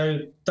 So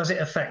does it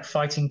affect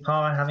fighting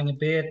power having a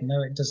beard?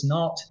 No, it does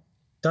not.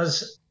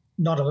 Does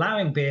not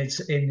allowing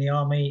beards in the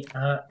army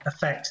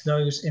affect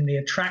those in the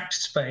attract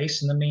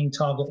space and the mean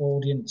target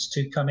audience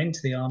to come into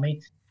the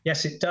army?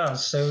 Yes, it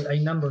does. So a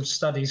number of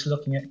studies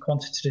looking at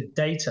quantitative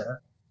data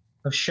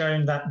have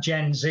shown that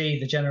Gen Z,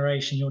 the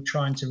generation you're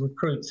trying to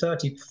recruit,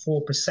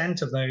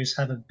 34% of those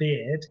have a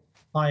beard,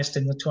 highest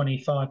in the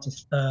 25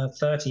 to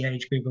 30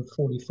 age group of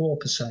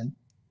 44%.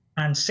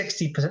 And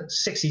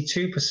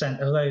 62%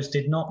 of those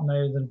did not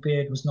know that a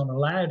beard was not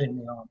allowed in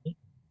the army.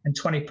 And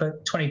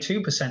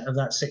 22% of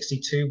that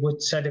 62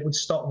 said it would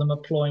stop them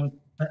applying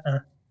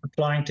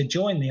to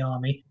join the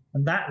army.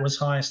 And that was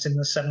highest in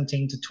the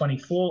 17 to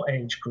 24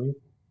 age group,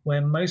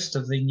 where most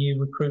of the new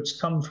recruits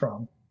come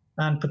from.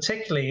 And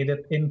particularly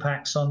it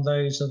impacts on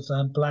those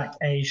of Black,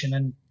 Asian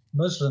and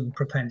Muslim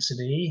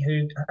propensity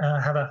who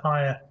have a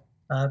higher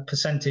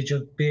percentage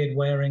of beard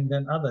wearing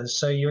than others.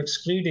 So you're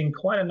excluding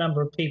quite a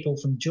number of people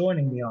from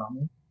joining the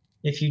army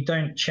if you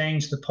don't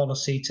change the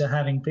policy to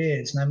having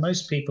beards. Now,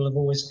 most people have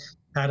always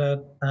had a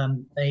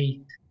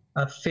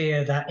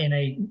fear that in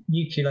a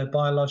nuclear,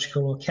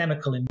 biological or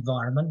chemical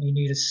environment, you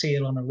need a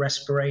seal on a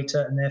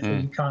respirator and therefore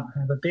you can't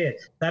have a beard.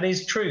 That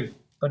is true.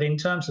 But in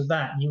terms of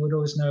that, you would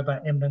always know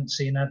about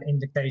imminency and have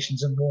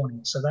indications and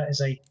warnings. So that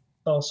is a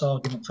false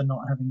argument for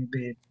not having a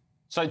beard.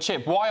 So,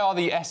 Chip, why are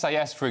the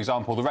SAS, for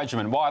example, the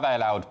regiment, why are they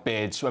allowed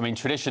beards? I mean,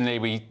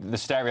 traditionally, the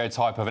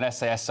stereotype of an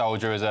SAS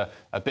soldier is a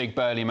big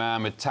burly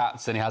man with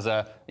tats, and he has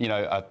a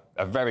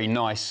very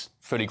nice,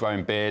 fully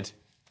grown beard,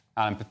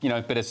 and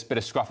a bit of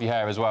scruffy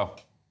hair as well.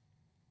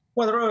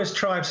 Well, there are always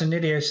tribes and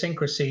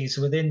idiosyncrasies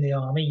within the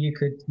army.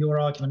 Your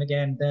argument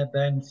again there,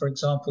 Ben, for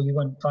example, you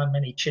won't find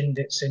many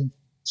Chindits in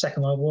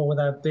Second World War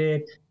without a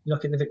beard. You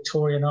look at the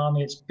Victorian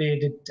army, it's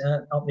bearded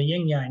up the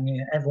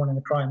yin-yang. Everyone in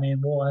the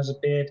Crimean War has a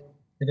beard.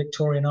 The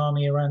Victorian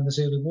Army around the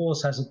Zulu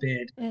Wars has a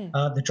beard.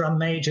 The drum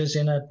majors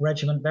in a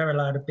regiment, they're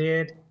allowed a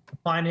beard. The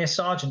pioneer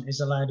sergeant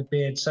is allowed a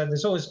beard. So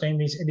there's always been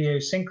these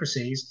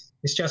idiosyncrasies.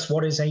 It's just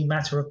what is a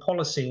matter of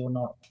policy or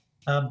not.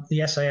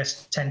 The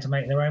SAS tend to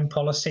make their own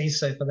policies,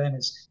 so for them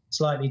it's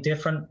slightly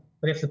different.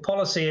 But if the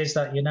policy is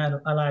that you're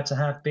now allowed to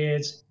have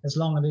beards, as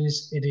long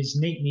as it is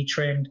neatly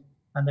trimmed,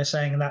 and they're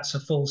saying that's a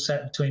full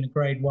set between a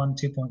grade 1,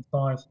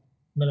 2.5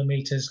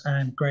 millimetres,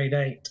 and grade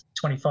 8,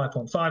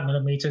 25.5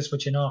 millimetres,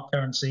 which in our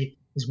currency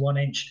is 1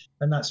 inch,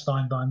 then that's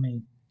fine by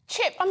me.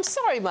 Chip, I'm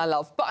sorry, my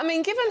love, but I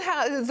mean, given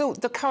how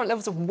the current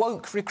levels of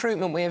woke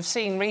recruitment we have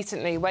seen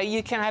recently, where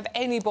you can have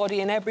anybody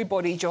and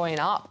everybody join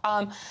up,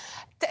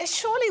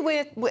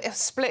 surely we're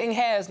splitting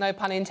hairs, no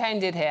pun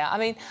intended here. I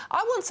mean,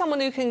 I want someone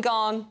who can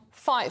go and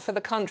fight for the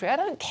country. I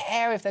don't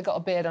care if they've got a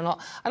beard or not.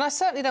 And I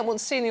certainly don't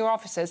want senior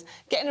officers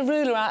getting a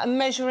ruler out and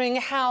measuring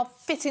how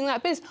fitting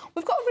that is.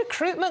 We've got a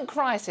recruitment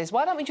crisis.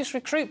 Why don't we just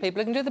recruit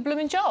people who can do the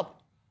blooming job?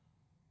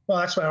 Well,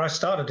 that's where I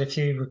started. If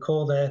you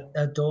recall their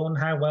Dawn,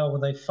 how well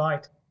will they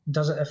fight?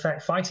 Does it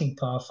affect fighting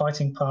power?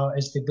 Fighting power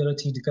is the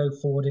ability to go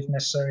forward if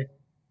necessary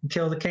and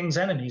kill the king's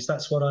enemies.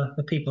 That's what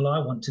the people I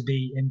want to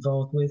be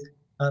involved with,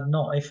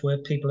 not if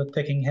people are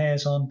picking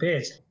hairs on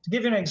beards. To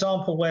give you an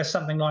example where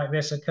something like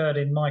this occurred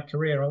in my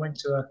career, I went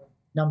to a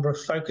number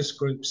of focus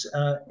groups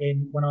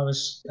when I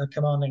was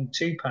commanding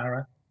 2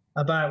 para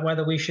about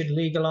whether we should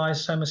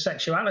legalise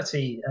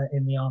homosexuality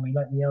in the army,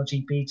 like the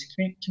LGBT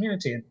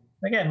community. And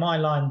again, my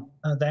line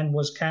then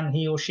was, can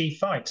he or she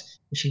fight?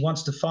 If she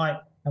wants to fight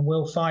and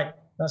will fight,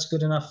 that's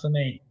good enough for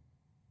me.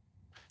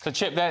 So,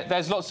 Chip,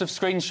 there's lots of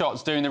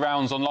screenshots doing the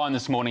rounds online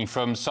this morning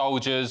from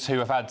soldiers who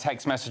have had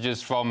text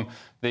messages from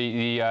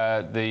the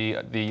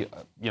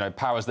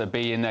powers that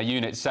be in their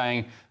units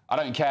saying, I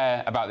don't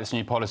care about this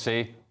new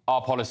policy.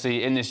 Our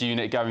policy in this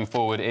unit going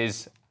forward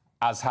is,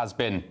 as has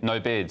been, no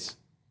beards.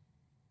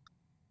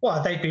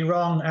 Well, they'd be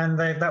wrong, and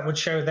that would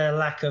show their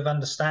lack of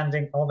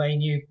understanding of a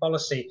new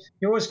policy.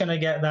 You're always going to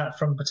get that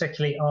from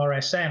particularly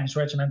RSMs,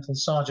 regimental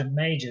sergeant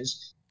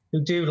majors,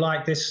 who do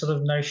like this sort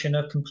of notion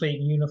of complete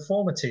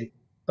uniformity.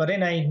 But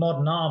in a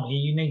modern army,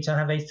 you need to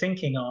have a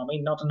thinking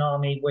army, not an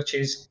army which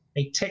is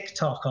a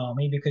tick-tock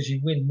army, because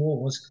you win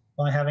wars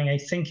by having a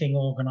thinking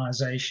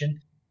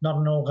organisation, not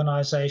an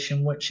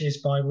organisation which is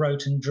by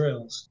rote and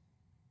drills.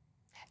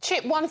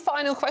 Chip, one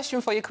final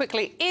question for you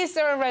quickly. Is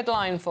there a red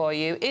line for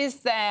you? Is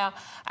there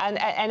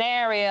an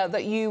area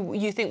that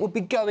you think would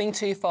be going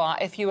too far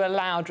if you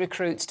allowed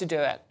recruits to do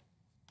it?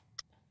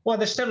 Well,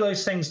 there's still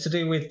those things to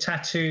do with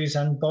tattoos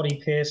and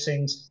body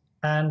piercings,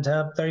 and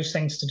those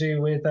things to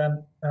do with,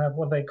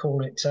 what do they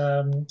call it,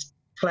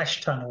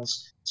 flesh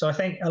tunnels. So I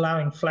think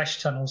allowing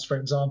flesh tunnels, for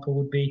example,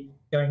 would be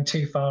going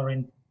too far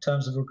in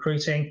terms of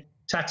recruiting.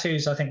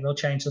 Tattoos, I think they'll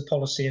change the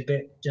policy a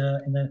bit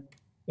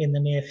in the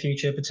near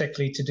future,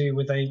 particularly to do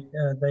with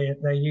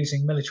they're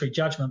using military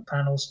judgment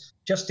panels.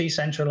 Just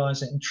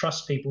decentralise it and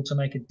trust people to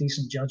make a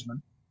decent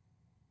judgment.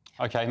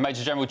 OK,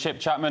 Major General Chip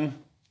Chapman,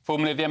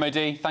 formerly of the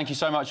MOD, thank you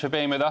so much for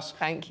being with us.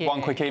 Thank you.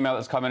 One quick email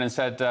that's come in and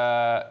said,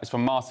 it's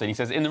from Martin. He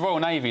says, in the Royal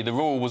Navy, the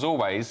rule was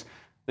always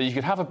that you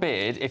could have a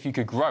beard if you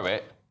could grow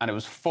it and it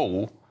was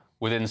full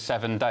within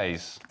 7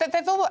 days.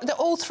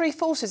 All 3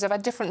 forces have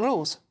had different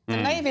rules. The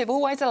Navy have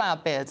always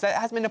allowed beards. That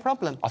hasn't been a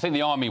problem. I think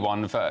the Army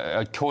one,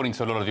 according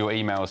to a lot of your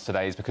emails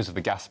today, is because of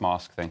the gas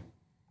mask thing.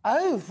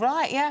 Oh,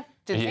 right, yeah.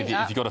 If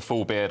you've got a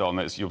full beard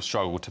on, you'll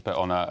struggle to put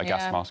on a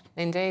gas mask.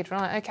 Indeed,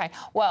 right, OK.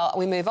 Well,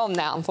 we move on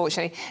now,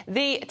 unfortunately.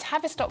 The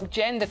Tavistock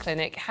Gender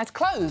Clinic has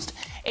closed.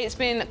 It's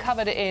been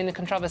covered in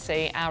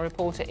controversy. Our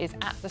reporter is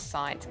at the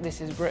site. This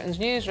is Britain's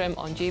Newsroom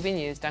on GB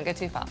News. Don't go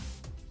too far.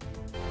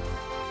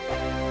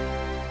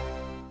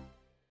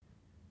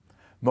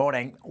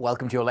 Morning.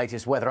 Welcome to your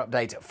latest weather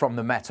update from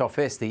the Met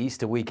Office. The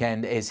Easter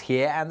weekend is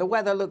here and the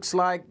weather looks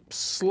like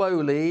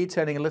slowly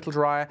turning a little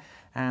drier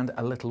and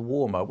a little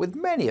warmer, with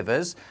many of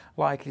us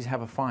likely to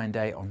have a fine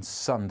day on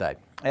Sunday.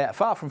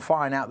 Far from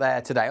fine out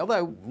there today,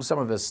 although some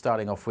of us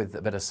starting off with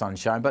a bit of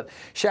sunshine, but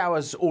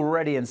showers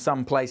already in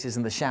some places,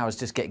 and the showers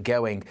just get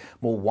going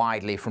more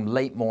widely from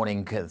late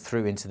morning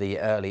through into the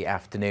early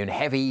afternoon.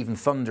 Heavy, even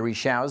thundery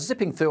showers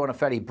zipping through on a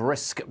fairly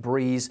brisk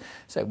breeze,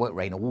 so it won't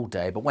rain all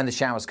day, but when the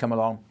showers come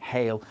along,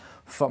 hail,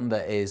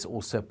 thunder is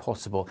also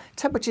possible.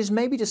 Temperatures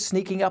maybe just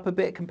sneaking up a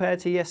bit compared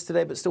to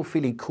yesterday, but still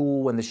feeling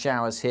cool when the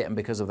showers hit and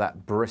because of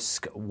that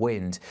brisk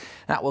wind.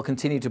 That will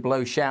continue to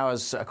blow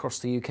showers across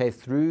the UK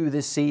through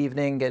this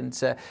evening,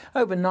 and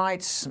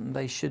overnight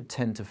they should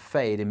tend to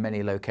fade in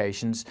many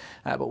locations,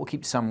 but we'll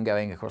keep some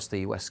going across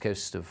the west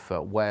coast of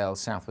Wales,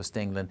 southwest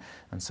England,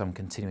 and some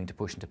continuing to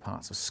push into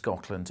parts of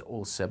Scotland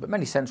also. But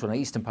many central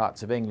and eastern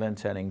parts of England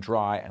turning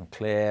dry and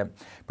clear.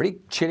 Pretty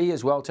chilly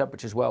as well,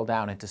 temperatures well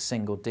down into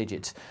single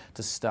digits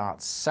to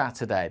start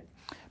Saturday.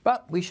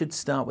 But we should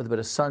start with a bit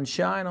of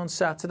sunshine on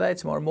Saturday.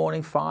 Tomorrow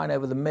morning, fine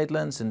over the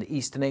Midlands and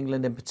eastern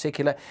England in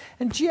particular.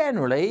 And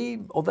generally,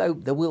 although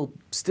there will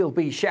still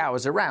be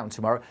showers around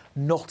tomorrow,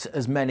 not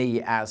as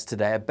many as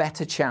today. A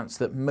better chance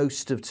that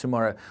most of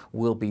tomorrow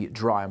will be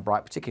dry and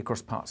bright, particularly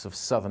across parts of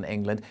southern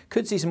England.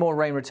 Could see some more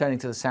rain returning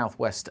to the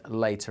southwest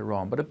later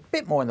on, but a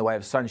bit more in the way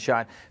of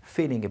sunshine,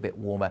 feeling a bit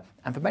warmer.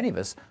 And for many of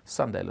us,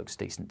 Sunday looks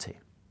decent too.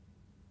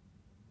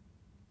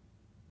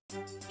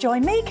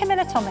 Join me,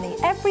 Camilla Tominey,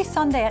 every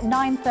Sunday at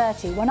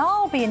 9:30 when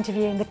I'll be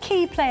interviewing the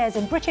key players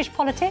in British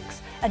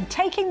politics and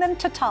taking them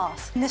to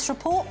task. This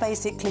report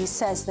basically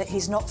says that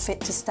he's not fit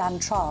to stand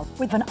trial.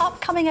 With an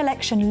upcoming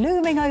election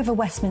looming over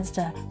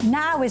Westminster,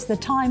 now is the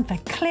time for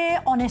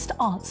clear, honest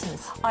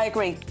answers. I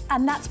agree.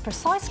 And that's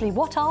precisely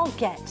what I'll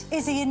get.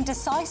 Is he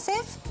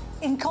indecisive?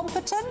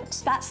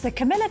 Incompetent? That's the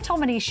Camilla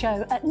Tominey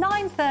Show at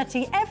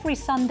 9:30 every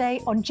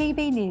Sunday on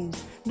GB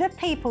News, the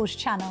People's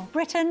Channel,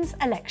 Britain's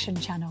election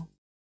channel.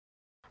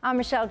 I'm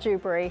Michelle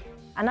Dewberry,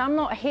 and I'm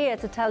not here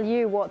to tell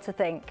you what to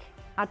think.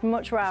 I'd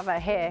much rather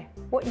hear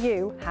what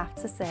you have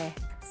to say.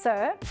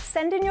 So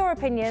send in your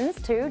opinions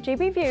to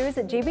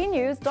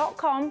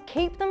gbviews@gbnews.com.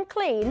 Keep them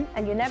clean,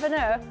 and you never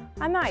know,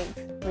 I might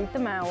read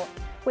them out.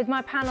 With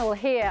my panel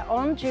here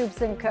on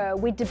Jubes & Co,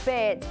 we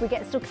debate, we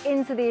get stuck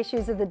into the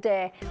issues of the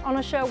day on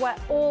a show where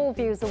all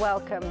views are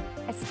welcome,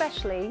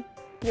 especially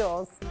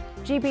yours.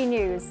 GB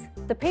News,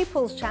 the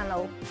People's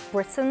Channel,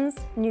 Britain's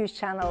news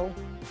channel.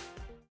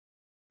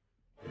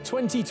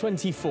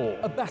 2024,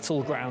 a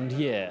battleground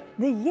year.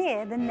 The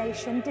year the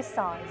nation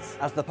decides.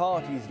 As the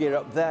parties gear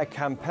up their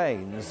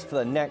campaigns for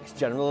the next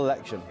general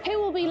election.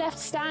 Who will be left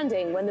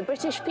standing when the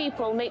British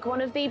people make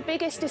one of the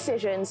biggest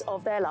decisions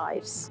of their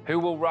lives? Who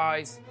will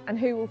rise? And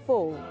who will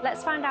fall?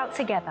 Let's find out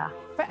together.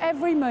 For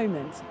every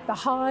moment, the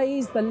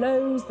highs, the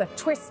lows, the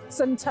twists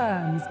and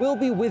turns. We'll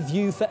be with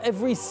you for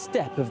every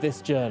step of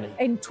this journey.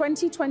 In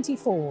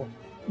 2024,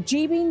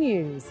 GB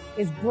News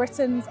is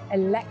Britain's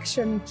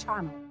election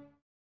channel.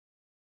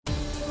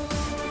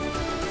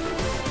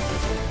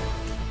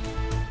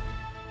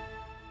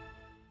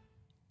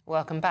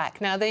 Welcome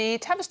back. Now, the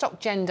Tavistock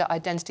Gender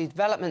Identity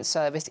Development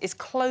Service is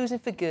closing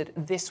for good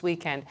this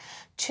weekend,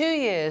 2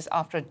 years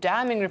after a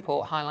damning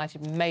report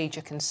highlighted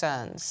major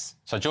concerns.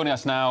 So joining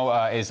us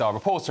now is our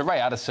reporter, Ray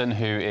Addison,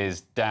 who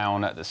is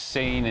down at the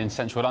scene in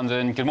central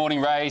London. Good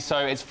morning, Ray. So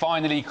it's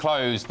finally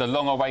closed, the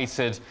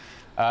long-awaited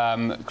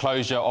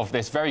closure of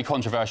this very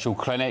controversial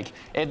clinic.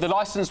 The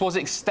licence was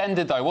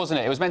extended, though,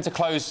 wasn't it? It was meant to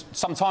close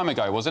some time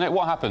ago, wasn't it?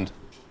 What happened?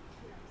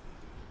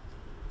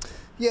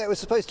 Yeah, it was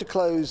supposed to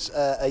close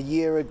a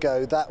year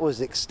ago. That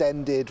was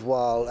extended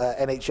while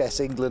NHS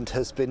England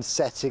has been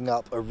setting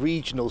up a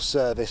regional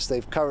service.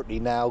 They've currently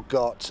now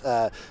got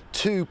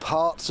 2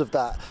 parts of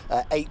that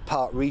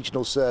 8-part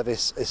regional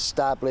service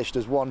established.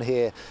 There's one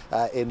here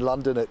in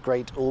London at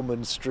Great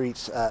Ormond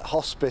Street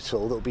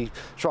Hospital that will be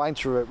trying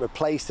to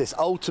replace this.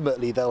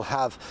 Ultimately, they'll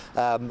have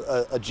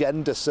a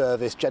gender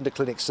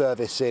clinic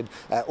service in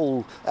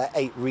all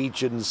 8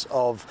 regions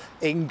of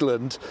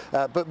England.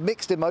 But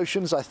mixed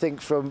emotions, I think,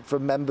 from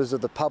members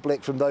of the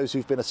public, from those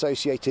who've been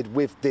associated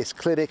with this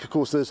clinic. Of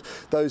course, there's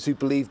those who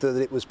believe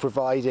that it was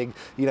providing,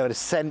 an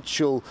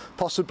essential,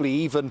 possibly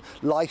even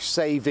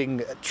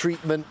life-saving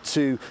treatment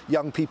to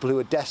young people who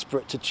are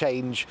desperate to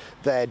change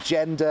their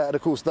gender. And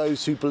of course,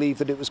 those who believe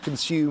that it was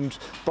consumed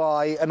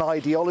by an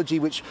ideology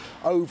which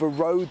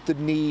overrode the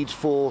need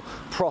for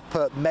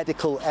proper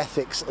medical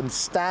ethics and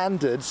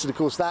standards. And of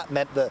course, that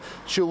meant that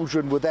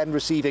children were then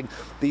receiving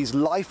these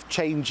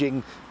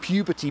life-changing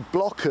puberty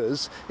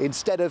blockers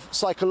instead of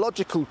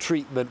psychological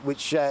treatment,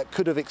 which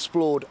could have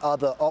explored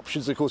other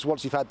options. Of course,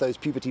 once you've had those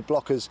puberty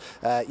blockers,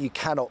 you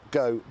cannot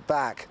go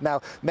back.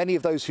 Now, many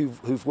of those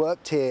who've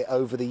worked here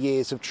over the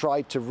years have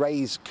tried to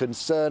raise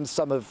concerns.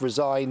 Some have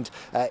resigned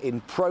in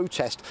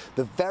protest.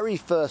 The very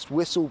first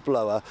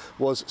whistleblower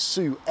was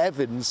Sue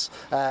Evans,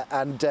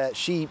 and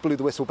she blew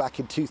the whistle back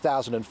in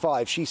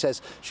 2005. She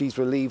says she's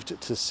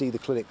relieved to see the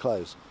clinic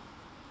close.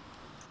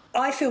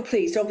 I feel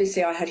pleased.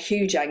 Obviously, I had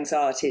huge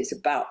anxieties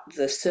about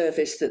the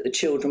service that the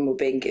children were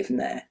being given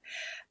there.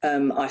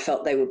 I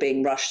felt they were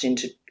being rushed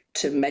into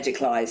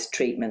medicalised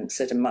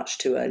treatments at a much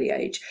too early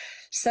age.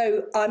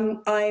 So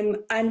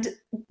and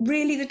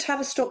really the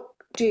Tavistock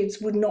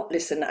dudes would not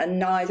listen, and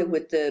neither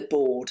would the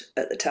board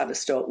at the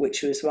Tavistock,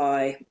 which was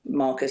why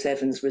Marcus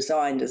Evans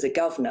resigned as a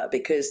governor,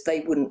 because they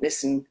wouldn't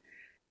listen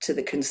to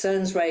the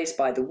concerns raised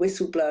by the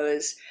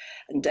whistleblowers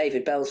and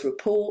David Bell's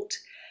report.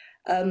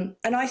 And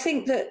I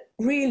think that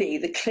really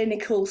the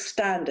clinical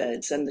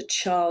standards and the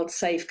child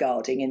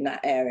safeguarding in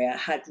that area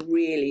had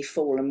really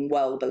fallen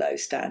well below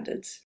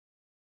standards.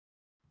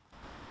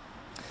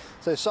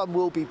 So some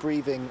will be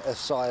breathing a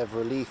sigh of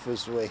relief,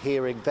 as we're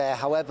hearing there.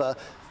 However,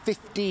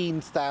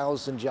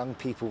 15,000 young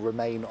people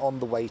remain on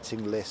the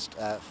waiting list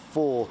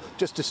to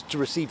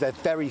receive their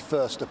very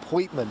first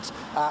appointment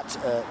at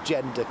a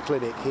gender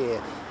clinic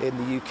here in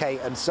the UK,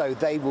 and so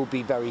they will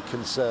be very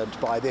concerned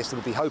by this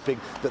and will be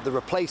hoping that the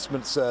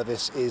replacement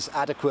service is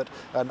adequate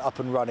and up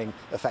and running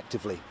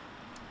effectively.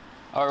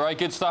 All right,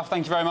 good stuff.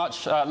 Thank you very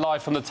much.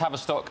 Live from the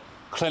Tavistock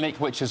clinic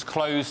which has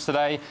closed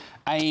today.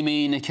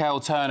 Amy Nicole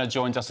Turner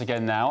joins us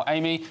again now.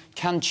 Amy,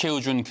 can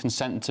children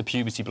consent to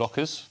puberty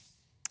blockers?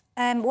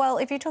 Well,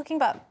 if you're talking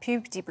about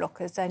puberty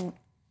blockers, then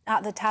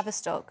at the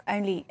Tavistock,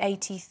 only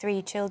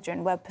 83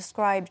 children were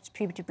prescribed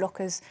puberty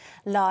blockers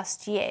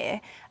last year.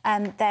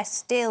 They're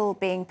still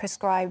being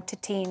prescribed to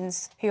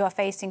teens who are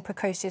facing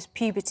precocious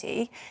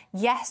puberty.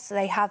 Yes,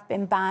 they have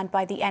been banned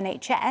by the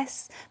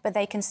NHS, but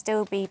they can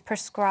still be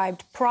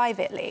prescribed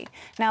privately.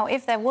 Now,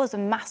 if there was a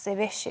massive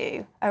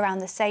issue around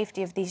the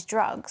safety of these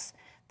drugs,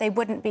 they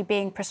wouldn't be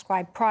being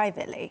prescribed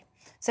privately.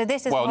 So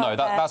this is,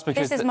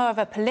 this is more of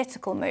a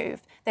political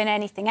move than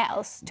anything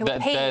else to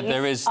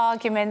appease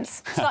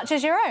arguments such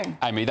as your own.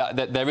 Amy,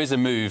 there is a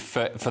move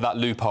for that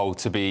loophole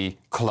to be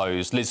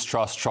closed. Liz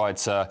Truss tried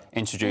to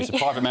introduce a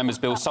private members'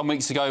 bill some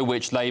weeks ago,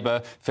 which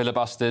Labour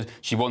filibustered.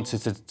 She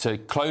wanted to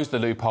close the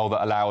loophole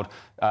that allowed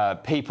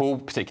people,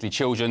 particularly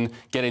children,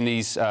 getting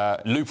these...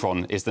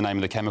 Lupron is the name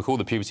of the chemical,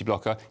 the puberty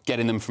blocker,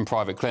 getting them from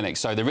private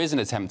clinics. So there is an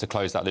attempt to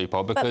close that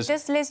loophole because... But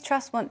does Liz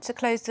Truss want to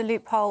close the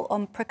loophole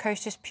on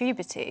precocious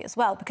puberty as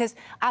well? Because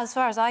as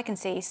far as I can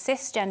see,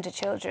 cisgender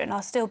children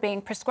are still being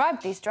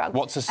prescribed these drugs.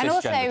 What's a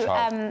cisgender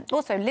child?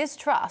 Also, Liz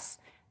Truss,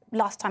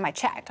 last time I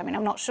checked, I mean,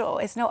 I'm not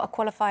sure, is not a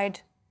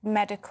qualified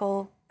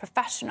medical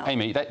professional.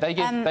 Amy, they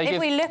give... if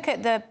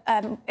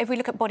we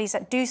look at bodies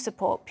that do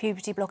support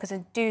puberty blockers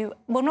and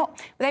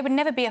they would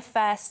never be a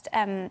first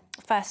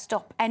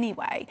stop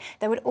anyway.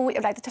 They would always,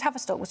 like the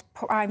Tavistock was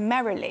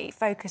primarily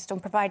focused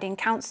on providing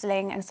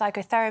counselling and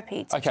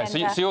psychotherapy to OK,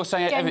 so you're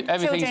saying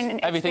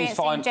everything's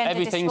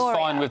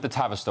fine with the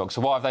Tavistock.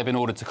 So why have they been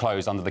ordered to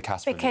close under the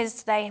CAS review?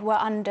 Because they were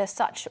under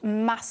such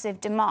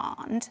massive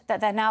demand that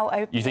they're now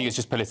open. You think it's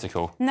just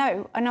political?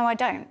 No, I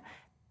don't.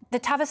 The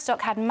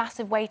Tavistock had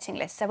massive waiting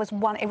lists. It was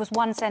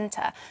one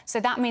centre. So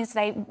that means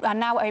they are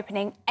now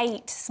opening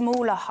 8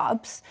 smaller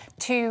hubs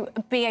to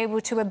be able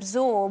to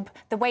absorb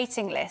the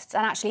waiting lists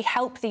and actually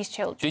help these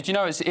children. Did you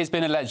know it's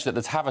been alleged that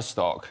the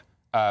Tavistock,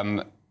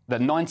 that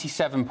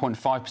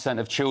 97.5%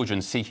 of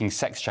children seeking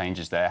sex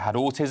changes there had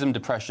autism,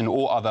 depression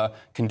or other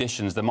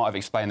conditions that might have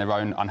explained their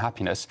own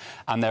unhappiness.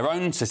 And their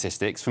own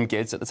statistics from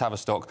GIDS at the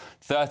Tavistock,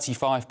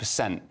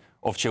 35%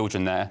 of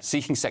children there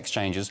seeking sex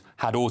changes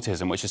had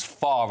autism, which is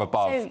far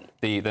above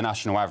the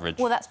national average.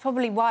 Well, that's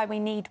probably why we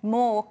need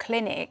more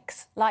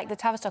clinics like the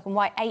Tavistock and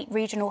why 8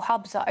 regional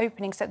hubs are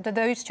opening, so that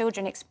those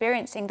children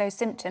experiencing those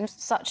symptoms,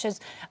 such as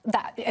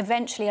that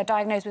eventually are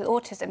diagnosed with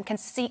autism, can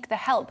seek the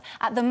help.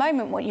 At the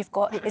moment, what you've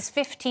got is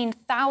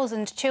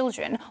 15,000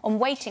 children on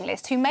waiting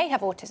lists who may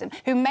have autism,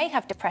 who may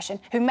have depression,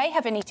 who may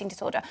have an eating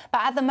disorder,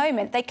 but at the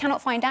moment they cannot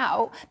find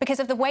out because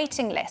of the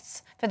waiting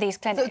lists for these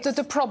clinics.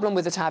 The problem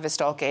with the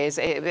Tavistock is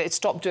it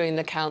stopped doing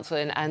the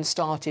counselling and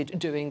started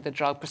doing the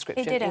drug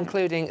prescription,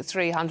 including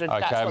 300...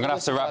 OK, we're going to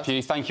have to wrap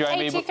you. Thank you,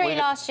 Amy. 83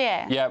 last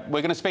year. Yeah,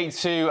 we're going to speak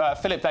to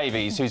Philip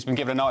Davies, who's been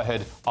given a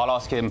knighthood. I'll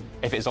ask him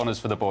if it's honours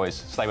for the boys.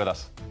 Stay with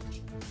us.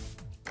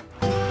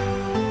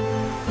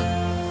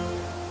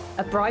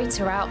 A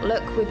brighter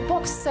outlook with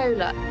Box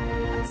Solar,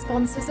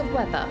 sponsors of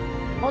weather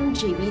on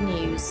GB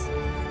News.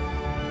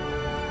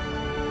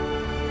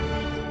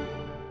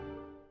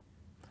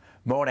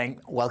 Morning.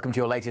 Welcome to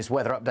your latest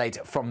weather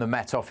update from the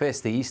Met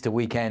Office. The Easter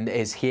weekend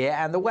is here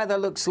and the weather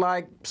looks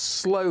like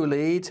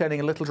slowly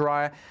turning a little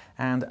drier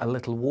and a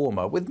little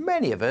warmer, with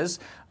many of us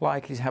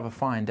likely to have a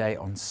fine day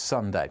on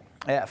Sunday.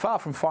 Far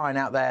from fine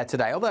out there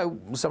today, although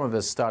some of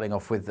us starting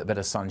off with a bit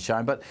of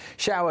sunshine, but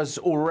showers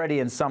already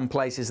in some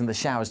places, and the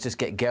showers just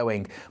get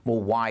going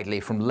more widely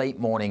from late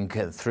morning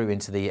through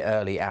into the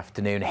early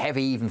afternoon.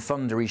 Heavy, even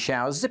thundery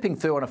showers zipping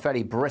through on a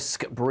fairly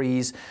brisk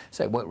breeze,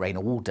 so it won't rain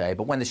all day,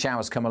 but when the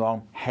showers come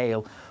along,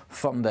 hail,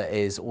 thunder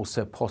is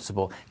also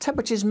possible.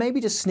 Temperatures maybe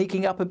just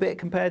sneaking up a bit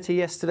compared to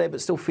yesterday, but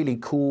still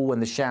feeling cool when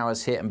the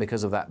showers hit and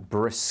because of that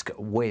brisk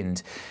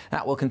wind.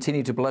 That will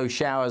continue to blow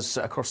showers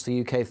across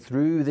the UK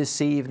through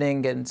this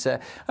evening, and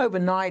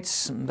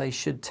overnight they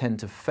should tend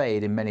to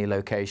fade in many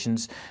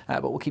locations,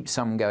 but we'll keep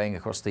some going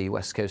across the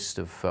west coast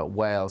of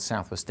Wales,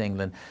 southwest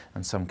England,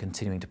 and some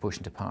continuing to push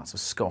into parts of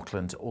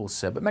Scotland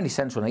also. But many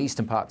central and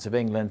eastern parts of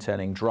England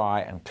turning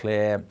dry and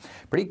clear.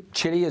 Pretty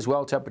chilly as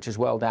well, temperatures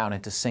well down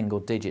into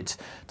single digits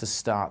to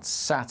start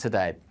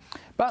Saturday.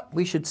 But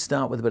we should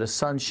start with a bit of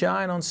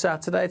sunshine on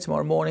Saturday.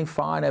 Tomorrow morning,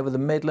 fine over the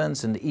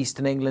Midlands and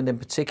eastern England in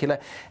particular.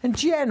 And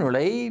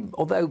generally,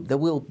 although there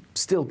will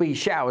still be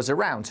showers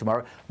around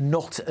tomorrow,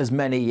 not as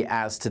many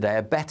as today.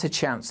 A better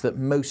chance that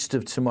most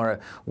of tomorrow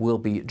will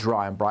be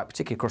dry and bright,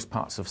 particularly across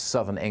parts of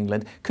southern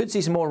England. Could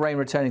see some more rain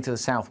returning to the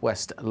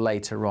southwest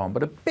later on,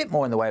 but a bit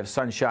more in the way of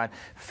sunshine,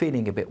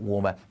 feeling a bit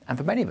warmer. And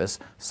for many of us,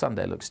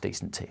 Sunday looks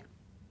decent too.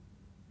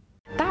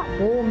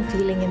 That warm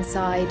feeling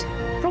inside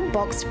from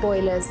Boxed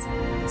Boilers,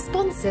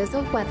 sponsors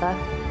of weather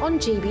on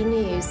GB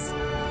News.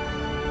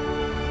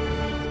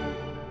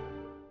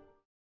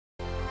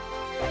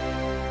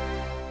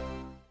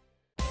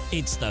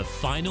 It's the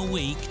final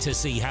week to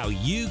see how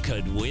you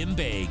could win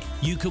big.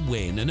 You could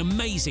win an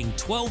amazing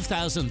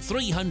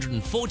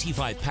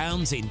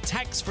 £12,345 in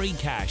tax-free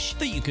cash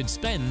that you could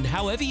spend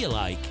however you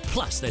like.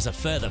 Plus, there's a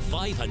further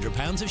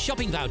 £500 of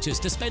shopping vouchers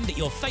to spend at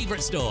your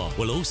favourite store.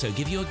 We'll also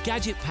give you a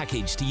gadget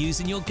package to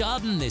use in your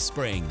garden this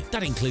spring.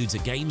 That includes a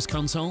games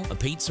console, a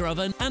pizza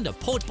oven and a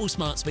portable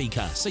smart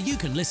speaker, so you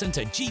can listen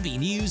to GB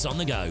News on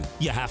the go.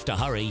 You have to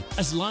hurry,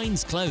 as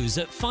lines close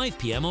at 5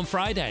 p.m. on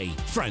Friday.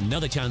 For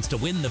another chance to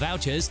win the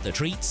vouchers, the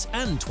treats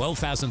and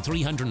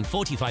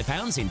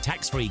 £12,345 in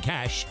tax-free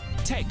cash,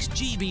 text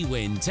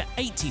GBWIN to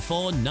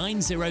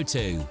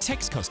 84902.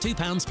 Text costs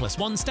 £2 plus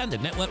one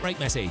standard network rate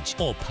message,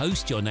 or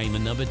post your name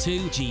and number to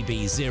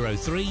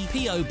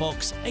GB03 PO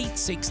Box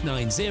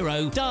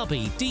 8690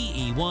 Derby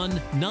DE1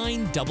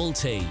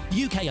 9TT.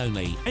 UK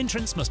only.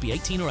 Entrance must be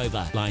 18 or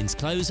over. Lines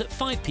close at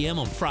 5 p.m.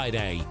 on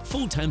Friday.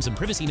 Full terms and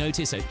privacy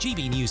notice at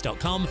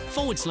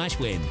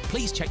gbnews.com/win.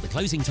 Please check the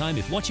closing time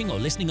if watching or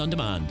listening on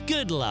demand.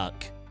 Good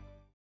luck.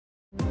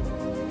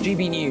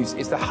 GB News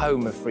is the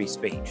home of free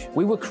speech.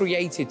 We were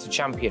created to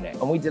champion it,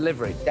 and we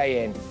deliver it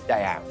day in,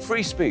 day out.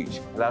 Free speech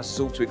allows us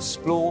all to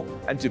explore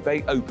and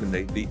debate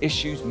openly the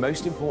issues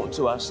most important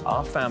to us,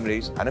 our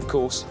families, and of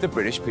course, the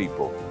British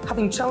people.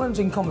 Having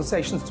challenging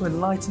conversations to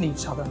enlighten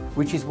each other.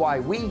 Which is why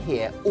we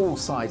hear all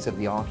sides of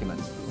the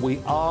argument.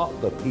 We are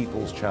the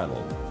People's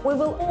Channel. We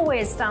will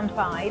always stand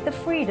by the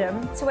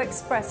freedom to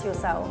express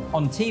yourself.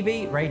 On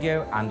TV,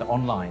 radio and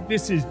online.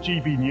 This is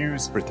GB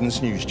News,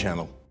 Britain's news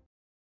channel.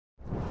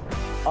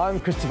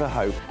 I'm Christopher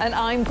Hope. And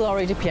I'm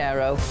Gloria Di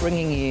Piero,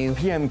 bringing you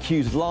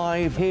PMQ's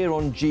live here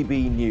on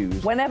GB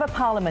News. Whenever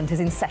Parliament is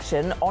in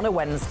session on a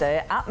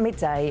Wednesday at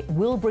midday,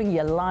 we'll bring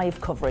you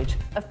live coverage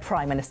of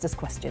Prime Minister's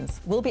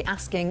questions. We'll be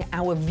asking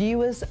our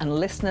viewers and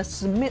listeners to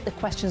submit the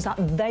questions that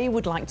they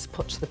would like to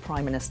put to the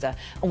Prime Minister,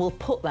 and we'll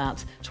put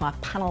that to our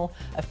panel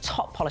of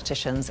top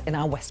politicians in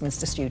our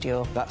Westminster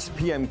studio. That's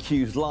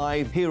PMQ's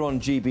live here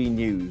on GB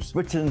News,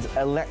 Britain's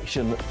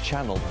election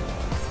channel.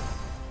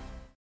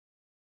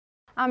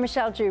 I'm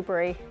Michelle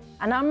Dewberry,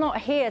 and I'm not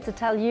here to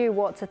tell you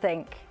what to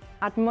think.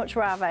 I'd much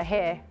rather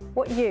hear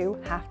what you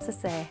have to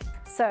say.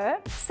 So,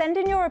 send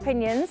in your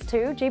opinions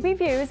to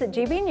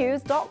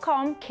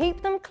gbviews@gbnews.com.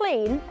 Keep them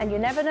clean, and you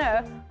never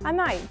know, I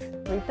might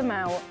read them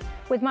out.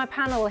 With my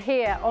panel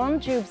here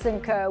on Jubes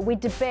 & Co, we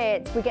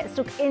debate, we get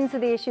stuck into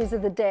the issues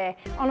of the day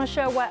on a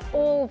show where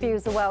all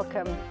views are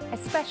welcome,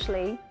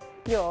 especially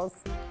yours.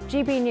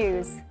 GB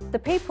News, the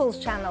People's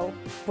Channel,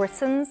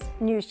 Britain's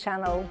news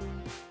channel.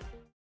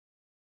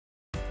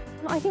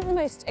 I think the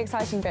most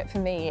exciting bit for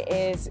me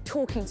is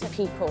talking to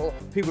people.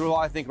 People who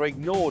I think are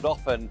ignored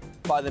often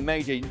by the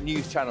major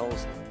news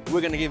channels.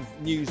 We're going to give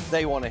news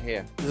they want to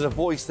hear. There's a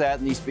voice there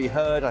that needs to be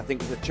heard. I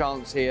think there's a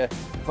chance here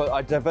for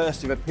a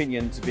diversity of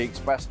opinion to be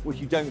expressed, which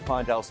you don't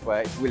find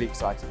elsewhere. It's really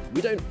exciting. We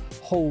don't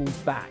hold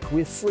back.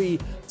 We're free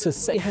to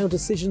say how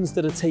decisions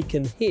that are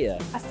taken here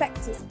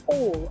affect us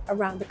all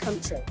around the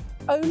country.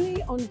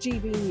 Only on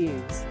GB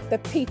News, the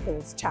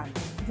People's Channel,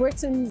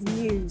 Britain's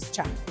news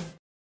channel.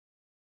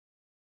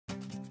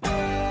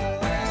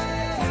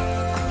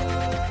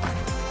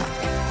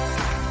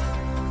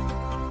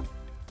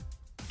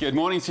 Good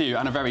morning to you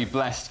and a very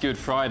blessed Good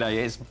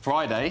Friday. It's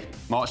Friday,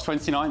 March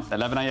 29th,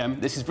 11 a.m.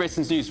 This is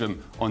Britain's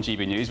Newsroom on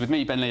GB News with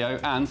me, Ben Leo,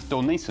 and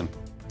Dawn Neeson.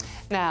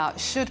 Now,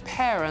 should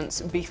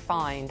parents be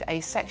fined?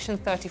 A Section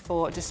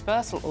 34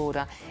 dispersal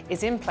order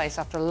is in place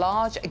after a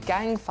large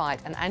gang fight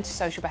and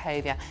antisocial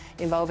behaviour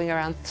involving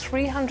around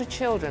 300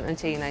 children and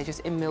teenagers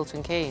in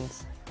Milton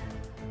Keynes.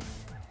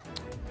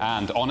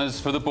 And honours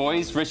for the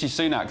boys. Rishi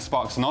Sunak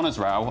sparks an honours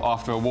row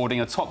after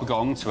awarding a top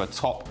gong to a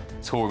top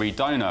Tory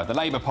donor. The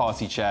Labour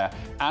Party chair,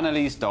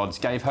 Annalise Dodds,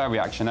 gave her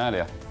reaction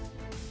earlier.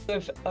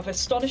 Of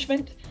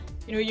astonishment.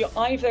 You know, you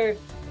either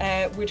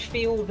would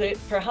feel that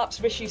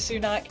perhaps Rishi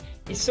Sunak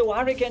is so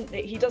arrogant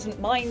that he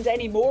doesn't mind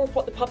anymore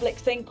what the public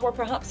think, or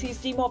perhaps he's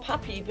demob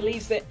happy, he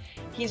believes that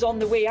he's on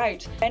the way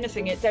out. If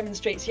anything, it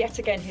demonstrates yet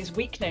again his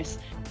weakness.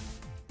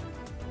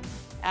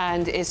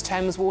 And is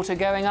Thames Water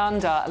going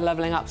under?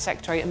 Levelling Up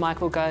Secretary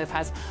Michael Gove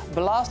has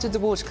blasted the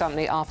water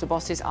company after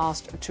bosses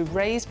asked to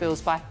raise bills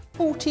by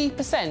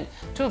 40%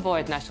 to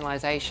avoid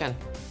nationalisation.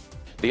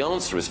 The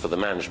answer is for the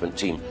management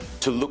team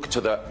to look to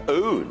their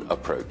own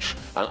approach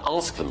and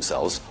ask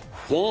themselves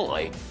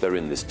why they're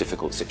in this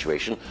difficult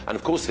situation. And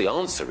of course the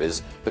answer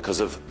is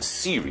because of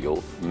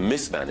serial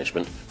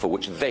mismanagement for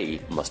which they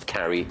must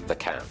carry the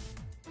can.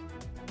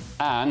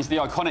 And the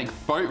iconic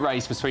boat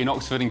race between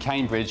Oxford and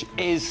Cambridge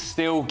is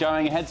still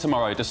going ahead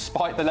tomorrow,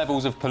 despite the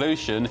levels of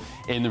pollution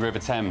in the River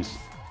Thames.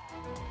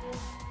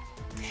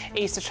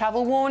 Easter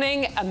travel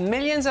warning.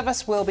 Millions of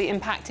us will be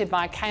impacted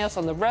by chaos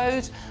on the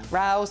roads,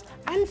 rails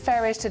and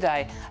ferries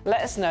today.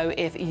 Let us know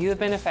if you've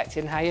been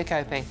affected and how you're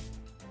coping.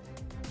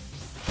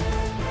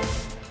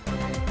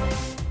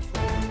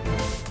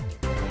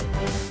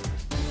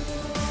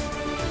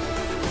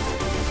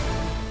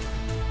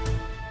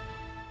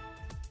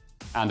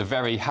 and a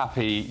very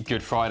happy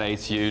Good Friday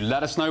to you.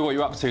 Let us know what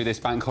you're up to this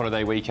bank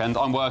holiday weekend.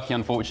 I'm working,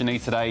 unfortunately,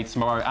 today,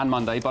 tomorrow and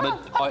Monday, but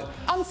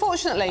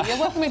Unfortunately, you're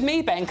working with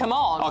me, Ben, come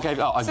on. Okay,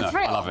 It's a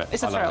thrill. I love it.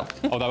 It's a thrill.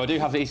 Although I do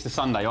have the Easter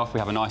Sunday off, we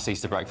have a nice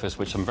Easter breakfast,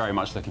 which I'm very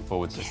much looking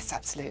forward to. Yes,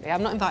 absolutely.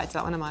 I'm not invited to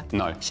that one, am I?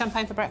 No.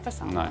 Champagne for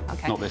breakfast? Oh, no,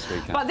 okay. not this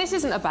weekend. But this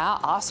isn't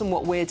about us and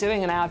what we're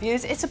doing and our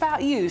views, it's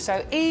about you.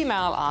 So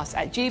email us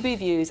at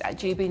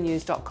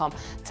gbviews@gbnews.com.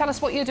 Tell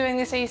us what you're doing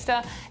this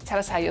Easter, tell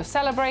us how you're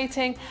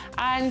celebrating,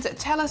 and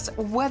tell us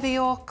whether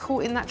you're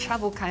caught in that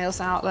travel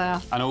chaos out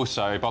there. And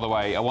also, by the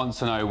way, I want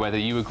to know whether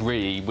you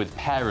agree with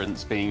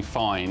parents being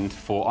fined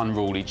for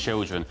unruly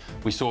children.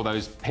 We saw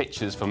those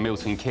pictures from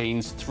Milton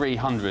Keynes,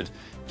 300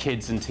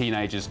 kids and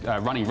teenagers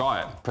running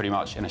riot, pretty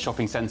much, in a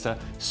shopping centre,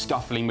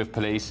 scuffling with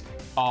police.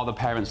 Are the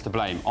parents to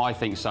blame? I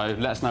think so.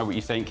 Let us know what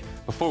you think.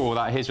 Before all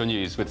that, here's your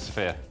news with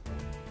Sophia.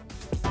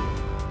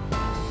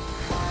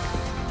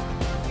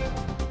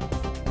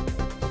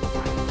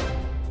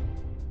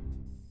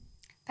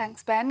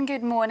 Thanks, Ben.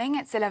 Good morning.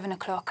 It's 11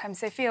 o'clock. I'm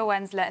Sophia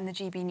Wensler in the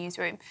GB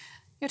Newsroom.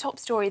 Your top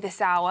story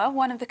this hour,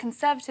 one of the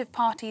Conservative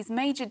Party's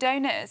major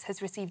donors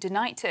has received a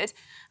knighthood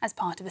as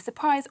part of a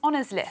surprise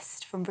honours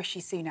list from Rishi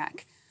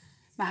Sunak.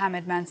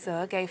 Mohammed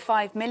Mansour gave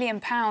 £5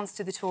 million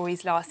to the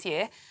Tories last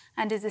year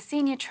and is a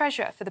senior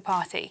treasurer for the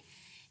party.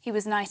 He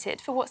was knighted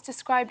for what's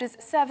described as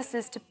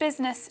services to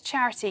business,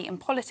 charity and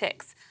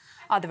politics.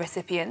 Other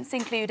recipients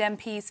include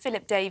MPs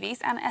Philip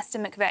Davies and Esther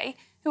McVeigh,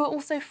 who are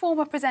also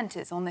former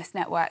presenters on this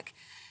network.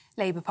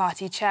 Labour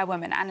Party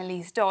chairwoman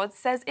Annalise Dodds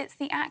says it's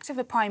the act of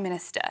a Prime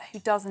Minister who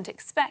doesn't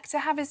expect to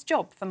have his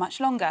job for much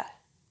longer.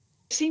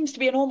 It seems to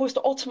be an almost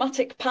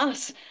automatic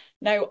pass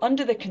now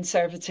under the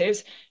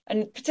Conservatives,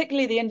 and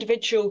particularly the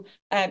individual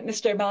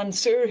Mr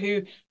Mansour,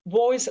 who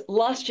was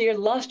last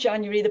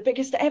January, the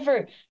biggest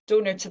ever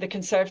donor to the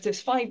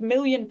Conservatives, £5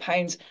 million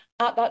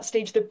at that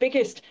stage, the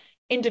biggest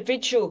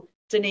individual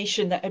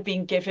donation that had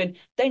been given,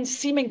 then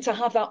seeming to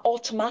have that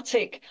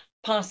automatic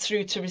pass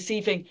through to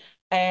receiving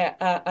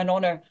an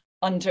honour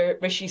under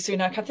Rishi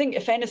Sunak. I think,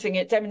 if anything,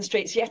 it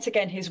demonstrates yet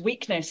again his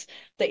weakness,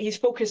 that he's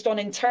focused on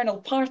internal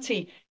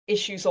party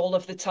issues all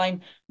of the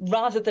time,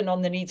 rather than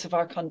on the needs of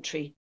our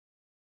country.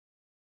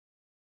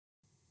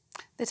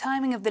 The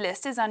timing of the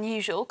list is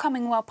unusual,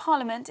 coming while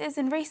Parliament is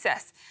in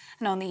recess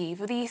and on the eve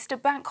of the Easter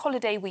bank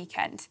holiday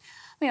weekend.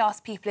 We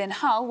asked people in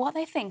Hull what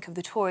they think of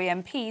the Tory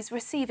MPs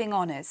receiving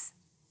honours.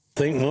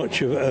 Think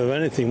much of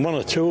anything. One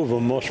or two of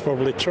them must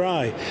probably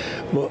try,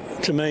 but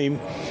to me,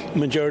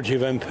 majority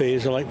of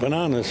MPs are like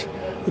bananas.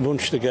 They're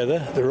bunched together,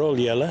 they're all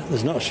yellow,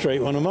 there's not a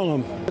straight one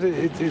among them.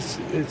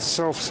 It's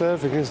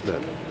self-serving, isn't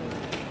it?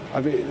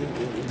 I mean,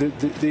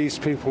 these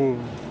people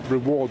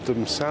reward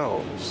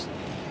themselves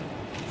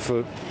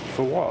for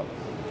what?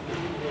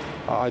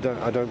 I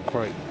don't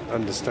quite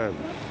understand.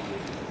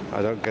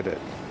 I don't get it.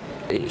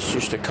 It's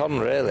just a con,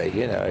 really.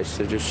 You know, it's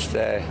to just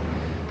they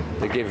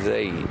give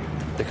the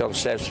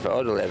Conservative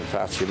or the Labour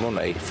Party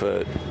money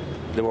for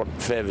they want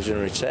favours in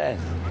return.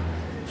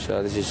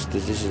 So this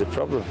is the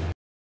problem.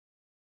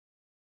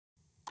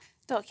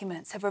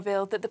 Documents have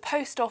revealed that the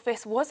Post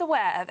Office was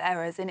aware of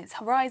errors in its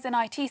Horizon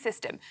IT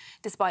system,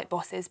 despite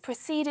bosses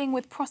proceeding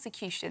with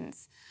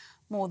prosecutions.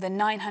 More than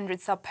 900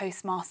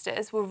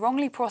 sub-postmasters were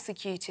wrongly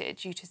prosecuted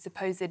due to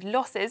supposed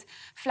losses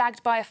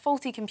flagged by a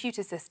faulty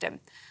computer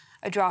system.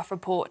 A draft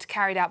report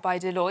carried out by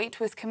Deloitte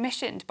was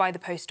commissioned by the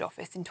Post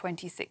Office in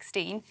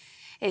 2016.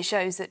 It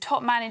shows that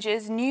top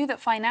managers knew that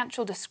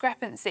financial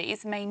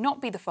discrepancies may not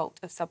be the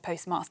fault of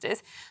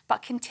sub-postmasters,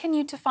 but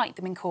continued to fight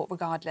them in court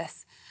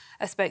regardless.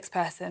 A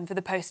spokesperson for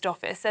the Post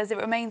Office says it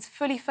remains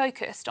fully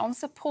focused on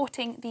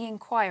supporting the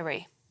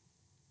inquiry.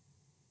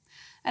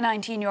 A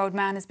 19-year-old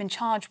man has been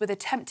charged with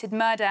attempted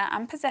murder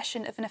and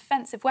possession of an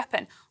offensive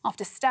weapon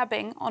after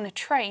stabbing on a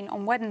train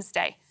on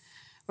Wednesday.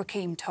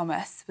 Rakeem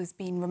Thomas was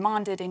being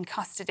remanded in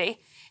custody.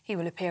 He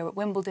will appear at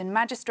Wimbledon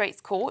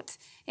Magistrates Court.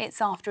 It's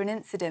after an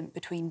incident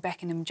between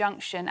Beckenham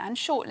Junction and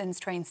Shortlands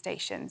train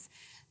stations.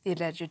 The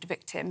alleged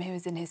victim, who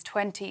is in his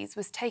 20s,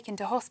 was taken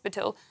to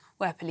hospital,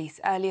 where police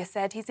earlier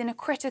said he's in a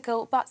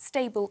critical but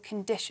stable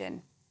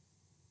condition.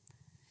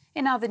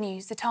 In other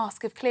news, the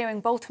task of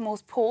clearing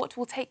Baltimore's port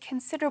will take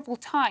considerable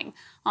time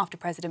after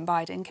President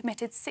Biden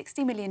committed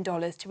 $60 million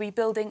to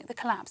rebuilding the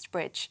collapsed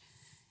bridge.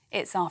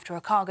 It's after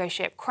a cargo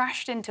ship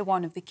crashed into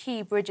one of the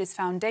key bridge's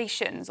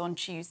foundations on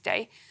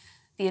Tuesday.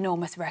 The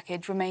enormous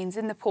wreckage remains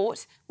in the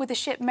port, with the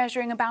ship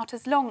measuring about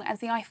as long as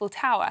the Eiffel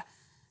Tower.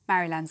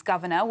 Maryland's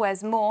Governor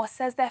Wes Moore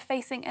says they're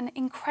facing an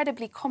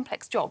incredibly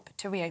complex job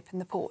to reopen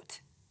the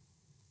port.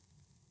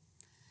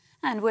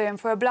 And we're in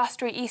for a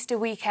blustery Easter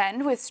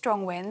weekend with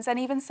strong winds and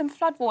even some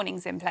flood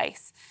warnings in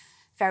place.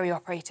 Ferry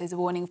operators are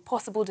warning of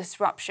possible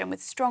disruption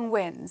with strong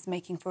winds,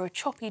 making for a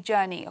choppy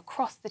journey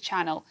across the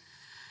Channel.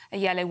 A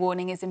yellow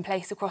warning is in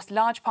place across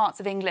large parts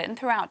of England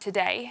throughout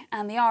today,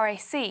 and the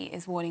RAC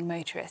is warning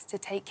motorists to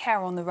take care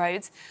on the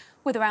roads,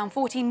 with around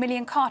 14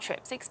 million car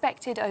trips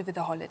expected over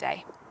the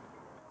holiday.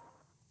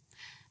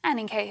 And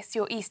in case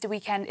your Easter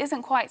weekend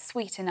isn't quite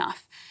sweet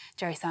enough,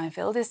 Jerry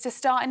Seinfeld is to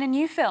star in a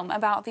new film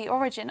about the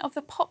origin of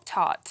the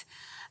Pop-Tart.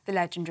 The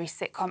legendary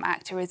sitcom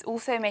actor is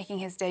also making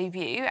his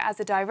debut as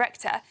a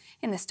director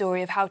in the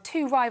story of how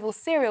two rival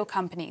cereal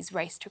companies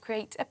raced to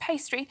create a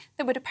pastry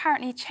that would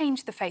apparently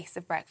change the face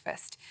of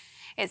breakfast.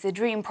 It's a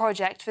dream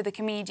project for the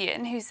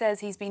comedian, who says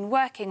he's been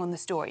working on the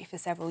story for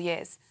several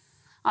years.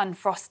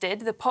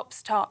 Unfrosted, the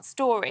pop-tart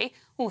story,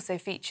 also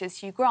features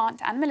Hugh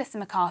Grant and Melissa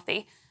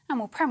McCarthy and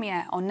will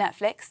premiere on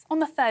Netflix on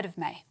the 3rd of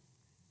May.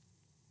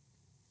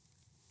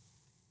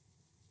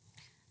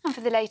 And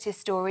for the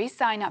latest stories,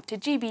 sign up to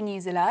GB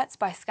News Alerts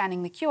by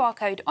scanning the QR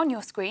code on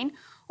your screen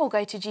or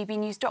go to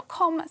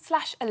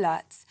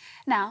gbnews.com/alerts.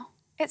 Now,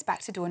 it's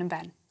back to Dawn and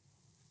Ben.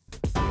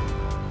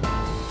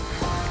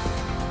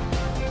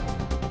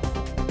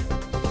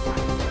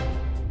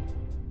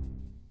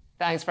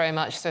 Thanks very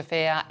much,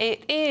 Sophia.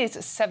 It is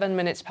 7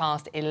 minutes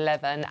past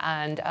 11,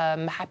 and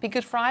happy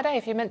Good Friday,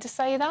 if you're meant to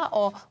say that,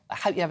 or I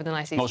hope you have a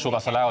nice evening. Not sure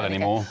that's allowed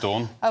anymore,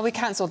 Dawn. Oh, we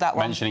cancelled that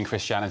one. Mentioning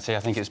Christianity, I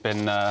think it's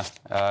been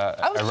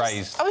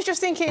erased. I was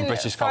just thinking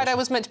Friday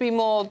was meant to be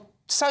more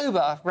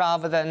sober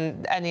rather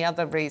than any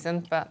other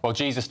reason, but... Well,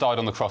 Jesus died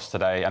on the cross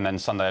today, and then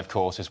Sunday, of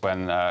course, is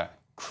when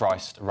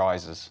Christ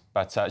rises.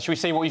 But should we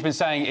see what you've been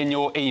saying in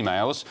your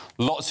emails?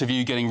 Lots of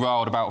you getting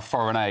riled about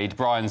foreign aid.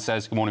 Brian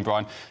says, good morning,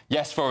 Brian.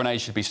 Yes, foreign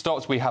aid should be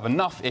stopped. We have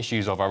enough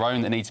issues of our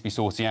own that need to be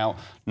sorting out.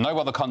 No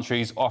other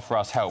countries offer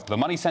us help. The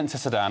money sent to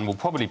Sudan will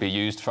probably be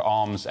used for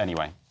arms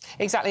anyway.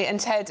 Exactly,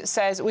 and Ted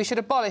says we should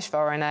abolish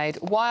foreign aid.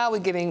 Why are we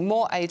giving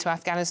more aid to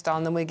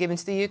Afghanistan than we're giving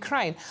to the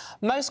Ukraine?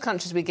 Most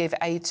countries we give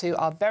aid to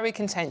are very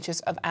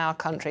contentious of our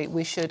country.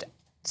 We should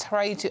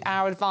trade to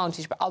our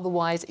advantage, but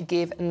otherwise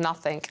give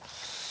nothing.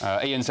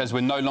 Ian says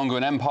we're no longer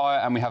an empire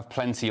and we have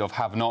plenty of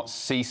have-nots.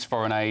 Cease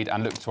foreign aid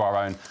and look to our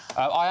own.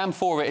 I am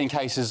for it in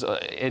cases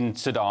in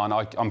Sudan.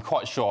 I'm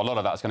quite sure a lot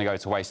of that's going to go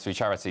to waste through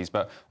charities.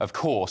 But, of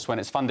course, when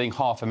it's funding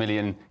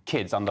 500,000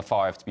 kids under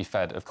 5 to be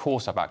fed, of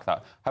course I back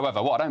that.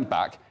 However, what I don't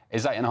back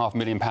is £8.5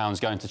 million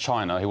going to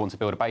China who want to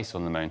build a base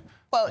on the moon.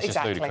 Well, it's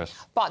exactly. just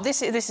ludicrous. But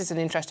this is an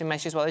interesting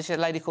message as well. There's a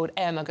lady called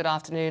Emma. Good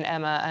afternoon,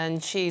 Emma.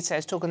 And she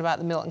says, talking about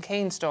the Milton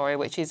Keynes story,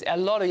 which is a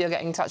lot of you are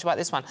getting in touch about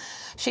this one.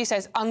 She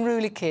says,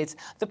 unruly kids.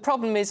 The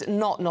problem is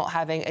not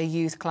having a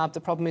youth club. The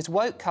problem is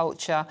woke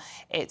culture.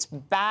 It's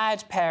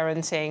bad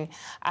parenting,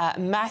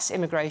 mass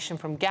immigration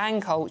from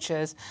gang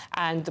cultures.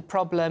 And the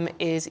problem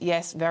is,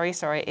 yes, very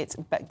sorry, it's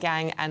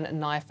gang and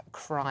knife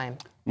crime.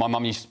 My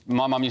mum used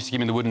to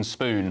give me the wooden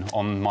spoon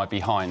on my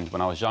behind when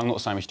I was young.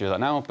 Not saying we should do that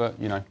now, but,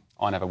 you know,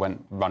 I never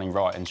went running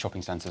riot in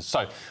shopping centres.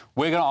 So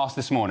we're going to ask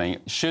this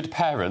morning, should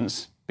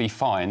parents be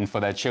fined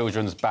for their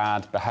children's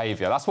bad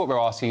behaviour? That's what we're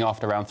asking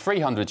after around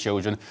 300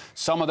 children,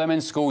 some of them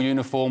in school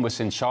uniform, were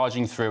seen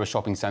charging through a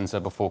shopping centre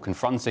before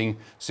confronting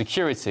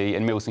security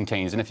in Milton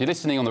Keynes. And if you're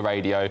listening on the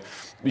radio,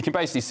 you can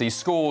basically see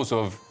scores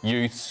of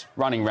youths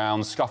running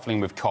around, scuffling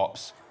with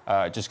cops,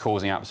 just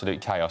causing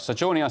absolute chaos. So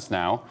joining us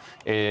now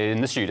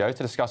in the studio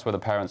to discuss whether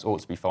parents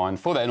ought to be fined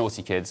for their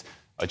naughty kids,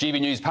 a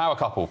GB News power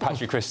couple,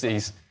 Patrick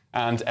Christie's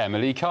and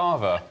Emily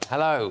Carver.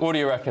 Hello. What do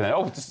you reckon?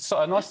 Oh, it's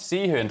nice to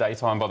see you here in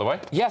daytime, by the way.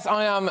 Yes,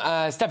 I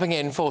am stepping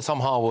in for Tom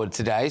Harwood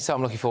today, so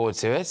I'm looking forward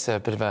to it. It's a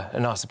bit of a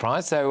nice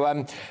surprise.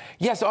 So,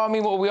 yes, I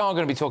mean, we are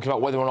going to be talking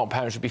about whether or not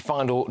parents should be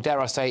fined or, dare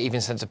I say, even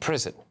sent to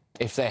prison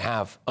if they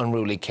have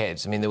unruly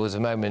kids. I mean, there was a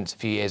moment a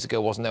few years ago,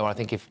 wasn't there, where I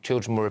think if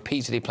children were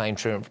repeatedly playing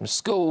truant from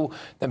school,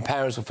 then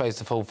parents would face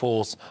the full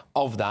force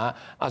of that.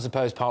 I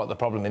suppose part of the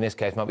problem in this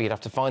case might be you'd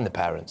have to fine the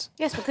parents.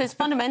 Yes, because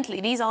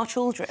fundamentally, these are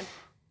children.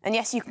 And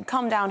yes, you can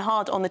come down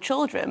hard on the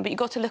children, but you've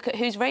got to look at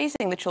who's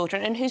raising the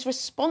children and who's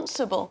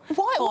responsible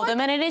for them,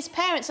 and it is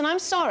parents. And I'm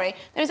sorry,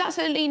 there is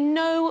absolutely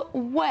no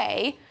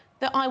way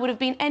that I would have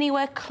been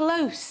anywhere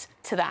close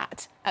to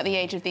that at the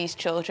age of these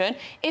children.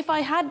 If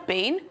I had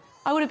been,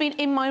 I would have been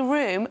in my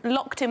room,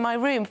 locked in my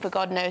room for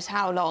God knows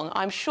how long,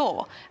 I'm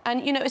sure.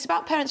 And, you know, it's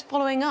about parents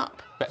following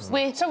up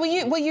with So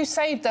were you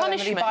saved, though,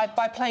 Emily,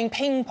 by playing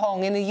ping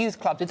pong in a youth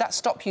club? Did that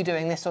stop you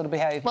doing this sort of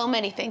behaviour? Well,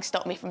 many things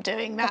stopped me from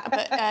doing that,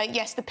 but,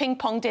 yes, the ping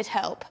pong did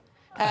help.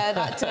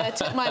 That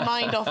took my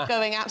mind off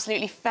going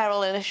absolutely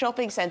feral in a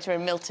shopping centre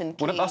in Milton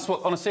Keynes. Well, that's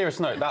what, on a serious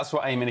note, that's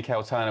what Amy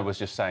Nicole Turner was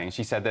just saying.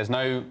 She said there's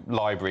no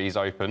libraries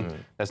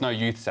open, there's no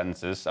youth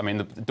centres. I mean,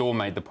 the Dawn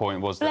made the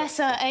point was that... Bless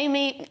her,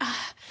 Amy.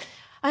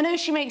 I know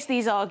she makes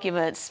these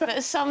arguments,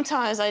 but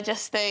sometimes I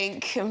just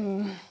think...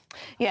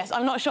 yes,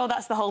 I'm not sure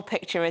that's the whole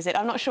picture, is it?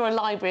 I'm not sure a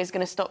library is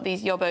going to stop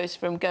these yobbos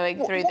from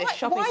going through this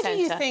shopping centre. Why do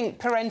you think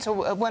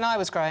parental... When I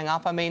was growing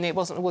up, I mean, it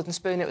wasn't a wooden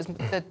spoon, it was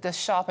the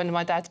sharp end of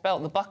my dad's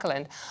belt, the buckle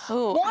end.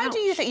 Ooh, why do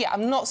you think... Yeah,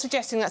 I'm not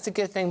suggesting that's a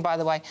good thing, by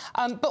the way.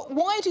 But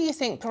why do you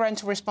think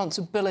parental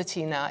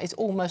responsibility now is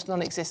almost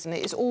non-existent?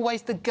 It's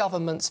always the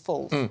government's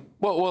fault.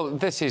 Well,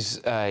 this is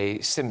a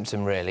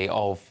symptom, really,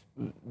 of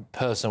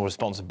personal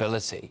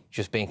responsibility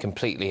just being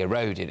completely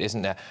eroded,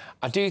 isn't there?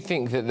 I do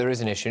think that there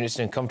is an issue, and it's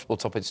an uncomfortable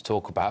topic to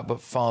talk about, but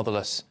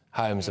fatherless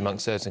homes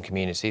amongst certain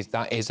communities.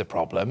 That is a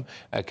problem,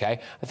 OK?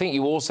 I think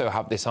you also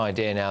have this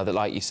idea now that,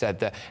 like you said,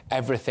 that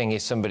everything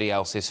is somebody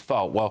else's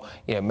fault. Well,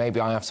 you know, maybe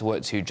I have to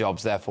work 2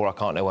 jobs, therefore I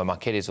can't know where my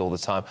kid is all the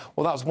time.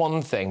 Well, that's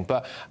one thing,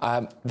 but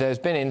there's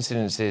been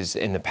incidences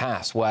in the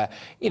past where,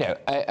 you know,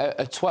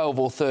 a 12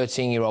 or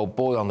 13-year-old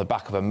boy on the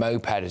back of a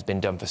moped has been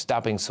done for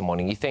stabbing someone,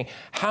 and you think,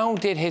 how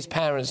did his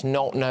parents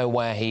not know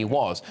where he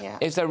was? Yeah.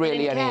 Is there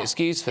really any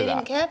excuse for that? They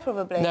didn't care,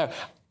 probably. No.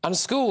 And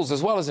schools,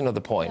 as well, as another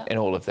point in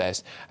all of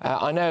this.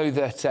 I know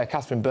that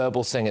Catherine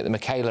Burblesing at the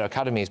Michaela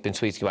Academy has been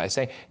tweeting about it,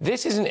 saying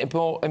this isn't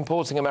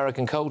importing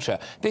American culture.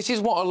 This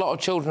is what a lot of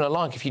children are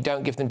like if you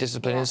don't give them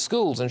discipline in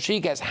schools, and she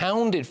gets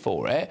hounded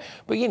for it.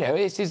 But, you know,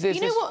 it's...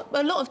 You know what?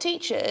 A lot of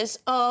teachers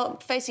are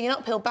facing an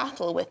uphill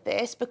battle with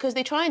this because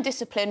they try and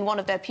discipline one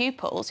of their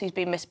pupils who's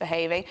been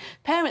misbehaving.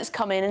 Parents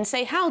come in and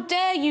say, how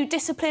dare you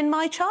discipline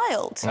my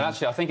child? And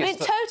actually, I think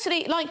it's...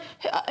 totally, like,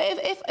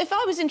 if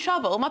I was in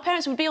trouble, my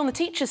parents would be on the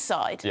teacher's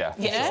side. Yeah,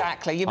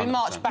 exactly. You've been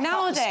marched back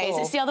Nowadays, up to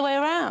school. it's the other way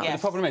around. The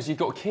problem is you've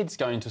got kids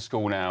going to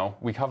school now,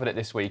 we covered it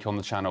this week on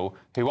the channel,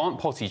 who aren't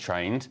potty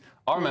trained.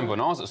 I remember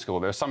when I was at school,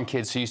 there were some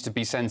kids who used to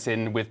be sent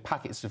in with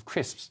packets of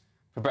crisps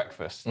for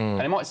breakfast.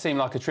 And it might seem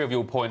like a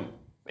trivial point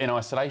in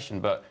isolation,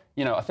 but,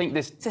 you know, I think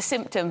this... It's a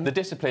symptom. The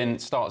discipline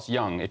starts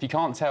young. If you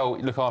can't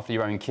look after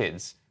your own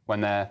kids when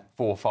they're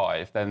 4 or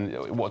 5, then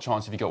what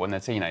chance have you got when they're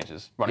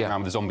teenagers, running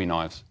around with zombie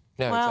knives?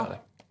 No, well,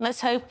 exactly. Let's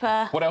hope...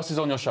 what else is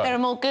on your show? There are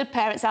more good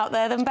parents out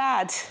there than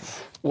bad.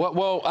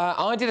 Well,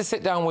 I did a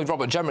sit-down with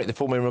Robert Jenrick, the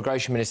former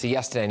Immigration Minister,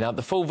 yesterday. Now,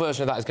 the full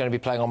version of that is going to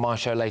be playing on my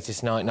show later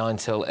tonight, 9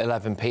 till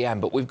 11 p.m.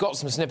 But we've got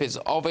some snippets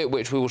of it,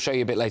 which we will show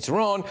you a bit later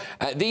on.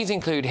 These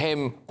include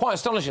him, quite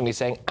astonishingly,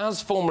 saying,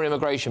 as former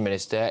Immigration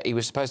Minister, he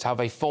was supposed to have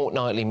a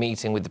fortnightly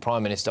meeting with the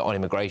Prime Minister on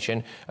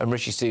immigration, and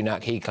Rishi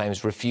Sunak, he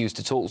claims, refused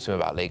to talk to him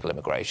about legal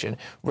immigration,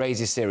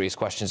 raises serious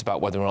questions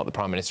about whether or not the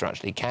Prime Minister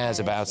actually cares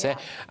about it.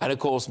 And, of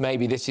course,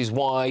 maybe this is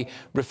why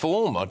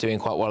Reform are doing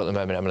quite well at the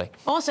moment, Emily.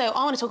 Also,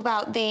 I want to talk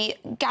about the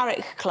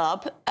Garrick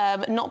Club,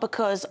 not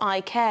because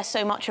I care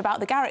so much about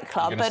the Garrick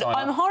Club, but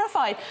I'm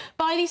horrified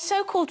by these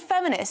so-called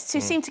feminists who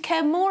seem to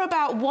care more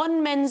about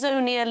one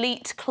men's-only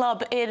elite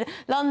club in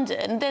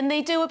London than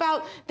they do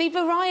about the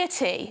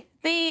variety,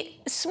 the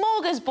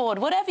smorgasbord,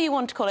 whatever you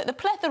want to call it, the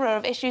plethora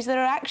of issues that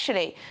are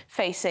actually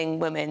facing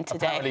women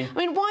today. I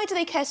mean, why do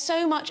they care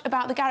so much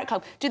about the Garrick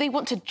Club? Do they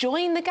want to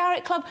join the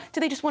Garrick Club?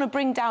 Do they just want to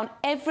bring down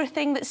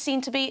everything that's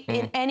seen to be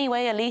in any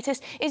way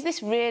elitist? Is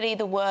this really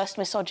the worst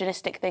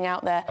misogynistic thing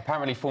out there?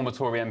 Apparently, former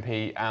Tory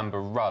MP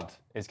Amber Rudd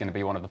is going to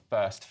be one of the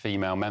first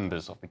female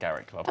members of the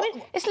Garrick Club. I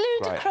mean, it's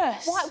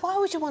ludicrous. Why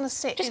would you want to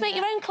sit Just make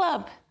your own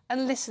club.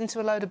 And listen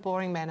to a load of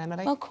boring men,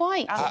 Emily? Well,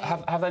 quite.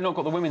 Have they not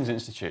got the Women's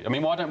Institute? I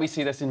mean, why don't we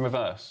see this in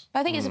reverse?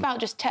 I think it's about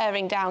just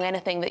tearing down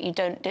anything that you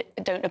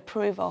don't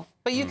approve of.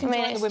 But you can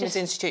join the Women's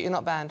Institute, you're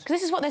not banned. Because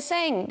this is what they're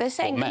saying. They're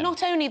saying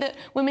not only that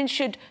women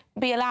should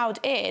be allowed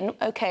in,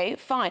 OK,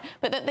 fine,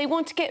 but that they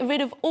want to get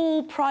rid of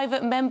all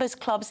private members'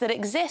 clubs that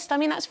exist. I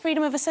mean, that's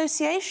freedom of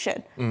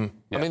association.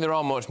 I mean, there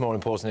are much more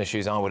important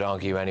issues, I would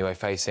argue, anyway,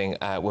 facing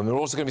women. We're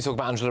also going to be talking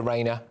about Angela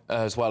Rayner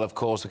as well, of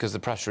course, because the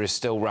pressure is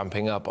still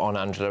ramping up on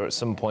Angela. At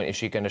some point, is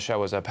she going to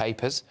show us her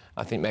papers?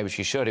 I think maybe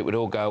she should. It would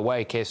all go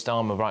away. Keir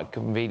Starmer, right,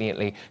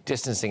 conveniently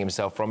distancing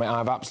himself from it. I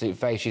have absolute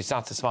faith she's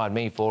satisfied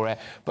me for it,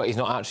 but he's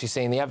not actually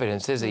seeing the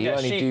evidence, is he? You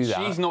only do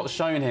that. She's not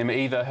shown him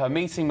either her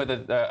meeting with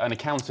an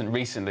accountant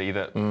recently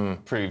that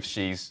proves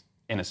she's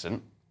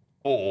innocent,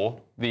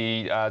 or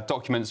the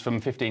documents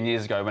from 15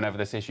 years ago, whenever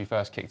this issue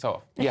first kicked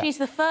off. She's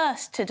the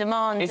first to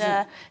demand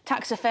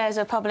tax affairs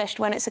are published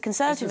when it's a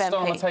Conservative MP. Isn't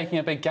Starmer taking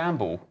a big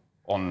gamble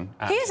on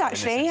He is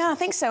actually, yeah, I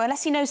think so,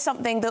 unless he knows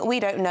something that we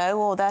don't know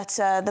or that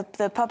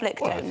the public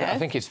don't know. I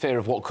think it's fear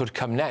of what could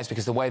come next,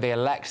 because the way they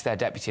elect their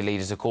deputy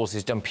leaders, of course,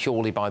 is done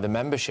purely by the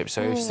membership.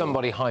 So if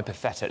somebody,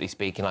 hypothetically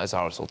speaking, like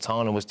Zara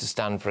Sultana, was to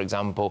stand, for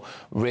example,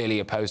 really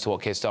opposed to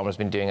what Keir Starmer has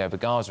been doing over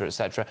Gaza,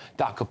 etc.,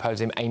 that could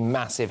pose him a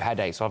massive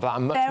headache. So I've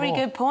that much Very more.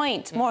 good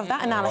point. More of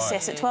that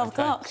analysis at 12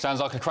 o'clock. Sounds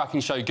like a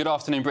cracking show. Good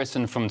Afternoon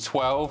Britain from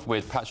 12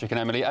 with Patrick and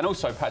Emily, and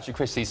also Patrick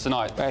Christie's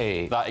tonight.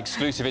 That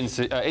exclusive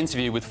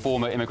interview with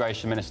former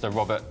Immigration Minister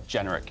Robert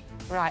Jenrick.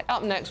 Right,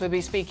 up next we'll be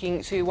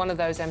speaking to one of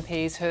those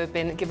MPs who have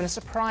been given a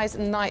surprise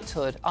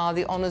knighthood. Are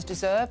the honours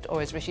deserved,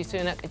 or is Rishi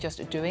Sunak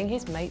just doing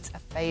his mates a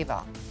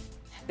favour?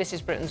 This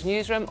is Britain's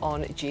Newsroom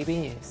on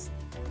GB News.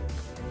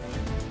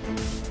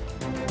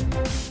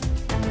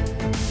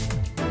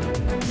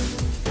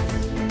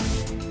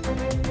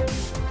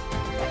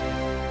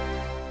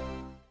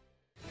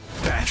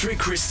 Patrick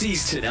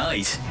Christie's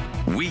Tonight,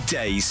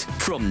 weekdays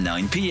from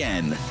 9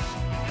 p.m.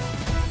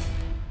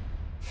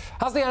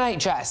 Has the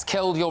NHS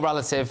killed your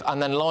relative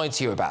and then lied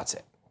to you about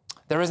it?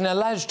 There is an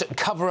alleged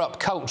cover-up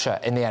culture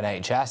in the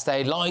NHS.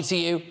 They lie to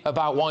you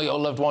about why your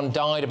loved one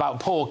died, about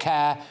poor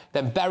care,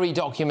 then bury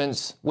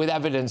documents with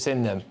evidence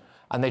in them,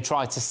 and they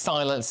try to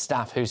silence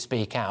staff who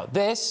speak out.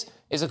 This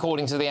is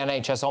according to the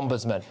NHS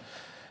Ombudsman.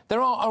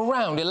 There are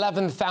around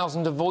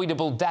 11,000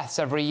 avoidable deaths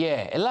every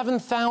year.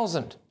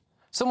 11,000.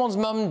 Someone's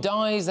mum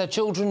dies, their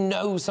children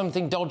know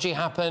something dodgy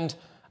happened,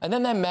 And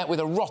then they're met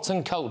with a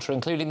rotten culture,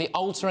 including the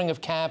altering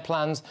of care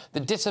plans, the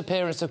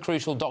disappearance of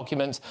crucial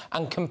documents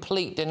and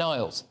complete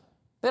denials.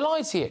 They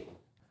lie to you,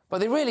 but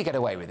they really get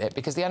away with it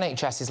because the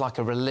NHS is like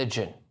a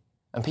religion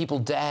and people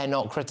dare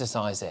not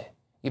criticise it.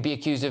 You'd be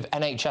accused of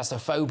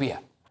NHSophobia.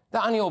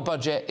 That annual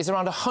budget is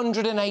around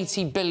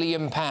 £180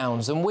 billion,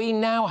 and we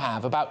now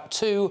have about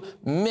 2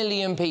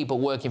 million people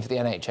working for the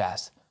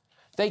NHS.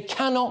 They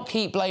cannot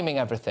keep blaming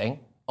everything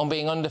on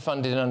being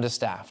underfunded and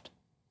understaffed.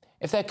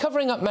 If they're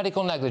covering up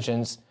medical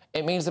negligence,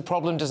 it means the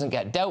problem doesn't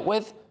get dealt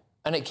with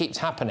and it keeps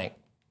happening.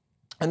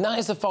 And that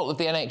is the fault of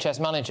the NHS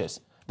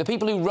managers, the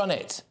people who run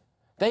it.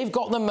 They've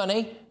got the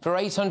money for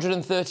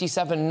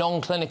 837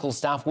 non-clinical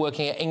staff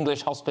working at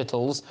English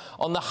hospitals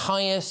on the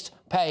highest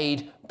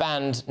paid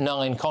Band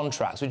 9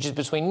 contracts, which is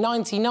between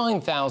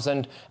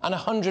 £99,000 and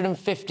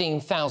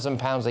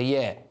 £115,000 a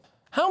year.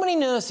 How many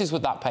nurses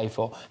would that pay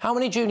for? How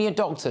many junior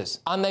doctors?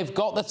 And they've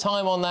got the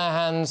time on their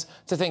hands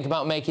to think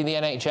about making the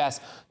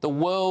NHS the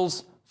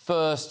world's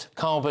first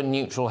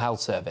carbon-neutral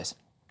health service.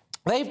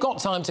 They've got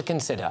time to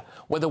consider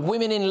whether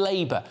women in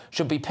labour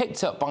should be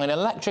picked up by an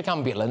electric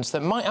ambulance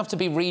that might have to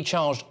be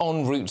recharged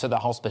en route to the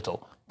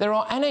hospital. There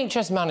are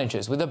NHS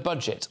managers with a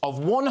budget of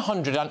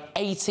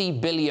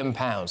 £180 billion,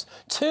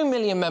 2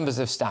 million members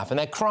of staff, and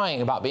they're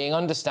crying about being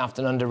understaffed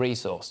and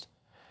under-resourced.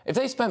 If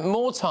they spent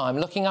more time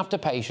looking after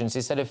patients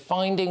instead of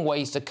finding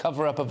ways to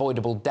cover up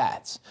avoidable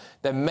deaths,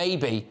 then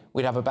maybe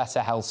we'd have a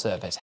better health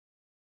service.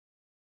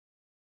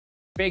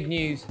 Big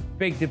news,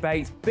 big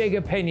debates, big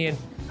opinion.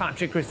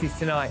 Patrick Christie's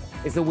Tonight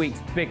is the week's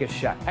biggest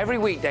show. Every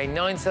weekday,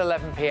 9 to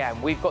 11 p.m,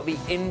 we've got the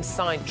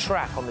inside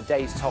track on the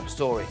day's top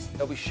stories.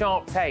 There'll be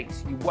sharp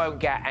takes you won't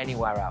get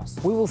anywhere else.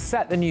 We will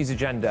set the news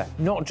agenda,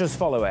 not just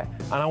follow it,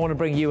 and I want to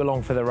bring you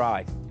along for the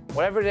ride.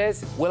 Whatever it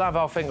is, we'll have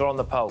our finger on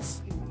the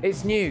pulse.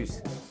 It's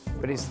news,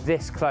 but it's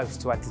this close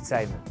to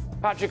entertainment.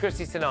 Patrick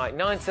Christie's Tonight,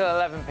 9 to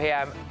 11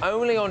 p.m,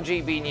 only on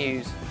GB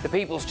News, the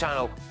People's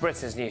Channel,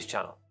 Britain's news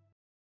channel.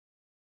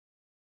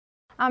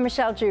 I'm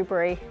Michelle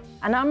Dewberry,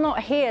 and I'm not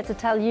here to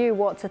tell you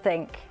what to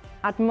think.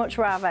 I'd much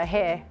rather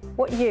hear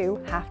what you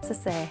have to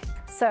say.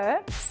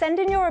 So, send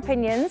in your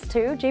opinions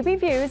to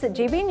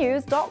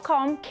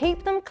gbviews@gbnews.com.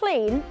 Keep them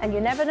clean, and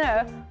you never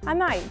know, I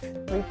might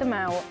read them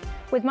out.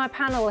 With my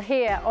panel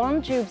here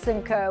on Jubes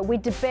 & Co, we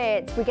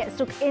debate, we get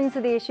stuck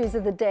into the issues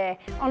of the day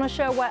on a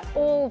show where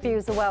all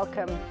views are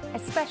welcome,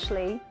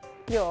 especially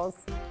yours.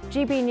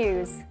 GB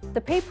News, the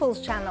People's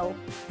Channel,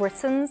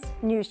 Britain's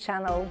news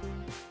channel.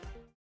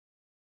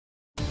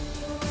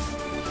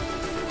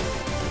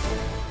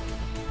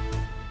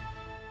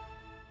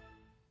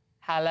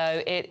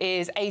 Hello, it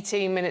is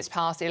 18 minutes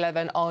past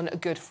 11 on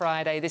Good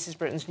Friday. This is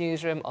Britain's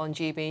Newsroom on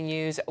GB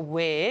News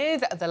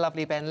with the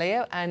lovely Ben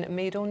Leo and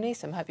me, Dawn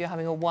Neeson. Hope you're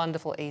having a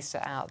wonderful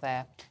Easter out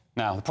there.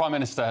 Now, the Prime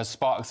Minister has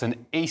sparked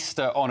an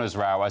Easter honours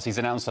row as he's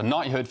announced a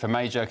knighthood for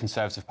major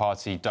Conservative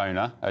Party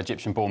donor,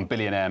 Egyptian-born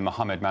billionaire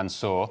Mohamed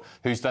Mansour,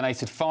 who's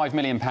donated £5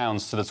 million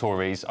to the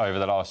Tories over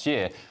the last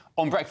year.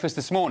 On breakfast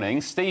this morning,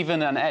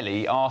 Stephen and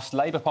Ellie asked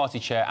Labour Party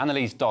Chair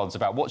Annalise Dodds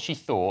about what she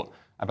thought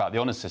about the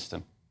honours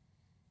system.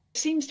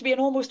 Seems to be an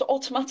almost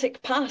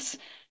automatic pass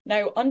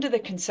now under the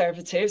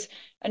Conservatives,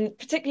 and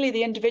particularly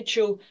the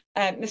individual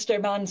Mr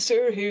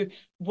Mansour, who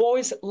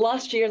was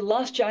last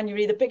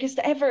January, the biggest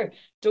ever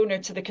donor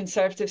to the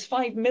Conservatives,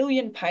 £5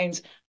 million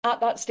at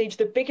that stage,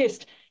 the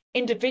biggest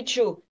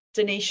individual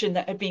donation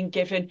that had been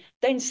given,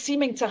 then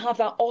seeming to have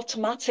that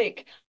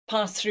automatic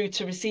pass through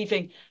to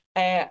receiving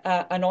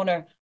an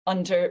honour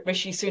under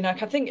Rishi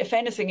Sunak. I think, if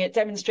anything, it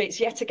demonstrates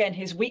yet again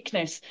his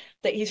weakness,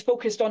 that he's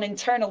focused on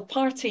internal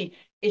party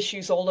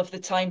issues all of the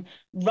time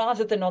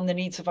rather than on the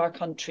needs of our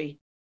country.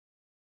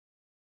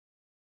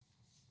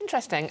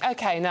 Interesting.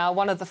 OK, now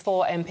one of the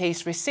 4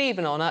 MPs to receive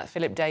an honour,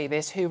 Philip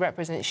Davis, who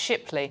represents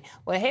Shipley.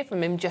 We'll hear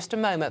from him in just a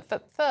moment.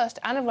 But first,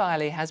 Anna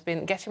Riley has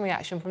been getting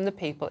reaction from the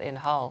people in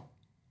Hull.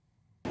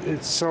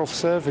 It's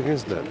self-serving,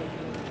 isn't it?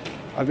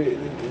 I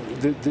mean,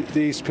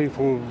 these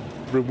people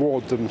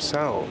reward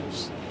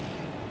themselves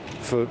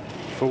for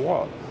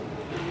what?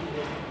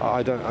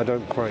 I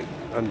don't quite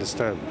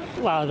understand.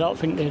 Well, I don't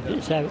think they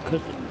deserve it,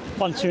 because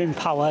once they're in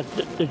power,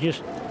 they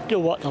just do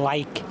what they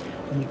like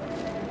and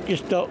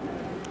just don't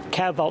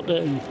care about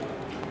the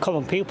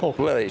common people.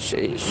 Well, it's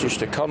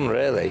just a con,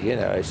 really. You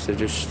know, it's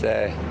just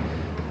they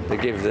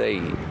give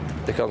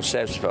the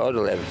Conservative or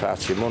the Labour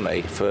Party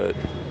money for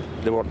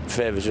they want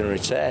favours in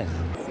return.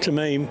 To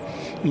me,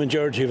 the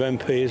majority of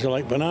MPs are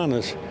like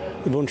bananas.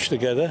 They're bunched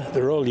together,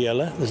 they're all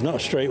yellow, there's not a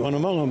straight one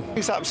among them.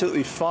 It's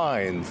absolutely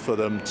fine for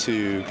them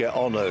to get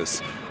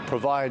honours,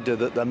 provided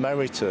that they're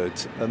merited,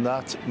 and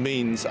that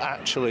means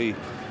actually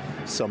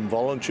some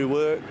voluntary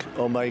work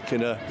or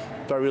making a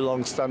very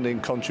long-standing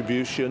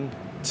contribution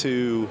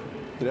to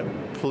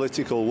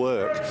political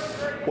work.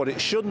 What it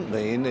shouldn't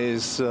mean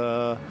is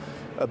a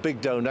big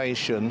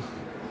donation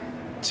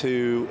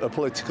to a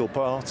political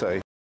party.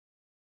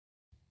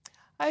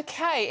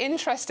 OK,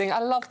 interesting. I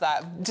love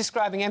that,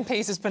 describing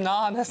MPs as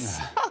bananas.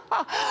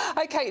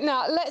 OK,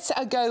 now let's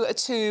go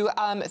to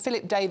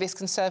Philip Davies,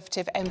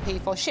 Conservative MP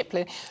for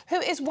Shipley, who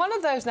is one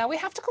of those now we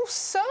have to call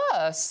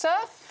Sir. Sir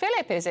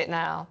Philip, is it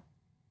now?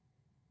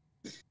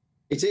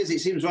 It is. It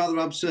seems rather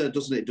absurd,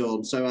 doesn't it,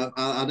 Dawn? So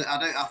I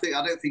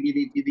don't think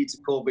you need to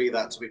call me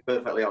that, to be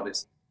perfectly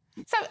honest.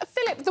 So,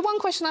 Philip, the one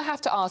question I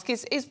have to ask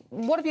is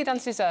what have you done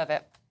to deserve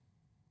it?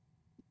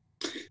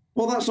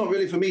 Well, that's not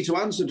really for me to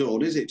answer,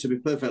 Dawn, is it? To be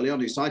perfectly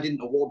honest, I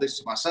didn't award this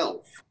to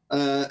myself.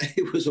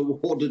 It was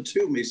awarded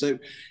to me, so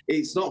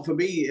it's not for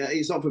me.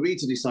 It's not for me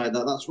to decide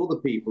that. That's for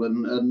other people,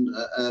 and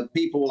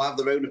people will have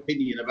their own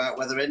opinion about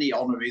whether any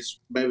honour is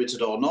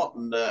merited or not.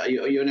 And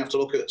you only have to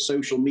look at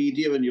social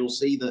media, and you'll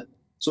see that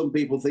some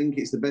people think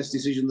it's the best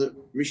decision that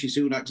Rishi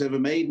Sunak's ever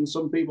made, and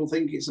some people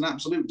think it's an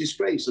absolute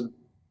disgrace. And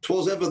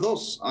 'twas ever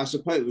thus, I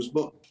suppose.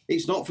 But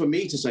it's not for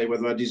me to say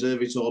whether I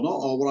deserve it or not,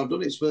 or what I've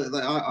done. It's for,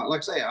 like I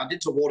say, I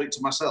did award it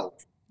to myself.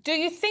 Do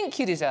you think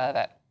you deserve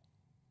it?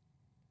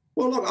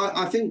 Well, look,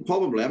 I think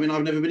probably. I mean,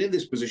 I've never been in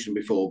this position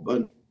before,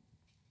 but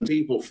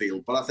people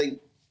feel. But I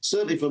think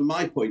certainly from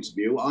my point of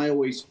view,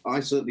 I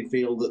certainly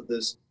feel that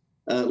there's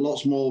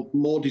lots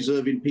more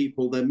deserving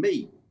people than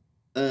me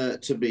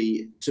to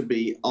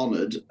be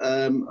honoured.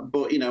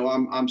 But you know,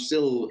 I'm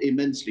still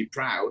immensely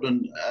proud,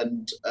 and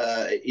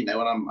you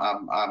know,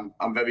 and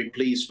I'm very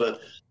pleased for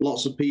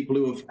lots of people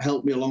who have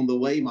helped me along the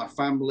way. My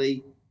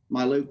family,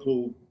 my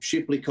local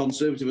Shipley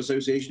Conservative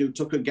Association, who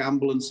took a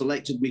gamble and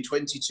selected me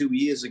 22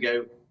 years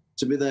ago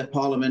to be their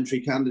parliamentary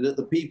candidate.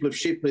 The people of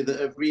Shipley that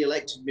have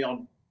re-elected me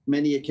on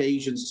many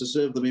occasions to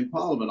serve them in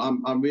Parliament.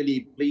 I'm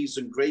really pleased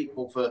and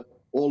grateful for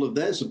all of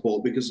their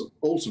support, because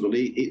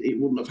ultimately it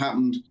wouldn't have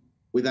happened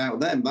without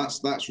them.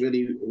 That's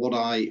really what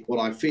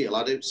I feel.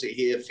 I don't sit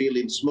here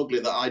feeling smugly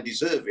that I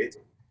deserve it.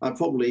 I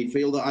probably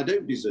feel that I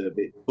don't deserve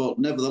it, but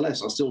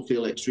nevertheless, I still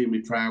feel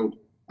extremely proud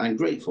and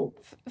grateful.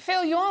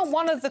 Phil, you are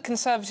one of the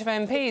Conservative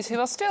MPs who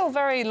are still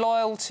very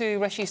loyal to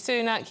Rishi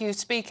Sunak. You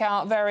speak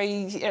out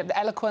very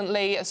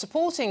eloquently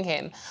supporting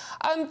him.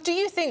 Do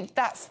you think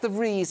that's the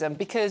reason?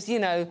 Because, you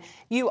know,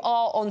 you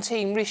are on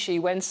Team Rishi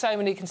when so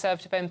many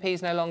Conservative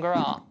MPs no longer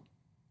are.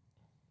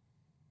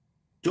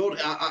 George,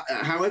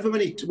 however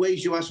many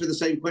ways you ask me the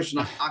same question,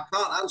 I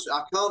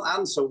can't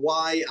answer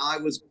why I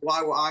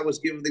was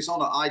given this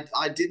honour.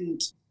 I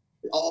didn't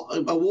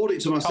award it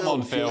to myself. Come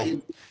on,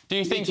 Phil. Do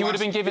you think you would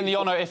have been given the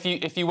honour if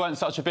you weren't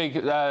such a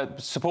big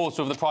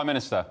supporter of the Prime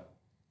Minister?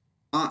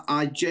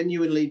 I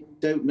genuinely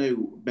don't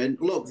know, Ben.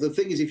 Look, the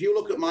thing is, if you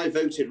look at my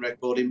voting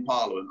record in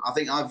Parliament, I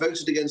think I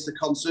voted against the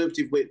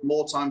Conservative whip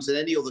more times than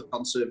any other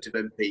Conservative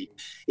MP.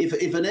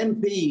 If an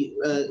MP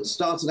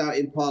started out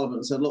in Parliament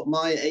and said, look,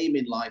 my aim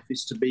in life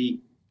is to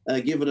be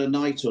given a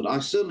knighthood, I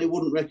certainly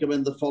wouldn't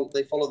recommend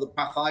they follow the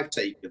path I've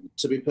taken,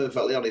 to be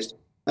perfectly honest.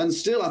 And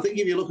still, I think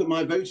if you look at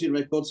my voting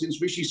record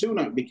since Rishi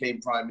Sunak became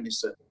Prime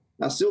Minister,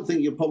 I still think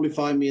you'll probably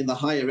find me in the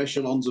higher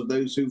echelons of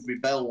those who've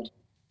rebelled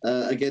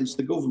against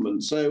the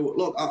government. So,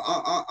 look,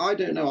 I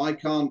don't know. I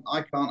can't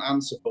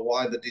answer for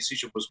why the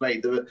decision was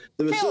made. There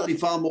were certainly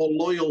far more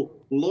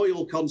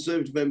loyal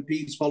Conservative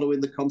MPs following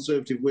the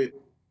Conservative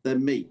whip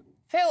than me.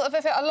 Phil,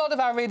 a lot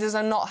of our readers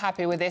are not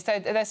happy with this.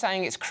 They're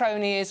saying it's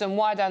cronyism.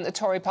 Why don't the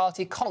Tory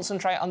party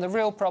concentrate on the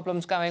real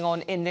problems going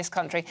on in this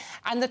country?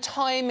 And the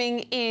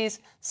timing is,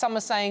 some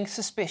are saying,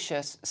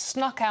 suspicious.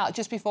 Snuck out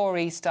just before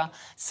Easter,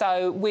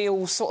 so we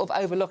all sort of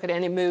overlook it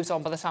and it moves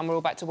on by the time we're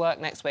all back to work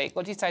next week.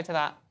 What do you say to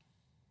that?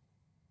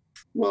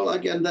 Well,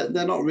 again,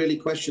 they're not really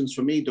questions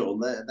for me, Dawn.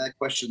 They're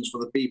questions for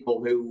the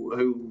people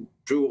who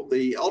drew up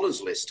the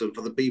honours list and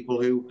for the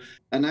people who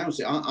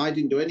announced it. I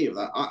didn't do any of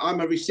that.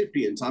 I'm a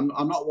recipient. I'm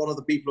not one of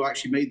the people who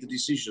actually made the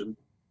decision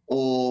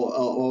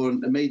or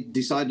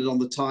decided on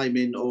the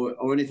timing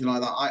or anything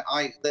like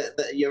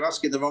that. You're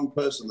asking the wrong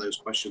person those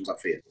questions, I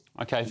fear.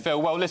 OK, Phil,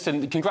 well,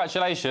 listen,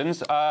 congratulations.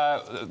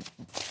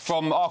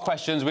 From our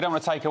questions, we don't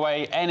want to take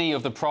away any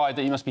of the pride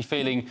that you must be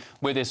feeling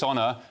with this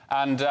honour.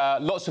 And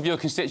lots of your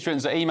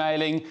constituents are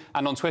emailing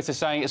and on Twitter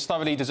saying it's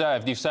thoroughly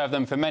deserved. You've served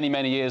them for many,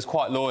 many years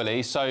quite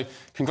loyally. So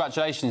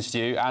congratulations to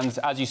you. And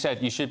as you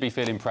said, you should be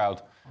feeling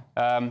proud.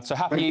 So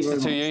happy Easter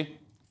to you.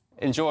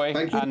 Enjoy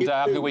and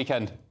have a good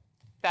weekend.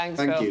 Thanks,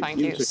 Phil. Thank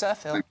you. Sir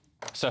Phil.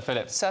 Sir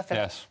Philip. Sir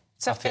Philip. Yes.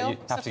 Sir Phil.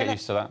 Have to get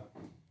used to that.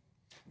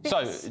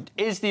 So,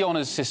 is the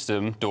honours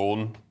system,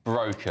 Dawn,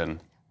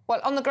 broken? Well,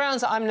 on the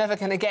grounds that I'm never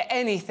going to get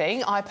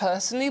anything, I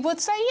personally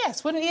would say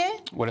yes, wouldn't you?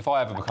 Well, if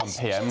I ever become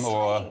PM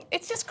or...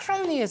 It's just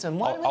cronyism.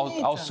 Why do we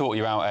need I'll sort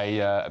you out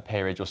a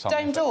peerage or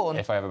something. Dame Dawn.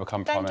 If I ever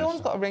become Prime Minister. Dame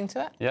Dawn's got a ring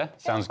to it. Yeah?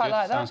 Sounds good.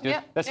 Like that. Sounds good.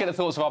 Yeah. Let's get the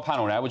thoughts of our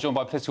panel now. We're joined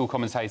by political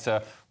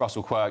commentator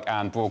Russell Quirk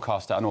and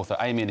broadcaster and author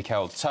Amy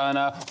Nicole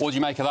Turner. What do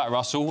you make of that,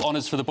 Russell?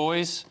 Honours for the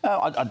boys?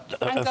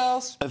 And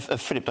girls? Of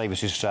Philip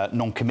Davies's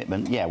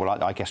non-commitment, yeah, well,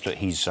 I guess that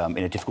he's in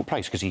a difficult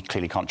place because he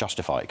clearly can't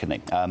justify it, can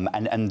he?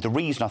 And the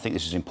reason I think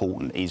this is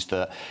important is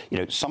that, you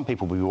know, some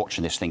people will be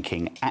watching this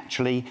thinking,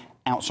 actually,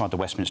 outside the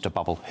Westminster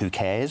bubble, who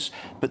cares?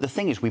 But the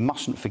thing is, we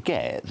mustn't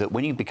forget that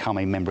when you become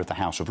a member of the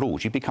House of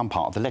Lords, you become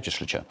part of the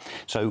legislature.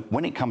 So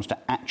when it comes to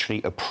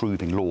actually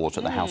approving laws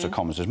that the House of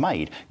Commons has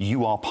made,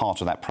 you are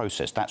part of that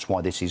process. That's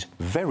why this is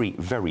very,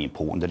 very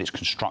important that it's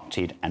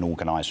constructed and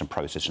organised and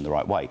processed in the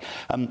right way.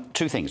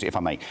 Two things, if I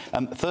may.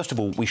 First of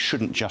all, we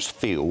shouldn't just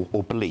feel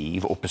or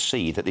believe or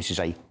perceive that this is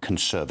a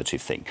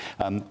Conservative thing.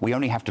 We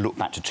only have to look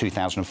back to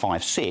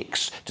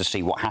 2005-06 to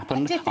see what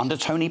happened under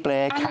Tony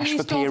Blair, cash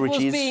for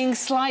peerages. Was being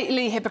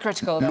slightly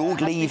hypocritical.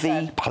 Lord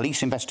Levy,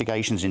 police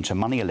investigations into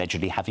money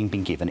allegedly having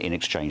been given in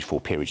exchange for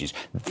peerages.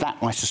 That,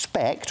 I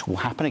suspect, will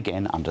happen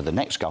again under the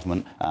next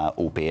government,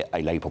 albeit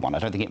a Labour one. I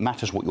don't think it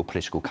matters what your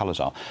political colours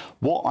are.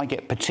 What I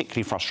get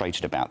particularly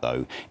frustrated about,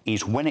 though,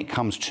 is when it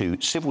comes to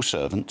civil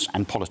servants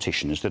and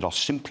politicians that are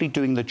simply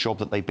doing the job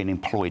that they've been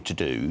employed to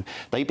do,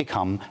 they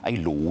become a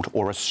lord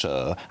or a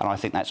sir, and I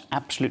think that's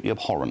absolutely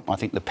abhorrent. I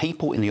think the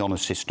people in the honour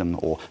system,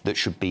 or that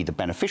should be the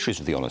beneficiaries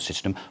of the honour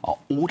system, are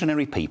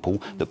ordinary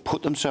people that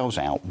put themselves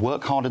out,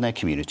 work hard in their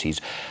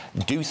communities,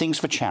 do things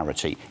for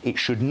charity. It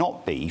should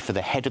not be for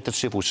the head of the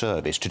civil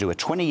service to do a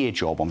 20-year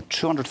job on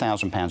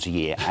 £200,000 a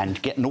year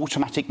and get an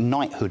automatic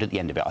knighthood at the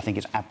end of it. I think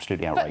it's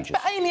absolutely outrageous.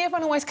 But Amy,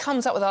 everyone always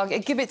comes up with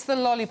argument. Give it to the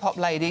lollipop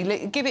lady.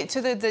 Give it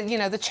to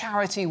the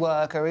charity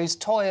worker who's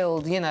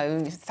toiled,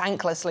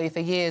 thanklessly for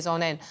years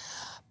on end.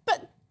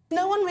 But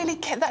no one really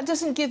cares. That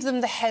doesn't give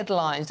them the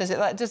headlines, does it?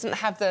 That doesn't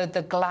have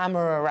the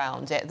glamour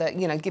around it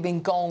that,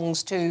 giving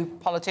gongs to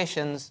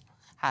politicians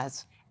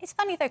has. It's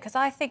funny, though, because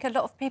I think a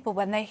lot of people,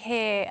 when they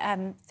hear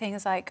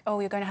things like, oh,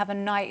 you're going to have a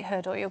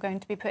knighthood or you're going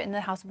to be put in the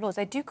House of Lords,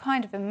 they do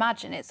kind of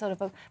imagine it's sort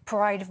of a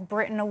Pride of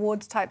Britain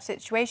Awards type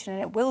situation,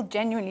 and it will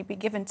genuinely be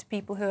given to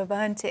people who have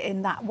earned it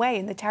in that way,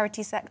 in the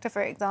charity sector,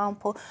 for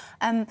example.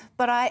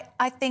 But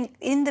I think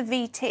in the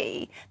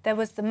VT, there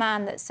was the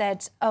man that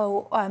said,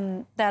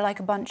 oh, they're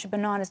like a bunch of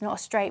bananas, not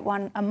a straight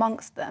one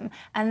amongst them.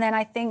 And then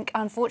I think,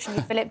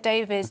 unfortunately, Philip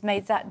Davies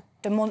made that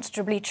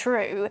demonstrably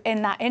true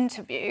in that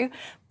interview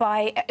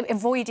by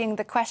avoiding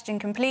the question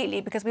completely,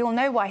 because we all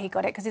know why he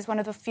got it, because he's one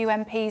of the few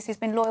MPs who's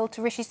been loyal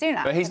to Rishi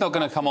Sunak. But he's not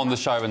going to come on the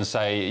show and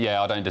say,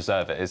 yeah, I don't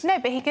deserve it, is he? No,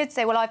 but he could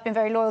say, well, I've been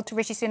very loyal to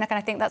Rishi Sunak and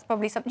I think that's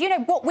probably something...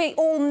 what we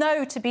all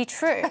know to be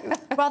true,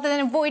 rather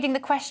than avoiding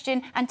the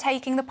question and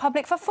taking the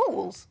public for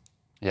fools.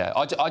 Yeah,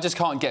 I just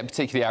can't get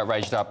particularly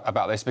outraged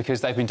about this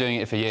because they've been doing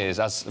it for years,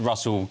 as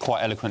Russell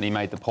quite eloquently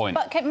made the point.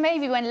 But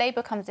maybe when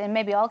Labour comes in,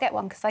 maybe I'll get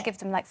one, because I give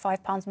them like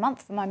 £5 a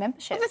month for my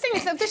membership. Well, the thing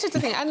is, this is the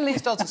thing.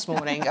 Annalise Dodds this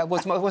morning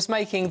was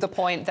making the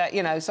point that,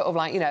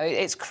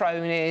 it's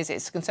cronies,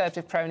 it's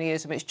Conservative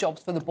cronyism, it's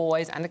jobs for the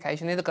boys and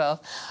occasionally the girls.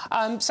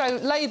 So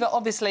Labour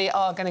obviously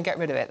are going to get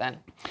rid of it then?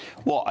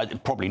 Well,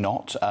 probably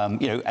not.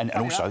 And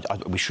also,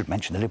 we should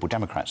mention the Liberal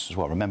Democrats as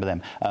well. Remember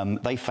them?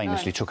 They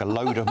famously took a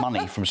load of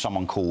money from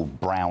someone called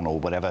Brown or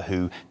whatever,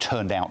 who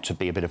turned out to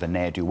be a bit of a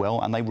ne'er-do-well,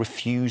 and they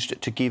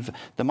refused to give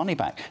the money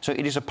back. So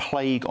it is a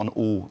plague on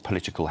all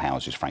political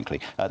houses,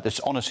 frankly. This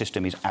honour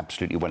system is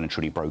absolutely well and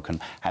truly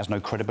broken, has no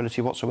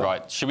credibility whatsoever.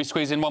 Right, should we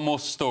squeeze in one more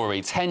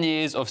story? 10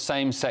 years of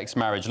same-sex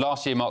marriage.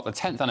 Last year marked the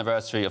 10th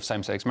anniversary of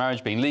same-sex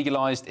marriage being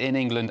legalised in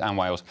England and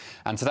Wales.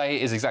 And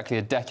today is exactly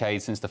a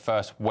decade since the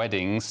first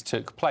weddings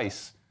took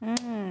place.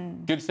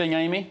 Good thing,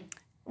 Amy?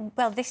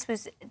 Well, this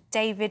was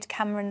David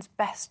Cameron's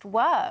best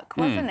work,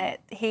 wasn't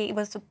it? He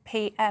was the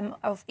PM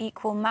of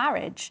equal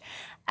marriage.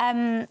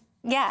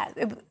 Yeah,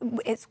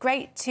 it's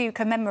great to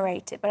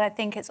commemorate it, but I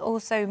think it's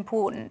also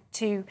important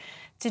to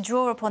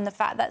draw upon the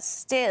fact that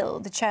still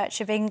the Church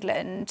of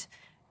England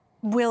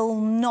will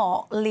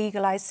not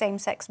legalise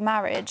same-sex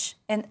marriage,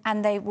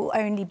 and they will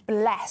only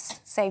bless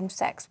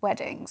same-sex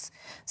weddings.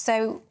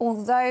 So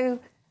although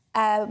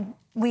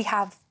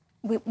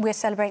we're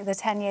celebrating the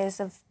 10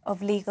 years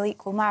of legal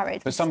equal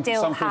marriage. But some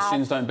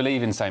Christians don't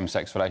believe in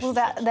same-sex relationships.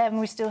 Well, then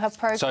we still have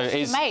progress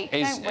to make,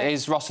 don't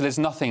we? Russell, is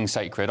nothing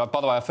sacred?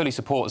 By the way, I fully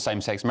support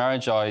same-sex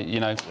marriage.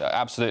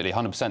 Absolutely,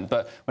 100%.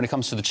 But when it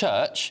comes to the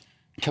church,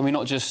 can we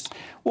not just,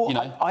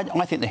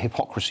 I think the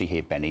hypocrisy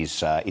here, Ben,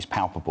 is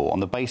palpable on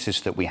the basis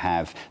that we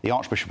have the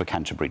Archbishop of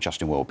Canterbury,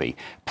 Justin Welby,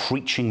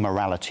 preaching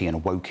morality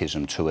and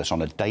wokeism to us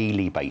on a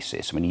daily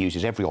basis. I mean, he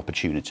uses every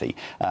opportunity,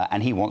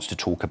 and he wants to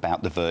talk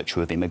about the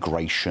virtue of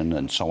immigration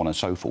and so on and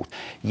so forth.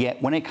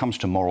 Yet, when it comes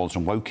to morals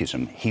and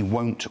wokeism, he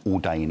won't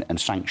ordain and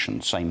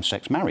sanction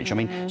same-sex marriage. I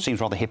mean, it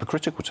seems rather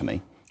hypocritical to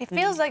me. It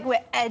feels like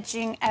we're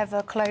edging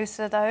ever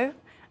closer, though.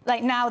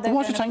 Like now they're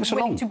why does it take so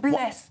long? To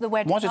bless the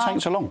wedding. Why does it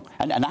take so long?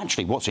 And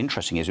actually, what's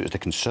interesting is it was the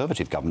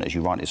Conservative government, as you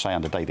rightly say,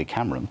 under David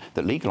Cameron,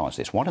 that legalised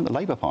this. Why didn't the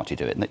Labour Party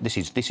do it? And this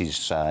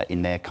is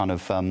in their kind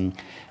of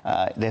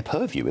their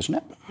purview, isn't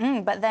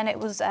it? But then it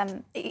was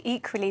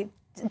equally.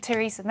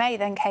 Theresa May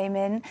then came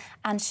in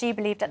and she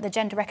believed that the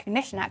Gender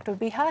Recognition Act would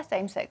be her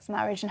same-sex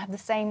marriage and have the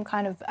same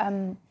kind of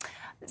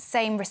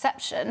same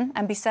reception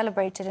and be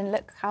celebrated, and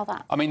look how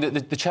that... I mean,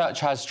 the church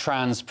has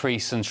trans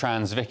priests and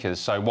trans vicars,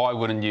 so why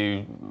wouldn't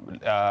you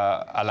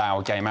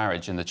allow gay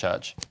marriage in the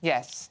church?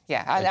 Yes,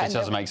 yeah. It just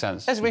doesn't make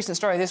sense. There's a recent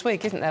story this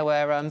week, isn't there,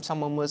 where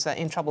someone was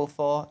in trouble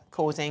for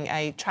causing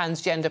a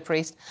transgender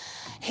priest.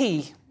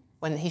 He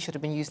when he should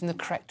have been using the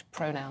correct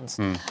pronouns.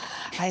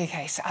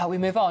 OK, so we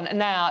move on.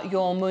 Now,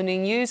 your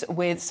morning news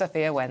with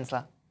Sophia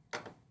Wensler.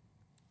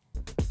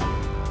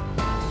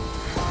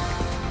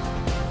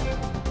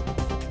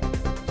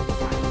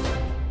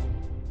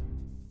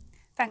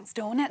 Thanks,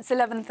 Dawn. It's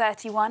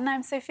 11:31.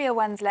 I'm Sophia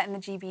Wensler in the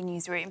GB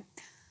Newsroom.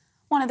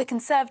 One of the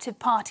Conservative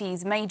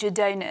Party's major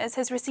donors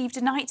has received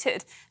a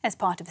knighthood as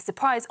part of a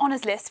surprise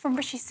honours list from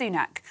Rishi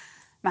Sunak.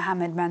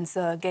 Mohammed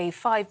Mansour gave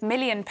 £5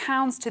 million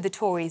to the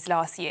Tories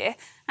last year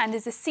and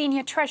is a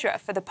senior treasurer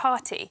for the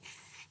party.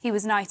 He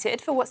was knighted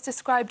for what's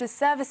described as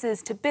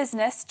services to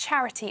business,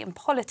 charity and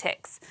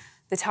politics.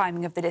 The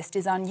timing of the list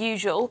is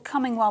unusual,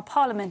 coming while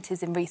Parliament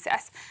is in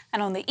recess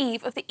and on the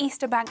eve of the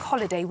Easter bank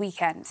holiday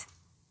weekend.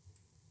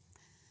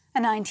 A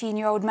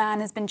 19-year-old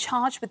man has been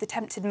charged with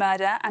attempted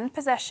murder and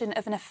possession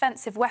of an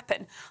offensive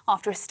weapon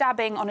after a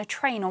stabbing on a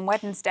train on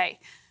Wednesday.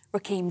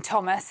 Rakeem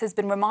Thomas has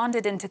been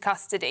remanded into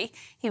custody.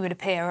 He would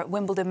appear at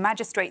Wimbledon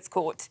Magistrates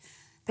Court.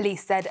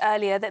 Police said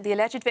earlier that the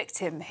alleged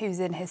victim, who's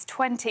in his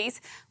 20s,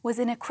 was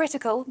in a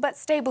critical but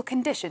stable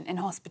condition in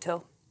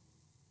hospital.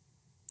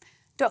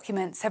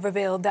 Documents have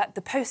revealed that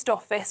the Post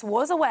Office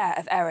was aware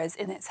of errors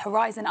in its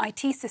Horizon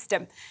IT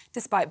system,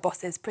 despite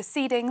bosses'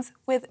 proceedings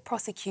with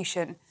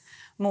prosecution.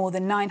 More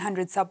than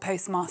 900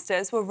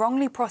 sub-postmasters were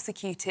wrongly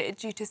prosecuted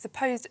due to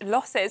supposed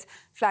losses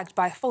flagged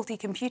by a faulty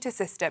computer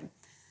system.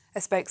 A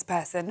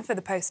spokesperson for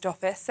the Post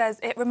Office says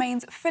it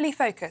remains fully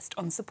focused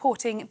on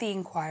supporting the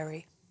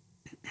inquiry.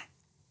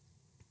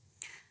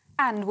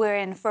 And we're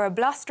in for a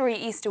blustery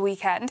Easter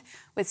weekend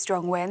with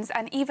strong winds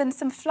and even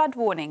some flood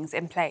warnings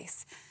in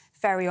place.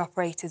 Ferry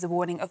operators are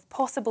warning of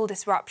possible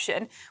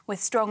disruption, with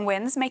strong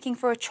winds making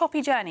for a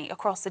choppy journey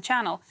across the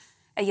Channel.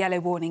 A yellow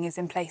warning is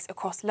in place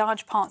across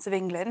large parts of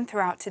England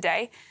throughout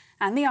today,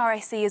 and the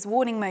RAC is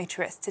warning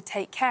motorists to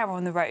take care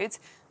on the roads,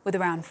 with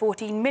around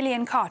 14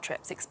 million car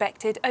trips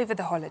expected over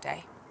the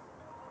holiday.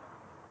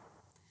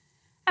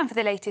 And for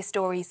the latest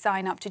stories,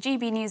 sign up to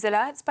GB News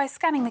Alerts by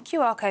scanning the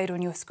QR code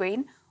on your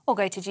screen or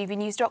go to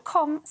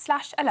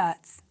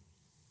gbnews.com/alerts.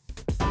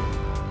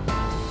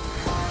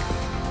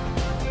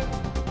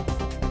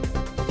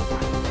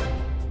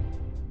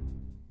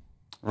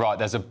 Right,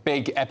 there's a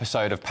big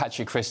episode of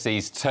Patrick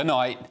Christie's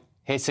tonight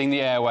hitting the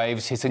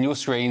airwaves, hitting your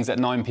screens at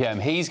 9 p.m.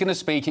 He's going to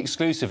speak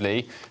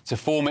exclusively to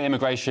former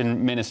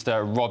Immigration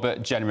Minister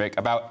Robert Jenrick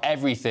about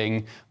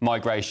everything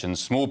migration.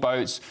 Small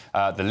boats,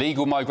 the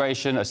legal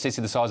migration, a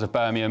city the size of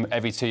Birmingham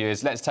every 2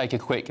 years. Let's take a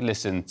quick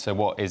listen to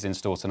what is in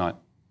store tonight.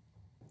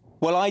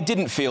 Well, I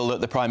didn't feel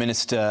that the Prime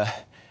Minister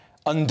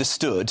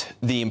understood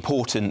the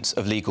importance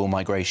of legal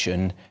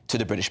migration to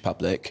the British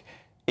public.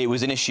 It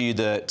was an issue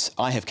that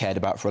I have cared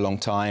about for a long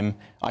time.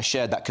 I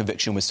shared that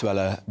conviction with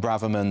Suella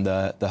Braverman,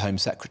 the Home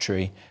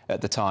Secretary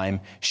at the time.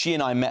 She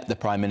and I met the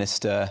Prime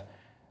Minister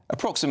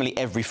approximately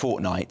every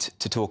fortnight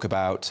to talk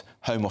about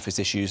Home Office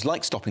issues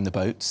like stopping the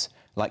boats,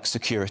 like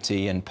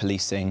security and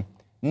policing.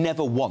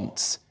 Never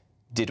once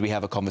did we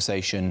have a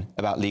conversation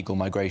about legal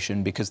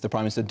migration because the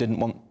Prime Minister didn't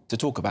want to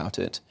talk about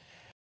it.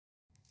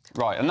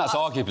 Right, and that's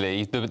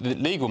arguably, the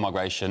legal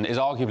migration is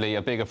arguably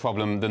a bigger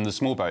problem than the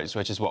small boats,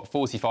 which is, what,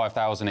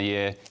 45,000 a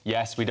year.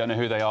 Yes, we don't know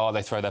who they are.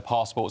 They throw their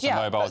passports and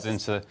mobiles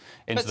into the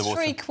water. But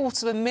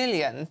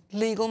 750,000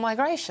 legal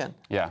migration.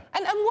 Yeah.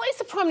 And what is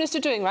the Prime Minister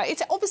doing, right?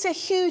 It's obviously a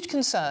huge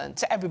concern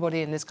to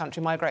everybody in this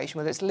country, migration,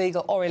 whether it's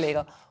legal or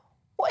illegal.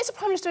 What is the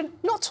Prime Minister doing?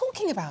 Not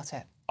talking about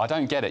it. I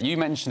don't get it. You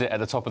mentioned it at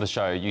the top of the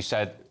show. You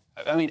said,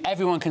 I mean,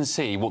 everyone can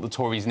see what the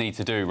Tories need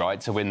to do, right,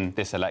 to win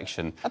this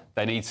election.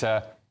 They need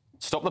to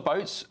stop the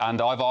boats, and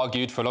I've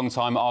argued for a long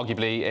time,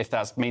 arguably, if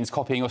that means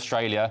copying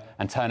Australia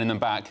and turning them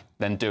back,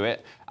 then do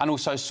it. And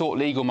also sort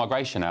legal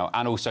migration out,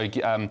 and also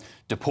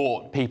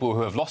deport people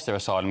who have lost their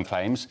asylum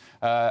claims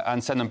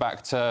and send them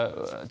back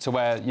to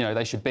where, you know,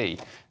 they should be.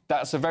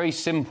 That's a very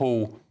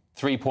simple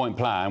three-point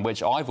plan,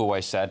 which I've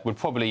always said would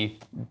probably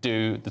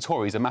do the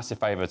Tories a massive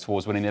favour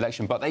towards winning the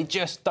election, but they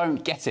just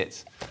don't get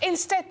it.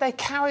 Instead, they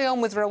carry on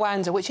with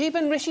Rwanda, which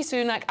even Rishi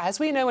Sunak, as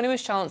we know when he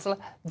was Chancellor,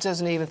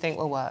 doesn't even think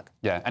will work.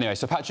 Yeah, anyway,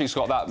 so Patrick's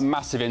got that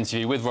massive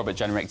interview with Robert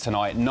Jenrick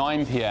tonight,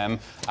 9 p.m,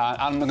 and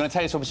I'm going to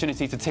take this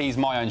opportunity to tease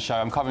my own show.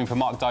 I'm covering for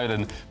Mark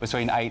Dolan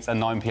between 8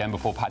 and 9 p.m.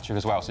 before Patrick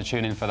as well, so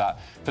tune in for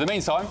that. For the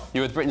meantime,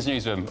 you're with Britain's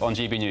Newsroom on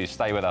GB News.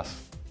 Stay with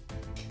us.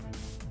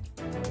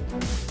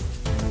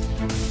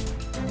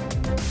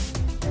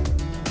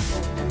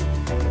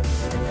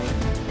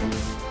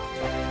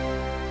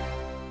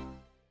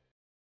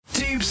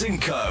 Dubes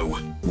 & Co.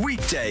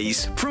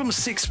 Weekdays from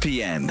 6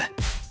 p.m.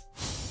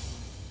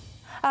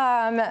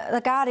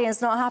 The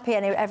Guardian's not happy,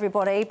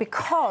 everybody,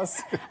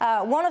 because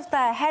one of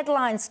their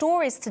headline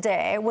stories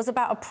today was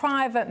about a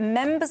private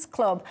members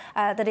club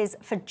that is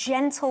for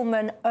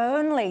gentlemen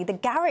only, the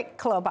Garrick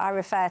Club I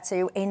refer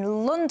to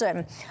in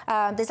London.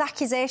 There's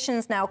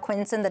accusations now,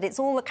 Quinton, that it's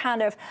all the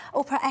kind of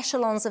upper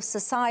echelons of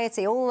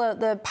society, all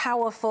the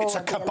powerful... It's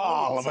a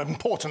cabal of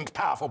important,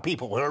 powerful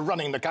people who are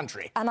running the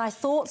country. And I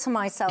thought to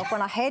myself,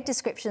 when I heard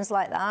descriptions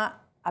like that,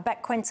 I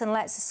bet Quinton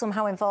Letts is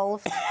somehow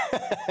involved.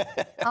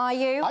 Are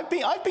you? I've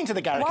been to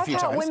the Garrick a few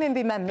times. Why can't women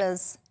be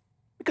members?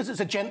 Because it's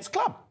a gents'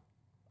 club.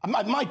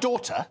 My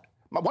daughter,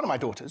 one of my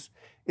daughters,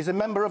 is a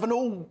member of an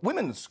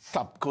all-women's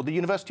club called the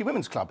University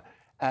Women's Club,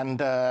 and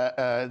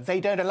they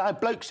don't allow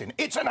blokes in.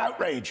 It's an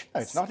outrage.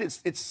 No, it's not.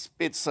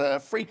 It's a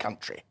free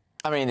country.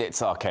 I mean,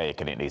 it's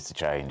archaic and it needs to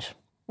change.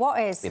 What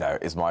is? You know,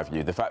 is my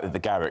view. The fact that the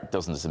Garrick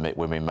doesn't admit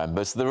women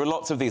members. There are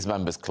lots of these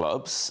members'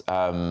 clubs,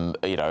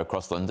 you know,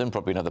 across London,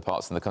 probably in other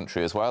parts in the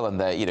country as well, and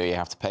you know, you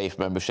have to pay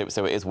for membership,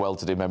 so it is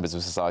well-to-do members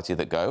of society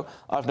that go.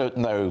 I've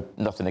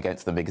nothing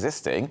against them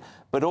existing,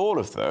 but all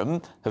of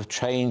them have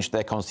changed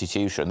their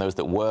constitution. Those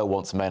that were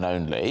once men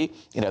only,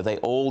 you know, they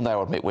all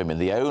now admit women.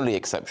 The only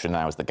exception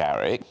now is the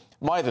Garrick.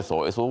 My other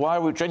thought is, well, why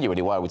are we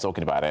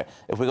talking about it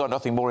if we've got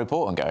nothing more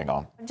important going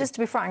on? Just to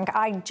be frank,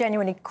 I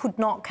genuinely could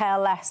not care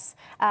less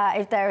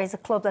if there is a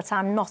club that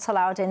I'm not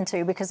allowed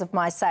into because of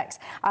my sex.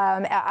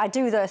 I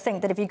do, though,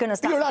 think that if you're going to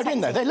start... You're allowed in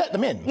there. They let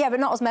them in. Yeah, but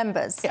not as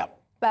members. Yeah.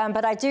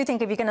 But I do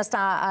think if you're going to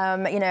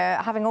start, you know,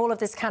 having all of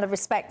this kind of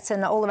respect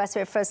and all the rest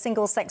of it for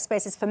single-sex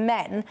spaces for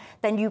men,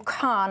 then you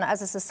can't,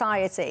 as a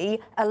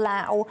society,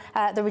 allow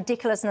the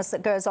ridiculousness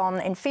that goes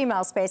on in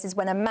female spaces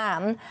when a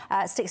man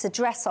sticks a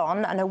dress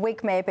on and a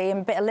wig maybe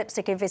and a bit of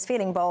lipstick if he's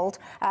feeling bold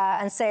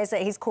and says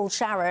that he's called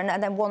Sharon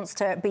and then wants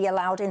to be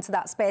allowed into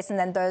that space, and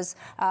then those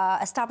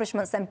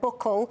establishments then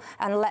buckle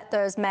and let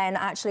those men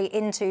actually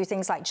into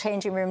things like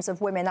changing rooms of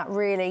women. That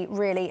really,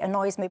 really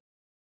annoys me.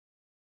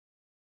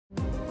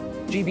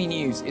 GB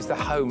News is the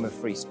home of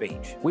free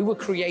speech. We were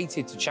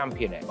created to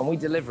champion it, and we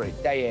deliver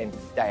it day in,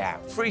 day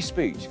out. Free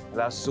speech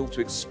allows us all to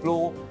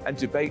explore and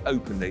debate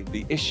openly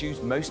the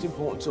issues most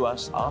important to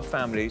us, our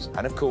families,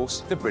 and of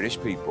course, the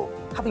British people.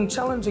 Having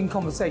challenging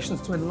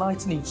conversations to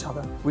enlighten each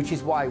other. Which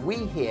is why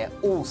we hear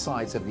all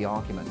sides of the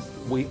argument.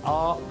 We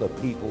are the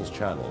People's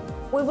Channel.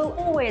 We will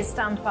always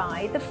stand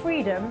by the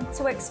freedom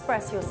to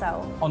express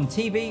yourself. On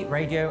TV,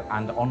 radio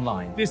and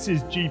online. This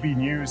is GB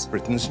News,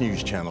 Britain's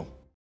news channel.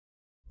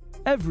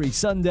 Every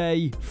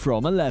Sunday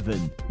from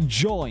 11,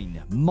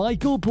 join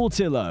Michael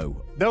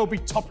Portillo. There'll be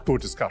topical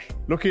discussion,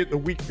 looking at the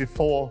week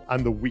before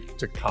and the week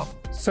to come.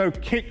 So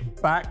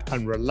kick back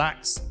and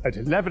relax at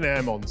 11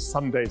 a.m. on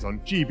Sundays on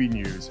GB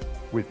News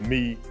with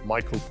me,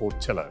 Michael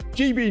Portillo.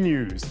 GB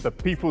News, the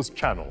People's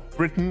Channel,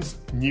 Britain's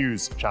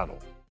news channel.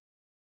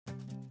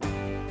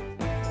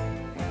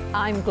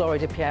 I'm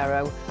Gloria Di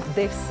Piero.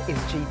 This is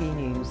GB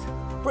News,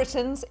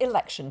 Britain's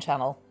election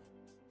channel.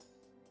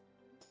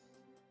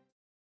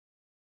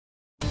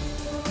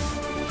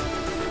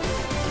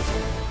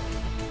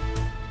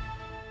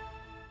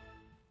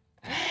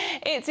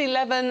 It's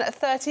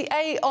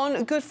 11:38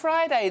 on Good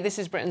Friday. This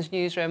is Britain's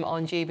Newsroom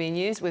on GB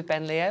News with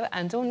Ben Leo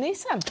and Dawn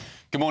Neeson.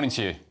 Good morning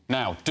to you.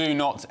 Now, do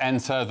not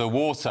enter the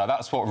water.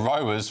 That's what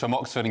rowers from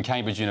Oxford and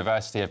Cambridge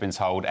University have been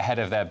told ahead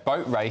of their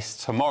boat race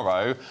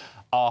tomorrow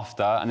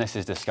after, and this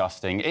is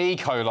disgusting, E.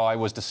 coli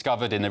was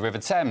discovered in the River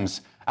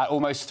Thames at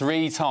almost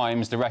 3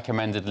 times the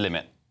recommended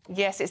limit.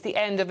 Yes, it's the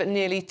end of a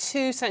nearly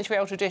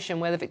 2-century-old tradition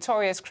where the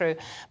Victoria's crew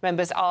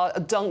members are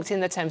dunked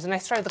in the Thames, and they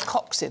throw the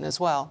cocks in as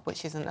well,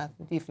 which isn't a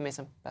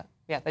euphemism, but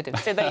yeah, they do.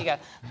 So there you go.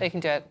 They can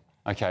do it.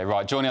 OK,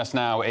 right. Joining us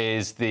now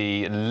is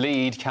the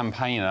lead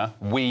campaigner,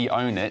 We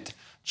Own It,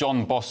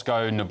 John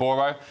Bosco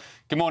Naboro.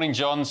 Good morning,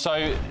 John.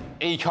 So,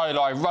 E.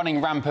 coli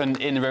running rampant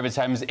in the River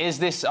Thames. Is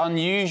this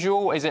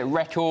unusual? Is it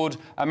record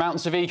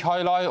amounts of E.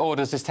 coli, or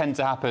does this tend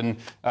to happen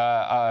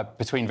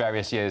between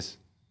various years?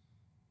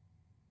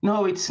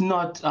 No, it's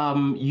not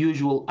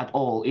usual at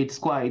all. It's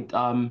quite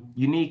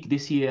unique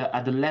this year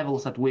at the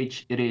levels at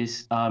which it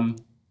is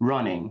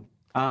running.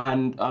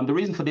 And the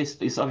reason for this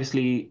is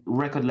obviously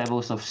record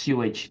levels of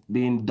sewage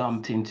being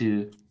dumped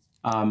into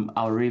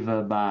our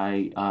river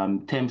by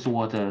Thames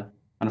Water.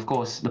 And of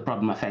course, the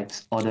problem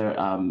affects other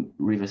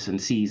rivers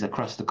and seas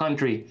across the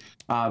country,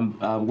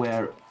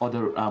 where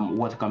other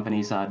water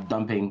companies are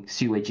dumping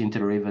sewage into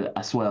the river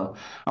as well.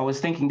 I was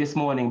thinking this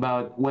morning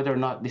about whether or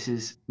not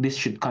this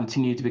should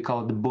continue to be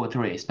called the boat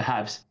race.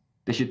 Perhaps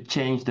they should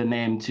change the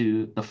name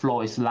to the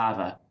floor is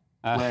lava,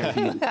 where if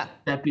you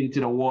step into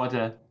the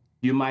water,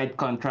 you might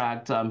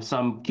contract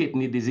some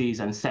kidney disease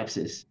and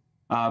sepsis.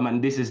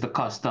 And this is the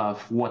cost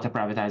of water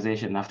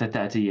privatization after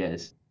 30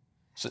 years.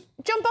 So,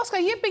 John Bosco,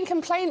 you've been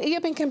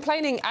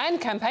complaining and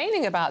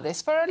campaigning about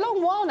this for a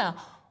long while now.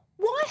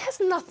 Why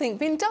has nothing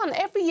been done?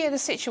 Every year the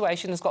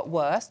situation has got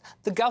worse.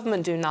 The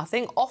government do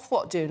nothing.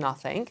 Ofwat do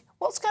nothing.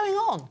 What's going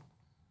on?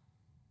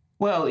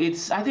 Well,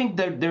 I think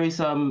there is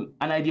an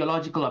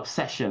ideological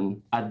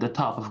obsession at the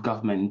top of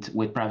government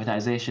with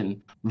privatization.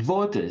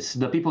 Voters,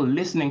 the people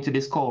listening to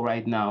this call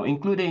right now,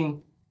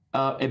 including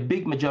a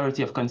big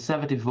majority of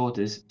Conservative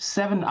voters,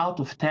 7 out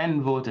of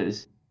 10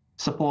 voters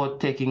support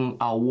taking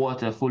our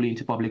water fully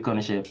into public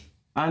ownership.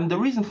 And the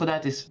reason for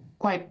that is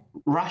quite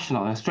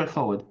rational and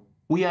straightforward.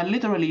 We are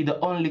literally the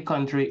only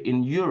country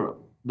in Europe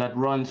that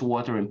runs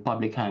water in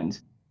public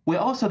hands. We're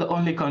also the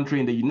only country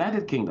in the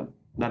United Kingdom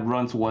that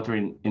runs water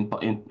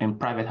in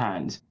private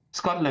hands.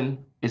 Scotland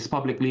is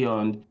publicly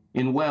owned.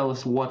 In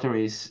Wales, water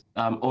is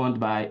owned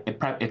by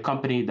a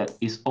company that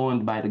is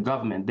owned by the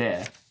government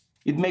there.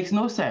 It makes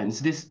no sense.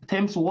 This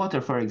Thames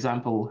Water, for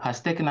example,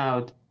 has taken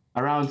out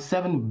around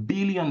 £7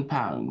 billion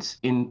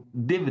in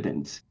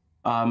dividends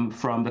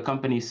from the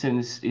company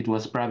since it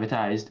was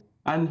privatized.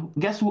 And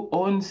guess who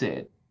owns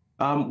it?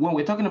 When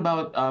we're talking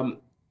about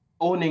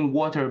owning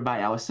water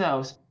by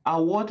ourselves,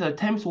 our water,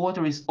 Thames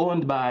Water, is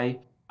owned by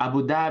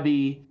Abu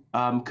Dhabi,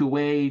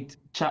 Kuwait,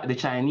 the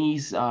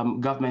Chinese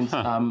government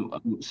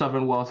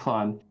sovereign wealth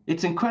fund.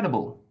 It's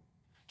incredible.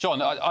 John,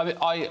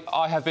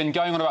 I have been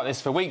going on about this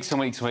for weeks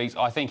and weeks and weeks.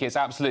 I think it's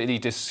absolutely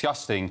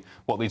disgusting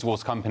what these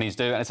water companies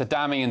do, and it's a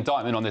damning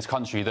indictment on this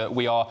country that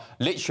we are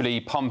literally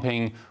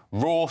pumping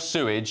raw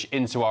sewage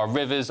into our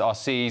rivers, our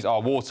seas,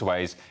 our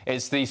waterways.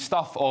 It's the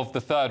stuff of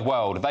the third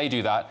world. They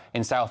do that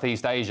in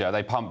Southeast Asia.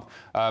 They pump,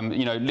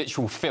 you know,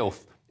 literal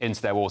filth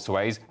into their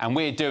waterways, and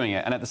we're doing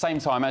it. And at the same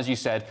time, as you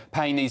said,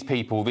 paying these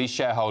people, these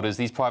shareholders,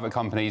 these private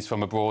companies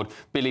from abroad,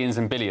 billions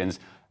and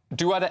billions.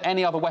 Do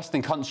any other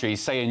Western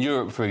countries, say in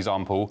Europe, for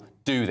example,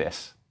 do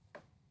this?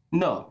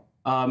 No.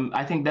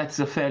 I think that's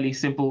a fairly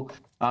simple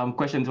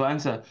question to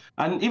answer.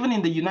 And even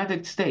in the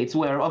United States,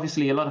 where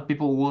obviously a lot of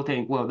people will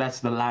think, well, that's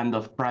the land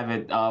of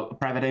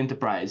private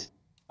enterprise,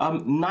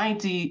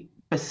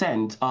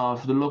 90%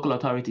 of the local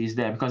authorities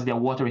there, because their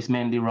water is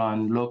mainly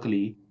run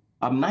locally,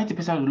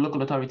 90% of the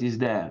local authorities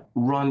there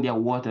run their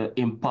water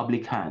in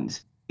public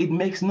hands. It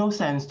makes no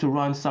sense to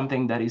run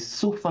something that is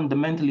so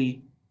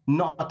fundamentally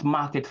not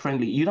market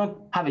friendly. You don't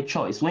have a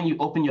choice. When you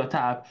open your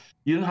tap,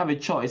 you don't have a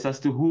choice as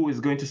to who is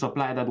going to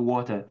supply that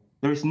water.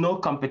 There is no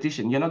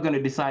competition. You're not going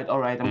to decide, all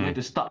right, I'm going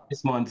to stop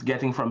this month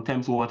getting from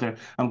Thames Water.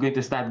 I'm going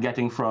to start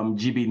getting from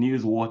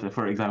GBNews water,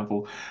 for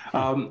example.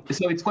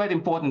 So it's quite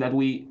important that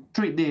we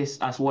treat this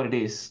as what it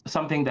is,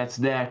 something that's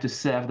there to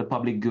serve the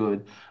public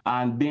good.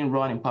 And being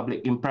run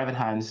in private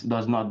hands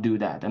does not do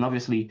that. And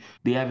obviously,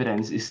 the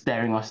evidence is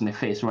staring us in the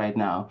face right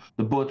now.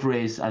 The boat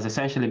race has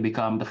essentially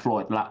become the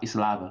floor is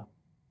lava.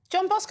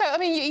 John Bosco, I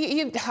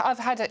mean, I've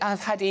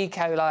had E.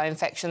 coli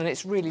infection, and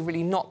it's really,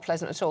 really not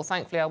pleasant at all.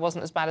 Thankfully, I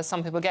wasn't as bad as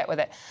some people get with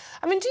it.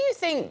 I mean, do you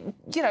think,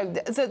 you know,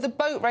 the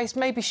boat race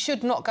maybe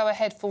should not go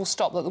ahead full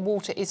stop, that the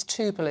water is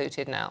too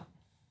polluted now?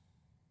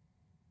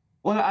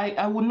 Well,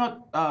 I would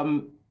not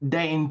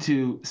deign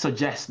to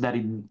suggest that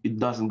it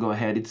doesn't go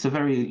ahead. It's a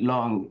very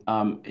long,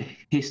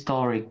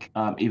 historic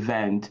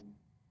event.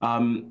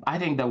 I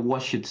think that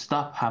what should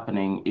stop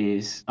happening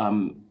is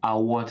our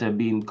water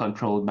being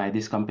controlled by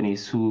these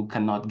companies who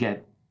cannot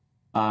get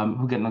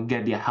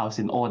their house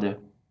in order.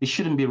 It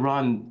shouldn't be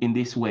run in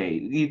this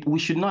way. We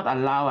should not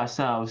allow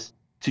ourselves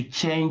to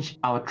change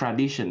our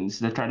traditions,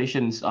 the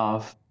traditions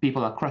of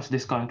people across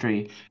this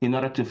country, in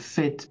order to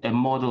fit a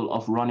model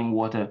of running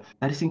water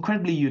that is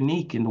incredibly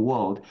unique in the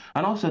world,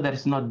 and also that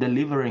is not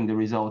delivering the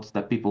results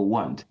that people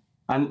want.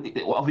 And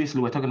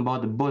obviously, we're talking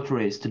about the boat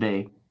race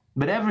today.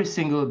 But every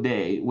single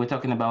day, we're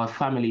talking about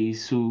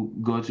families who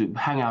go to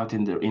hang out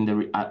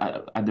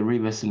at the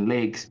rivers and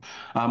lakes.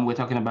 We're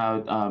talking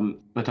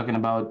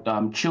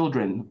about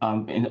children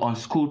on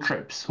school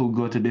trips who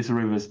go to these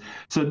rivers.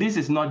 So this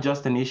is not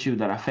just an issue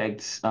that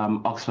affects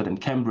Oxford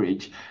and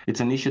Cambridge.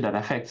 It's an issue that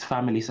affects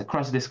families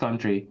across this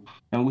country,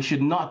 and we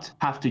should not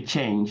have to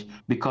change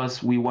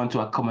because we want to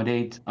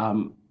accommodate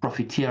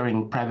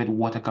profiteering private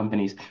water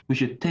companies. We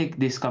should take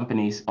these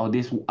companies or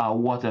our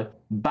water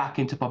back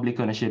into public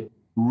ownership,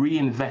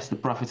 reinvest the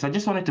profits. I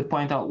just wanted to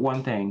point out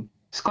one thing.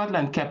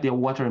 Scotland kept their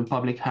water in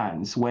public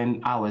hands when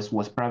ours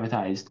was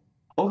privatized.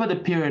 Over the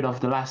period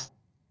of the last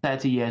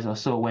 30 years or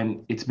so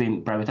when it's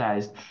been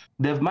privatized,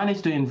 they've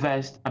managed to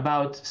invest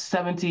about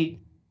 £70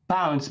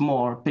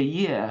 more per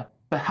year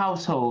per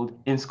household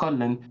in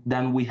Scotland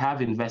than we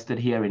have invested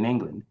here in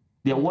England.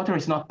 Their water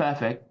is not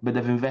perfect, but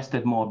they've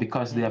invested more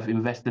because they have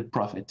invested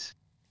profits.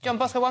 John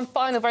Bosco, one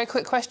final very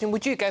quick question.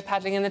 Would you go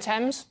paddling in the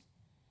Thames?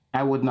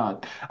 I would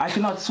not. I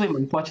cannot swim,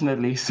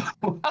 unfortunately, so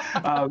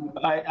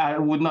I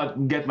would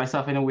not get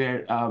myself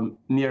anywhere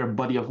near a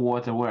body of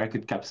water where I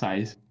could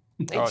capsize.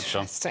 All right,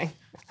 John.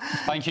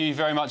 Thank you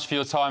very much for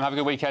your time. Have a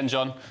good weekend,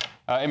 John.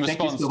 In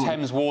response,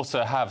 Thames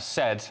Water have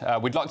said,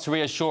 we'd like to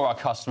reassure our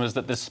customers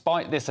that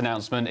despite this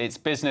announcement, it's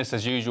business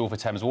as usual for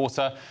Thames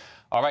Water.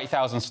 Our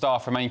 8,000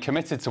 staff remain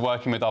committed to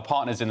working with our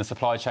partners in the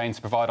supply chain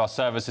to provide our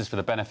services for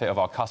the benefit of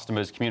our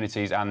customers,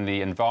 communities and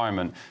the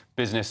environment.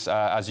 Business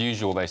as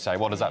usual, they say.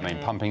 What does that mean?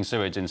 Pumping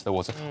sewage into the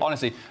water.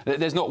 Honestly,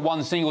 there's not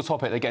one single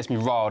topic that gets me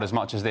riled as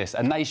much as this.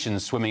 A nation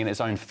swimming in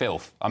its own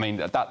filth. I mean,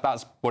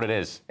 that's what it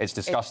is. It's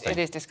disgusting. It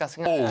is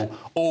disgusting.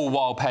 All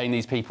while paying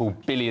these people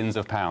billions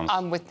of pounds.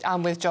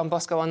 I'm with John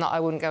Bosco on that. I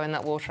wouldn't go in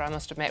that water, I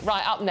must admit.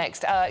 Right, up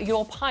next,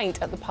 your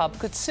pint at the pub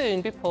could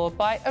soon be poured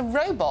by a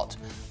robot.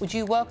 Would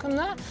you welcome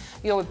that?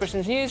 You're with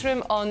Britain's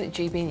Newsroom on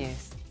GB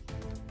News.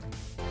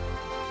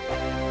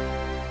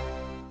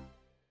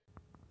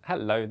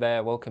 Hello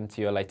there, welcome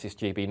to your latest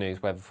GB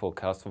News weather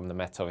forecast from the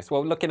Met Office.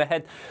 Well, looking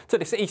ahead to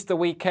this Easter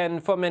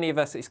weekend, for many of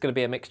us it's going to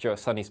be a mixture of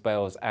sunny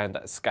spells and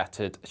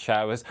scattered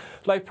showers.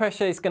 Low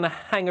pressure is going to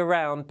hang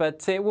around,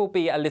 but it will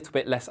be a little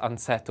bit less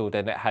unsettled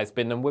than it has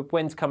been, and with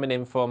winds coming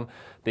in from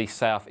the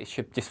south, it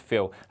should just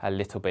feel a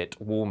little bit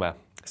warmer.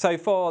 So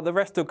for the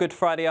rest of Good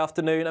Friday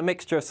afternoon, a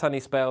mixture of sunny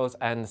spells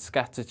and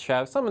scattered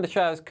showers. Some of the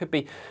showers could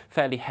be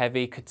fairly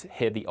heavy, could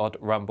hear the odd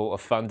rumble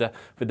of thunder,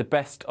 with the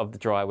best of the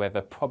dry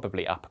weather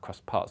probably up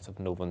across parts of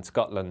northern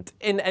Scotland.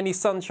 In any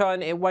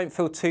sunshine, it won't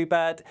feel too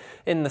bad.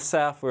 In the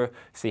south, we'll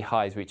see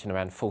highs reaching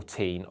around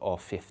 14 or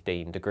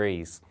 15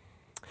 degrees.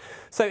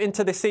 So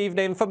into this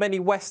evening, for many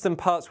western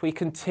parts, we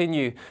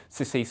continue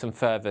to see some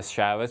further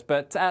showers,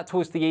 but out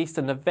towards the east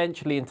and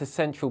eventually into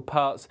central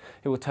parts,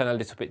 it will turn a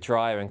little bit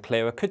drier and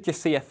clearer. Could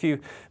just see a few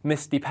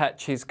misty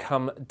patches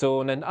come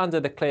dawn, and under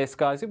the clear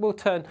skies, it will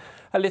turn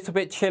a little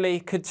bit chilly.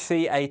 Could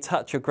see a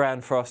touch of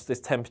ground frost as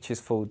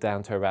temperatures fall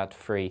down to around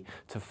 3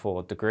 to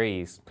 4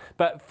 degrees.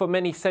 But for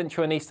many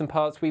central and eastern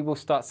parts, we will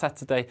start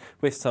Saturday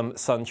with some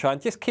sunshine.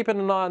 Just keeping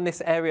an eye on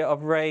this area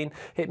of rain.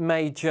 It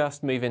may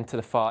just move into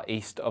the far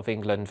east of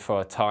England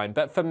for a time,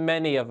 but for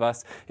many of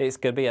us, it's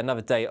going to be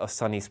another day of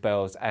sunny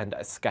spells and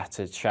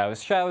scattered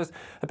showers. Showers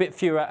a bit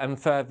fewer and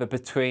further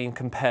between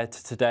compared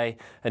to today,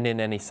 and in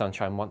any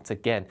sunshine, once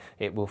again,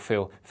 it will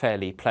feel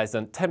fairly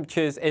pleasant.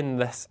 Temperatures in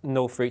the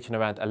north reaching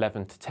around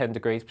 11 to 10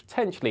 degrees,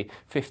 potentially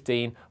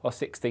 15 or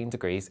 16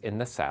 degrees in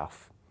the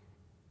south.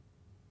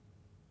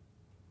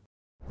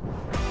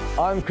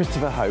 I'm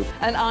Christopher Hope.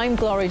 And I'm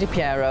Gloria Di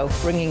Piero,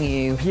 bringing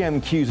you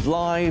PMQ's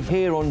live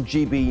here on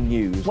GB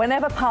News.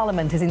 Whenever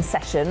Parliament is in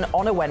session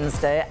on a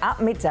Wednesday at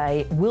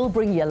midday, we'll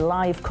bring you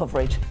live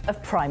coverage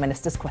of Prime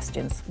Minister's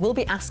questions. We'll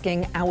be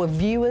asking our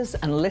viewers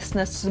and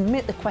listeners to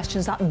submit the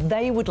questions that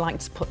they would like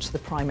to put to the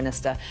Prime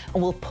Minister,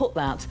 and we'll put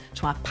that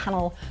to our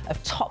panel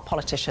of top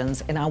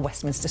politicians in our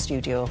Westminster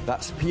studio.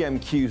 That's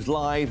PMQ's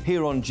live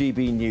here on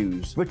GB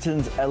News,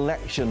 Britain's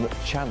election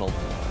channel.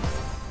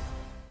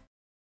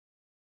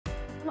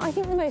 I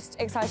think the most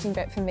exciting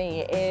bit for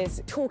me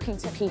is talking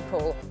to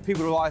people.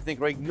 People who I think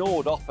are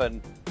ignored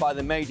often by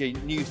the major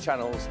news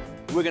channels.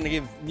 We're going to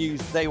give news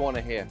they want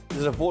to hear.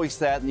 There's a voice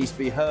there that needs to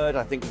be heard.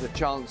 I think there's a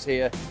chance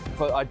here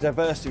for a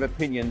diversity of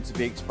opinion to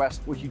be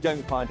expressed, which you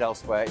don't find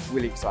elsewhere. It's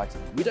really exciting.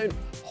 We don't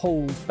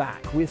hold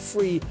back. We're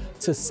free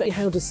to say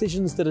how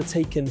decisions that are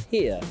taken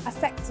here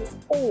affect us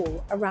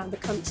all around the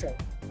country.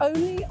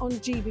 Only on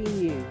GB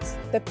News,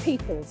 the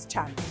People's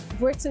Channel,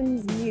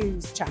 Britain's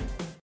news channel.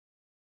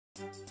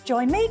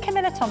 Join me,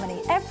 Camilla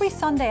Tominey, every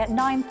Sunday at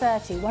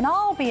 9:30 when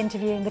I'll be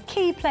interviewing the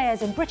key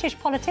players in British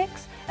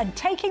politics and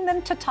taking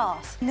them to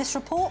task. This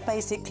report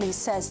basically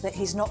says that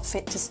he's not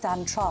fit to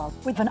stand trial.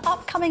 With an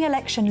upcoming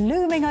election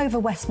looming over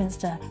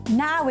Westminster,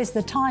 now is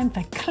the time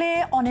for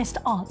clear, honest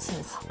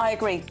answers. I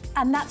agree.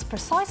 And that's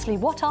precisely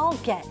what I'll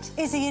get.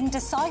 Is he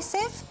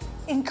indecisive?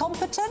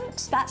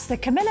 Incompetent? That's the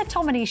Camilla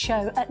Tominey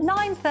Show at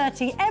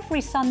 9:30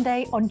 every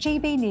Sunday on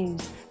GB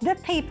News, the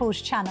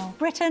People's Channel,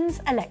 Britain's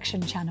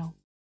election channel.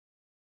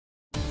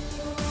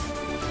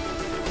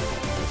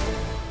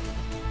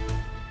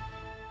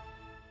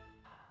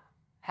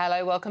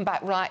 Hello, welcome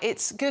back. Right,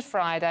 it's Good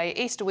Friday,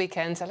 Easter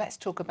weekend, so let's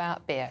talk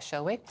about beer,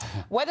 shall we?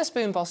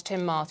 Wetherspoon boss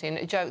Tim Martin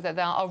joked that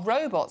there are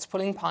robots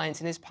pulling pints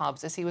in his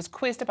pubs as he was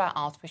quizzed about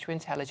artificial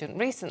intelligence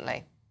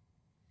recently.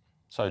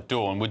 So,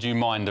 Dawn, would you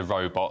mind a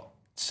robot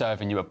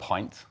serving you a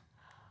pint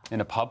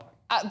in a pub?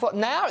 But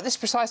now, at this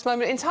precise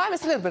moment in time,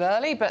 it's a little bit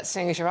early, but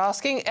seeing as you're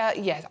asking,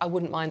 yes, I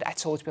wouldn't mind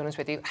at all, to be honest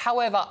with you.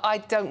 However, I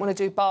don't want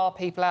to do bar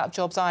people out of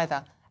jobs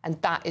either. And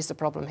that is the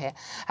problem here.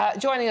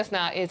 Joining us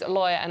now is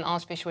lawyer and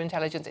artificial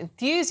intelligence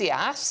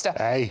enthusiast,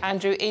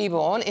 Andrew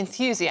Eborn,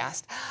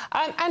 enthusiast.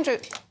 Andrew,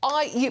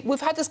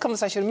 we've had this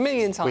conversation a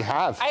million times. We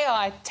have.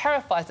 AI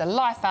terrifies the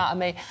life out of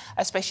me,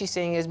 especially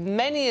seeing as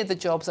many of the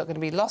jobs that are going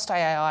to be lost to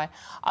AI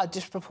are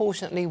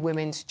disproportionately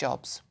women's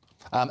jobs.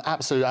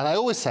 Absolutely, and I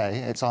always say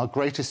it's our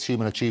greatest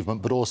human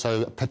achievement, but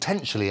also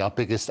potentially our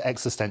biggest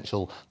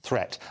existential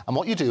threat. And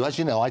what you do, as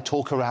you know, I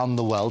talk around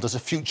the world as a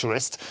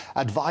futurist,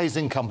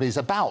 advising companies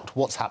about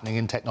what's happening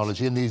in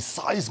technology and these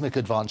seismic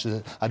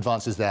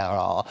advances there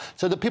are,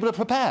 so that people are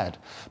prepared.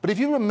 But if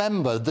you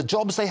remember the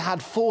jobs they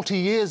had 40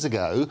 years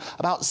ago,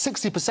 about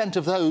 60%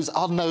 of those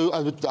are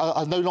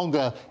no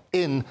longer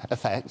in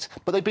effect,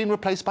 but they've been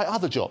replaced by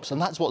other jobs, and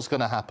that's what's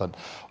going to happen.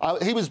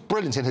 He was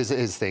brilliant in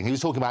his thing. He was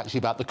talking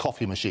about the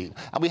coffee machine,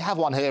 and we have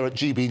one here at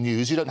GB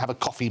News. You don't have a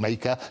coffee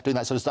maker doing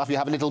that sort of stuff. You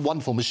have a little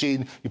wonderful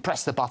machine. You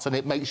press the button,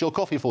 it makes your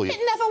coffee for you. It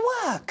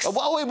never works.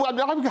 Well,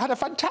 I've had a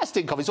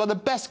fantastic coffee. It's one of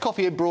the best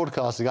coffee in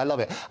broadcasting. I love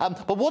it.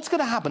 But what's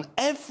going to happen?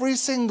 Every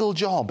single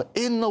job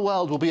in the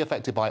world will be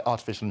affected by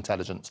artificial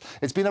intelligence.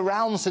 It's been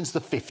around since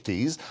the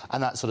 50s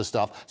and that sort of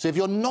stuff. So if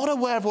you're not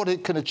aware of what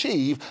it can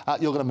achieve,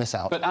 you're going to miss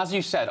out. But as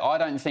you said, I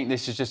don't think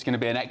this is just going to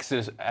be an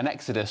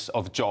exodus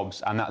of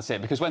jobs and that's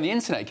it. Because when the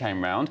internet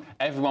came around,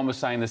 everyone was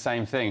saying the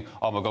same thing.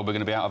 Oh my God, we're going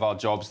to be out of our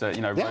jobs. That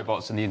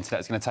robots and the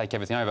internet's going to take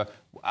everything over.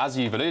 As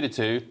you've alluded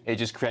to, it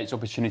just creates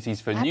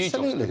opportunities for new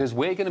jobs because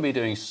we're going to be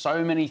doing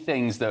so many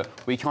things that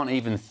we can't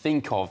even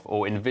think of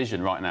or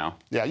envision right now.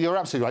 Yeah, you're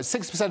absolutely right.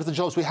 60% of the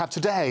jobs we have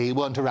today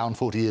weren't around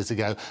 40 years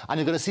ago, and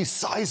you're going to see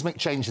seismic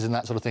changes in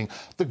that sort of thing.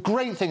 The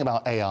great thing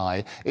about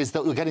AI is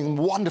that we're getting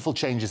wonderful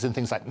changes in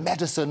things like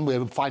medicine.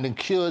 We're finding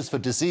cures for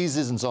disease.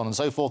 diseases and so on and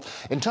so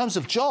forth. In terms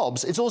of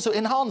jobs, it's also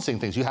enhancing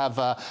things. You have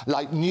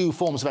like new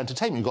forms of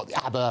entertainment. You've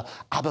got the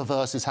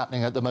ABBA-verse is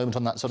happening at the moment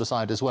on that sort of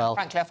side as well.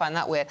 Frankly, I find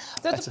that weird.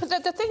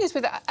 The thing is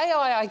with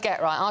AI, I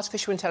get, right,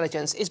 artificial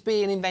intelligence is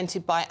being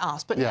invented by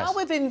us, but now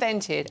we've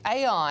invented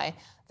AI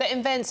that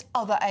invents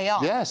other AI.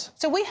 Yes.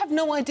 So we have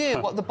no idea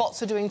what the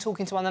bots are doing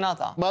talking to one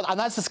another. Well, and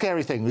that's the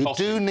scary thing. We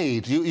do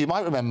need... You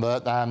might remember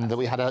that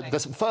we had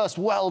this first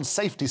World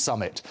Safety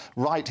Summit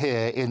right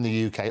here in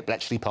the UK at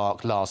Bletchley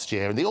Park last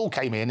year, and they all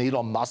came in,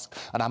 Elon Musk,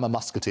 and I'm a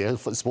Musketeer,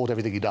 support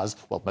everything he does,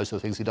 well, most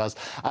of the things he does.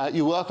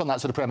 You work on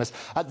that sort of premise.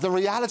 The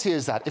reality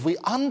is that if we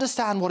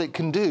understand what it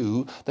can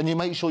do, then you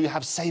make sure you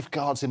have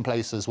safeguards in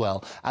place as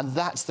well, and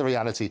that's the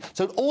reality.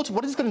 So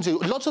what it's going to do,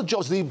 lots of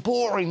jobs, the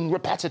boring,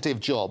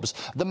 repetitive jobs,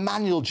 the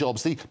manual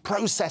jobs, the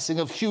processing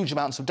of huge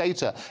amounts of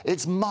data,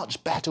 it's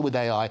much better with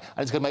AI, and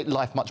it's going to make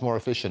life much more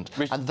efficient.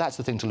 And that's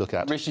the thing to look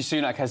at. Rishi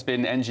Sunak has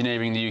been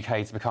engineering the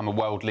UK to become a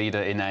world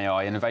leader in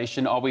AI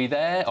innovation. Are we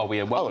there? Are we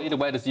a world leader?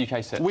 Where does the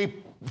UK sit? We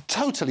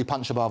totally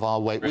punch above our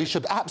weight. Really? We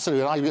should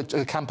absolutely.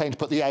 I campaigned to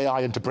put the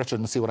AI into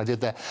Britain and see what I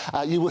did there.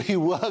 You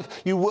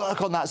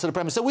work on that sort of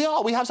premise. So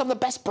we have some of the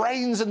best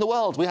brains in the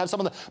world. We have some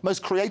of the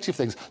most creative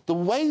things. The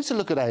way to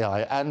look at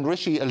AI, and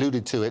Rishi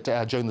alluded to it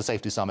during the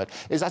Safety Summit,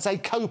 is as a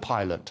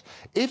co-pilot.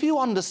 If you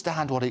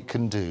understand what it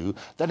can do,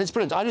 then it's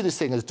brilliant. I do this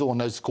thing, as Dawn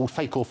knows, called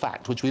Fake or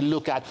Fact, which we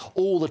look at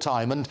all the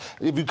time. And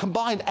if you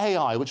combine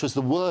AI, which was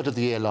the word of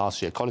the year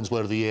last year, Collins'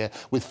 word of the year,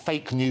 with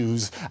fake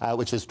news,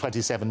 which was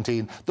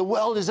 2017, the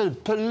world is a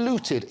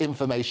polluted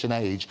information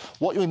age.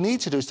 What you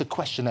need to do is to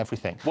question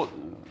everything.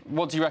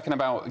 What do you reckon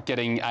about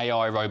getting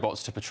AI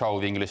robots to patrol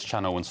the English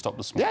Channel and stop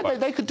the small boats? Yeah,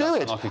 they could do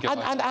it.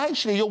 And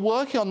actually, you're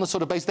working on the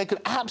sort of base. They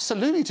could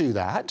absolutely do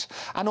that.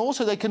 And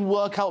also, they can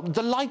work out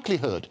the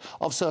likelihood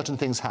of certain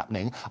things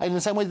happening. In the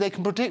same way, they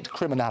can predict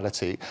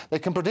criminality. They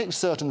can predict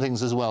certain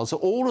things as well. So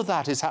all of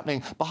that is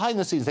happening behind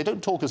the scenes. They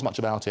don't talk as much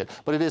about it,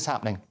 but it is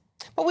happening.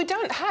 But we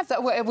don't have that.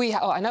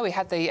 I know we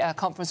had the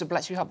conference at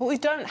Bletchley Park, but we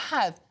don't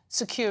have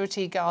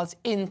security guards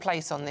in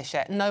place on this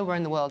yet. Nowhere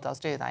in the world does,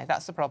 do they?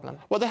 That's the problem.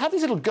 Well, they have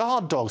these little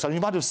guard dogs. I mean,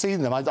 you might have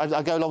seen them. I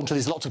go along to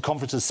these lots of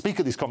conferences, speak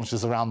at these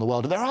conferences around the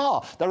world, and there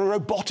are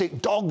robotic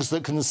dogs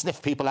that can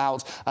sniff people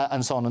out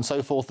and so on and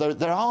so forth.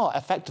 There are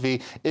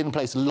effectively in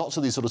place lots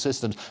of these sort of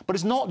systems. But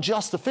it's not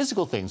just the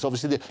physical things.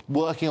 Obviously, they're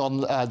working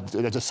on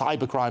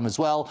cybercrime as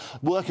well,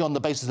 working on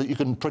the basis that you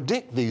can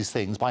predict these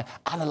things by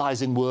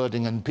analysing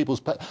wording and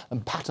people's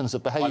patterns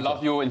of behaviour. I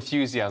love your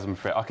enthusiasm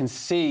for it. I can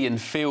see and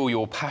feel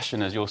your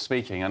passion as you're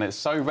speaking, and it's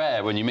so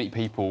rare when you meet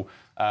people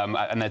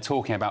and they're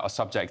talking about a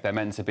subject they're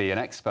meant to be an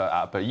expert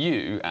at. But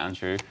you,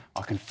 Andrew,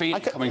 I can feel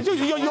it coming from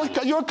you.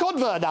 You're a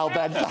convert now,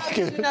 Ben. Thank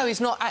you. No, he's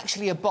not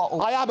actually a bot.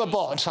 I am a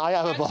bot. I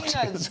am a bot.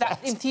 You know, that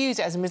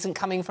enthusiasm isn't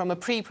coming from a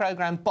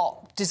pre-programmed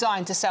bot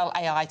designed to sell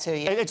AI to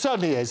you. It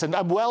certainly is, and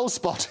well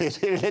spotted.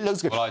 It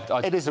looks good. Well,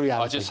 it is a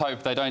reality. I just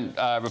hope they don't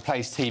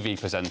replace TV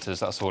presenters.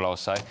 That's all I'll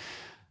say.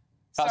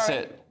 That's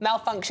it.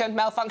 Malfunction.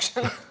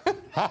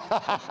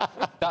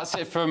 That's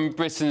it from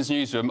Britain's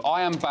Newsroom.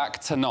 I am back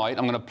tonight.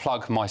 I'm going to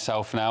plug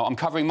myself now. I'm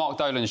covering Mark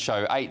Dolan's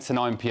show, 8 to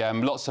 9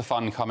 p.m. Lots of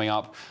fun coming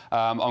up.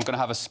 I'm going to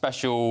have a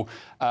special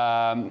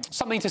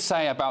something to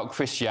say about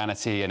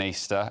Christianity and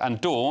Easter.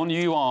 And Dawn,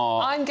 you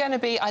are... I'm going to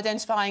be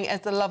identifying as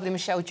the lovely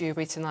Michelle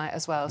Dewberry tonight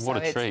as well. What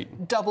a treat.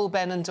 It's double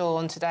Ben and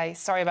Dawn today.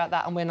 Sorry about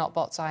that, and we're not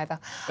bots either,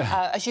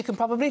 as you can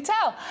probably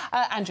tell.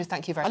 Andrew,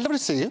 thank you very much. I'd love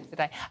to see you.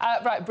 Today.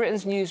 Right,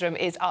 Britain's Newsroom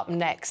is up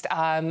next.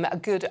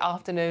 Good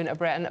afternoon,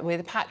 Britain,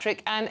 with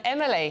Patrick and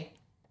Emily.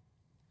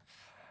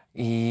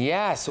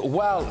 Yes,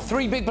 well,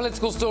 3 big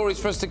political stories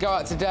for us to go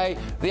at today.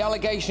 The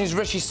allegation is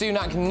Rishi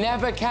Sunak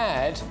never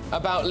cared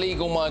about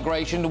legal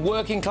migration. The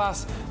working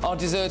class are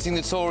deserting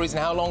the Tories,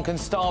 and how long can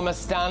Starmer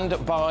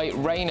stand by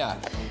Rayner?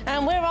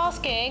 And we're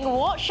asking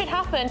what should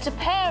happen to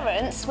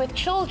parents with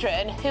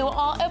children who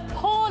are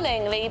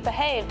appallingly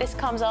behaved. This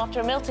comes after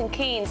a Milton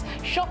Keynes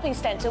shopping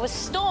centre was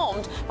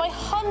stormed by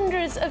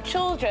hundreds of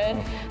children,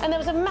 and there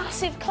was a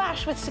massive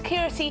clash with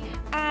security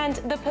and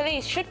the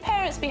police. Should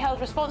parents be held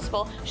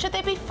responsible? Should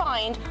they be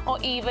fined or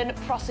even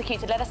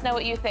prosecuted? Let us know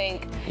what you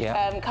think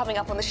coming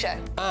up on the show.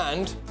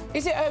 And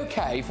is it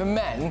OK for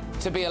men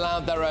to be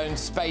allowed their own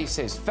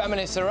spaces?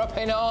 Feminists are up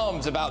in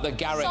arms about the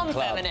Garrett Club.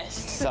 Some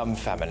feminists. Some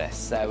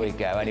feminists. There we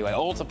go. Anyway,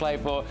 all to play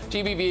for.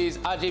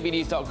 GBViews at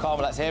gbnews.com.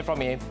 Let's hear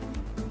from you.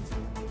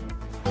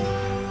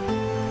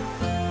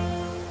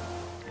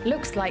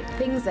 Looks like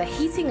things are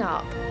heating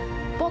up.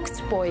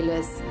 Boxed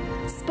boilers,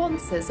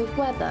 sponsors of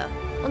weather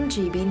on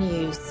GB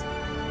News.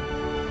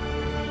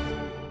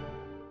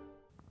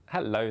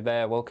 Hello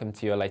there, welcome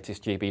to your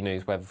latest GB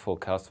News weather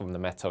forecast from the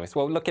Met Office.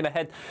 Well, looking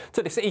ahead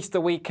to this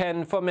Easter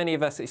weekend, for many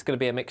of us it's going to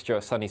be a mixture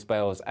of sunny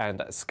spells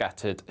and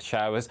scattered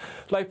showers.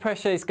 Low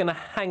pressure is going to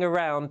hang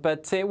around,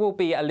 but it will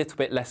be a little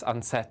bit less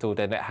unsettled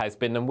than it has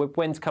been, and with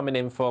winds coming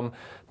in from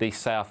the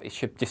south, it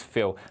should just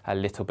feel a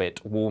little bit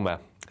warmer.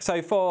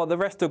 So for the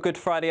rest of Good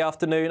Friday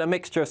afternoon, a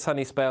mixture of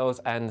sunny spells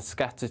and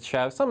scattered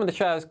showers. Some of the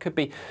showers could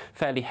be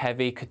fairly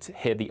heavy, could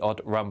hear the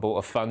odd rumble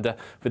of thunder,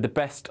 with the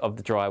best of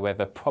the dry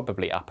weather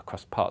probably up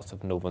across parts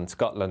of northern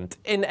Scotland.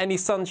 In any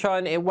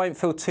sunshine, it won't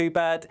feel too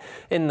bad.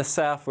 In the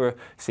south, we'll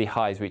see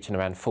highs reaching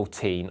around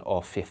 14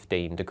 or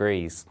 15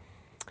 degrees.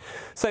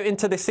 So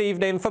into this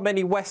evening, for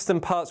many western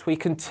parts we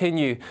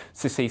continue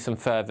to see some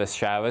further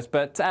showers,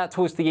 but out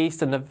towards the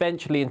east and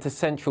eventually into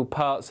central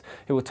parts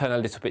it will turn a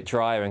little bit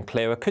drier and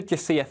clearer. Could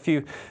just see a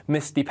few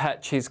misty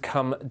patches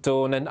come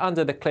dawn, and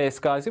under the clear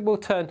skies it will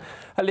turn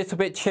a little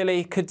bit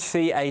chilly. Could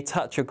see a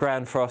touch of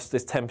ground frost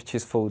as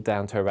temperatures fall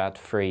down to around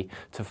 3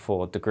 to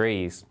 4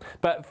 degrees.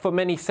 But for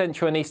many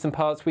central and eastern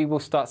parts we will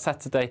start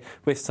Saturday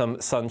with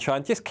some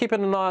sunshine. Just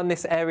keeping an eye on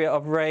this area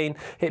of rain.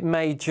 It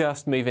may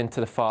just move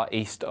into the far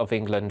east of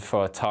England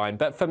for a time,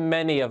 but for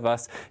many of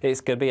us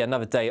it's going to be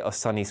another day of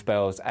sunny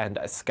spells and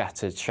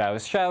scattered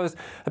showers. Showers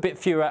a bit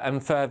fewer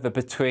and further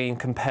between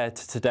compared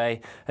to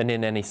today, and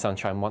in any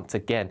sunshine once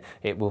again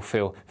it will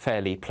feel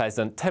fairly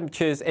pleasant.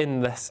 Temperatures in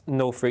the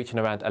north reaching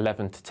around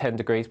 11 to 10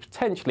 degrees,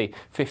 potentially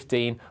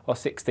 15 or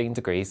 16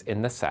 degrees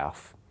in the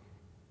south.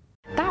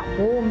 That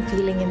warm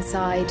feeling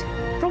inside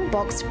from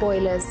Boxed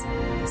Boilers,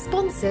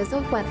 sponsors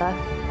of weather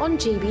on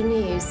GB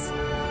News.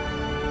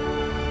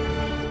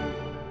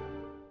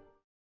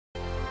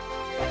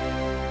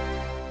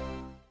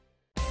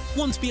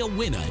 Want to be a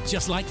winner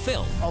just like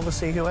Phil?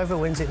 Obviously, whoever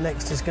wins it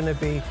next is going to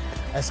be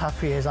as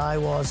happy as I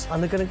was,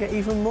 and they're going to get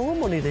even more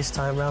money this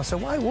time round, so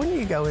why wouldn't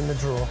you go in the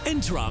draw?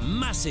 Enter our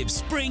massive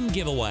spring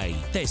giveaway.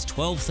 There's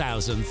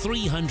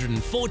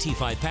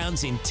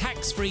 £12,345 in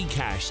tax-free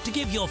cash to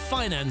give your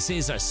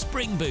finances a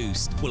spring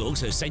boost. We'll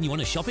also send you on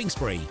a shopping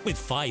spree with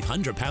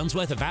 £500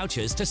 worth of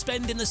vouchers to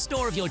spend in the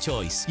store of your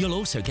choice. You'll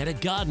also get a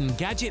garden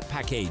gadget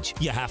package.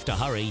 You have to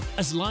hurry,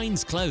 as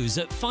lines close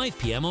at 5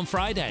 p.m. on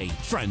Friday.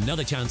 For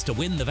another chance to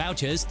win the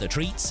vouchers, the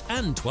treats,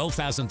 and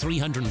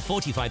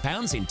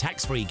 £12,345 in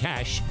tax-free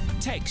cash,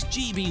 text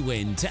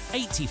GBWIN to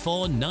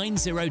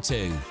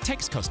 84902.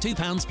 Text costs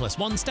 £2 plus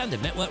one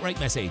standard network rate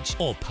message,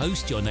 or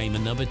post your name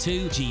and number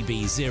to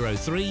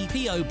GB03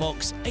 PO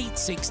Box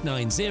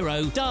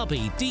 8690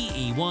 Derby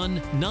DE1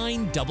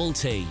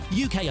 9TT.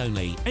 UK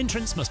only.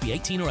 Entrants must be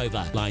 18 or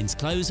over. Lines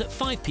close at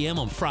 5 p.m.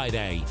 on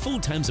Friday. Full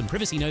terms and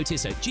privacy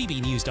notice at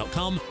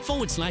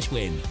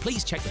gbnews.com/win.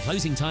 Please check the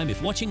closing time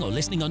if watching or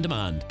listening on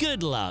demand.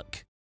 Good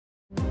luck.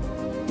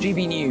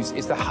 GB News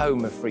is the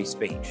home of free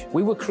speech.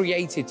 We were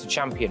created to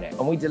champion it,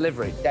 and we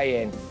deliver it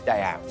day in,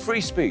 day out. Free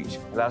speech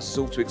allows us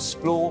all to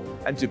explore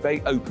and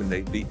debate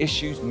openly the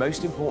issues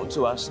most important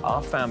to us,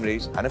 our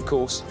families, and of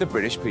course, the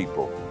British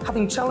people.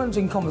 Having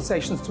challenging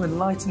conversations to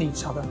enlighten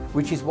each other.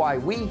 Which is why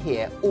we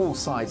hear all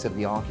sides of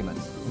the argument.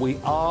 We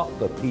are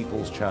the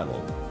People's Channel.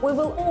 We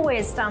will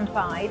always stand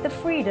by the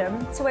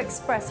freedom to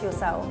express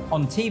yourself.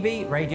 On TV, radio,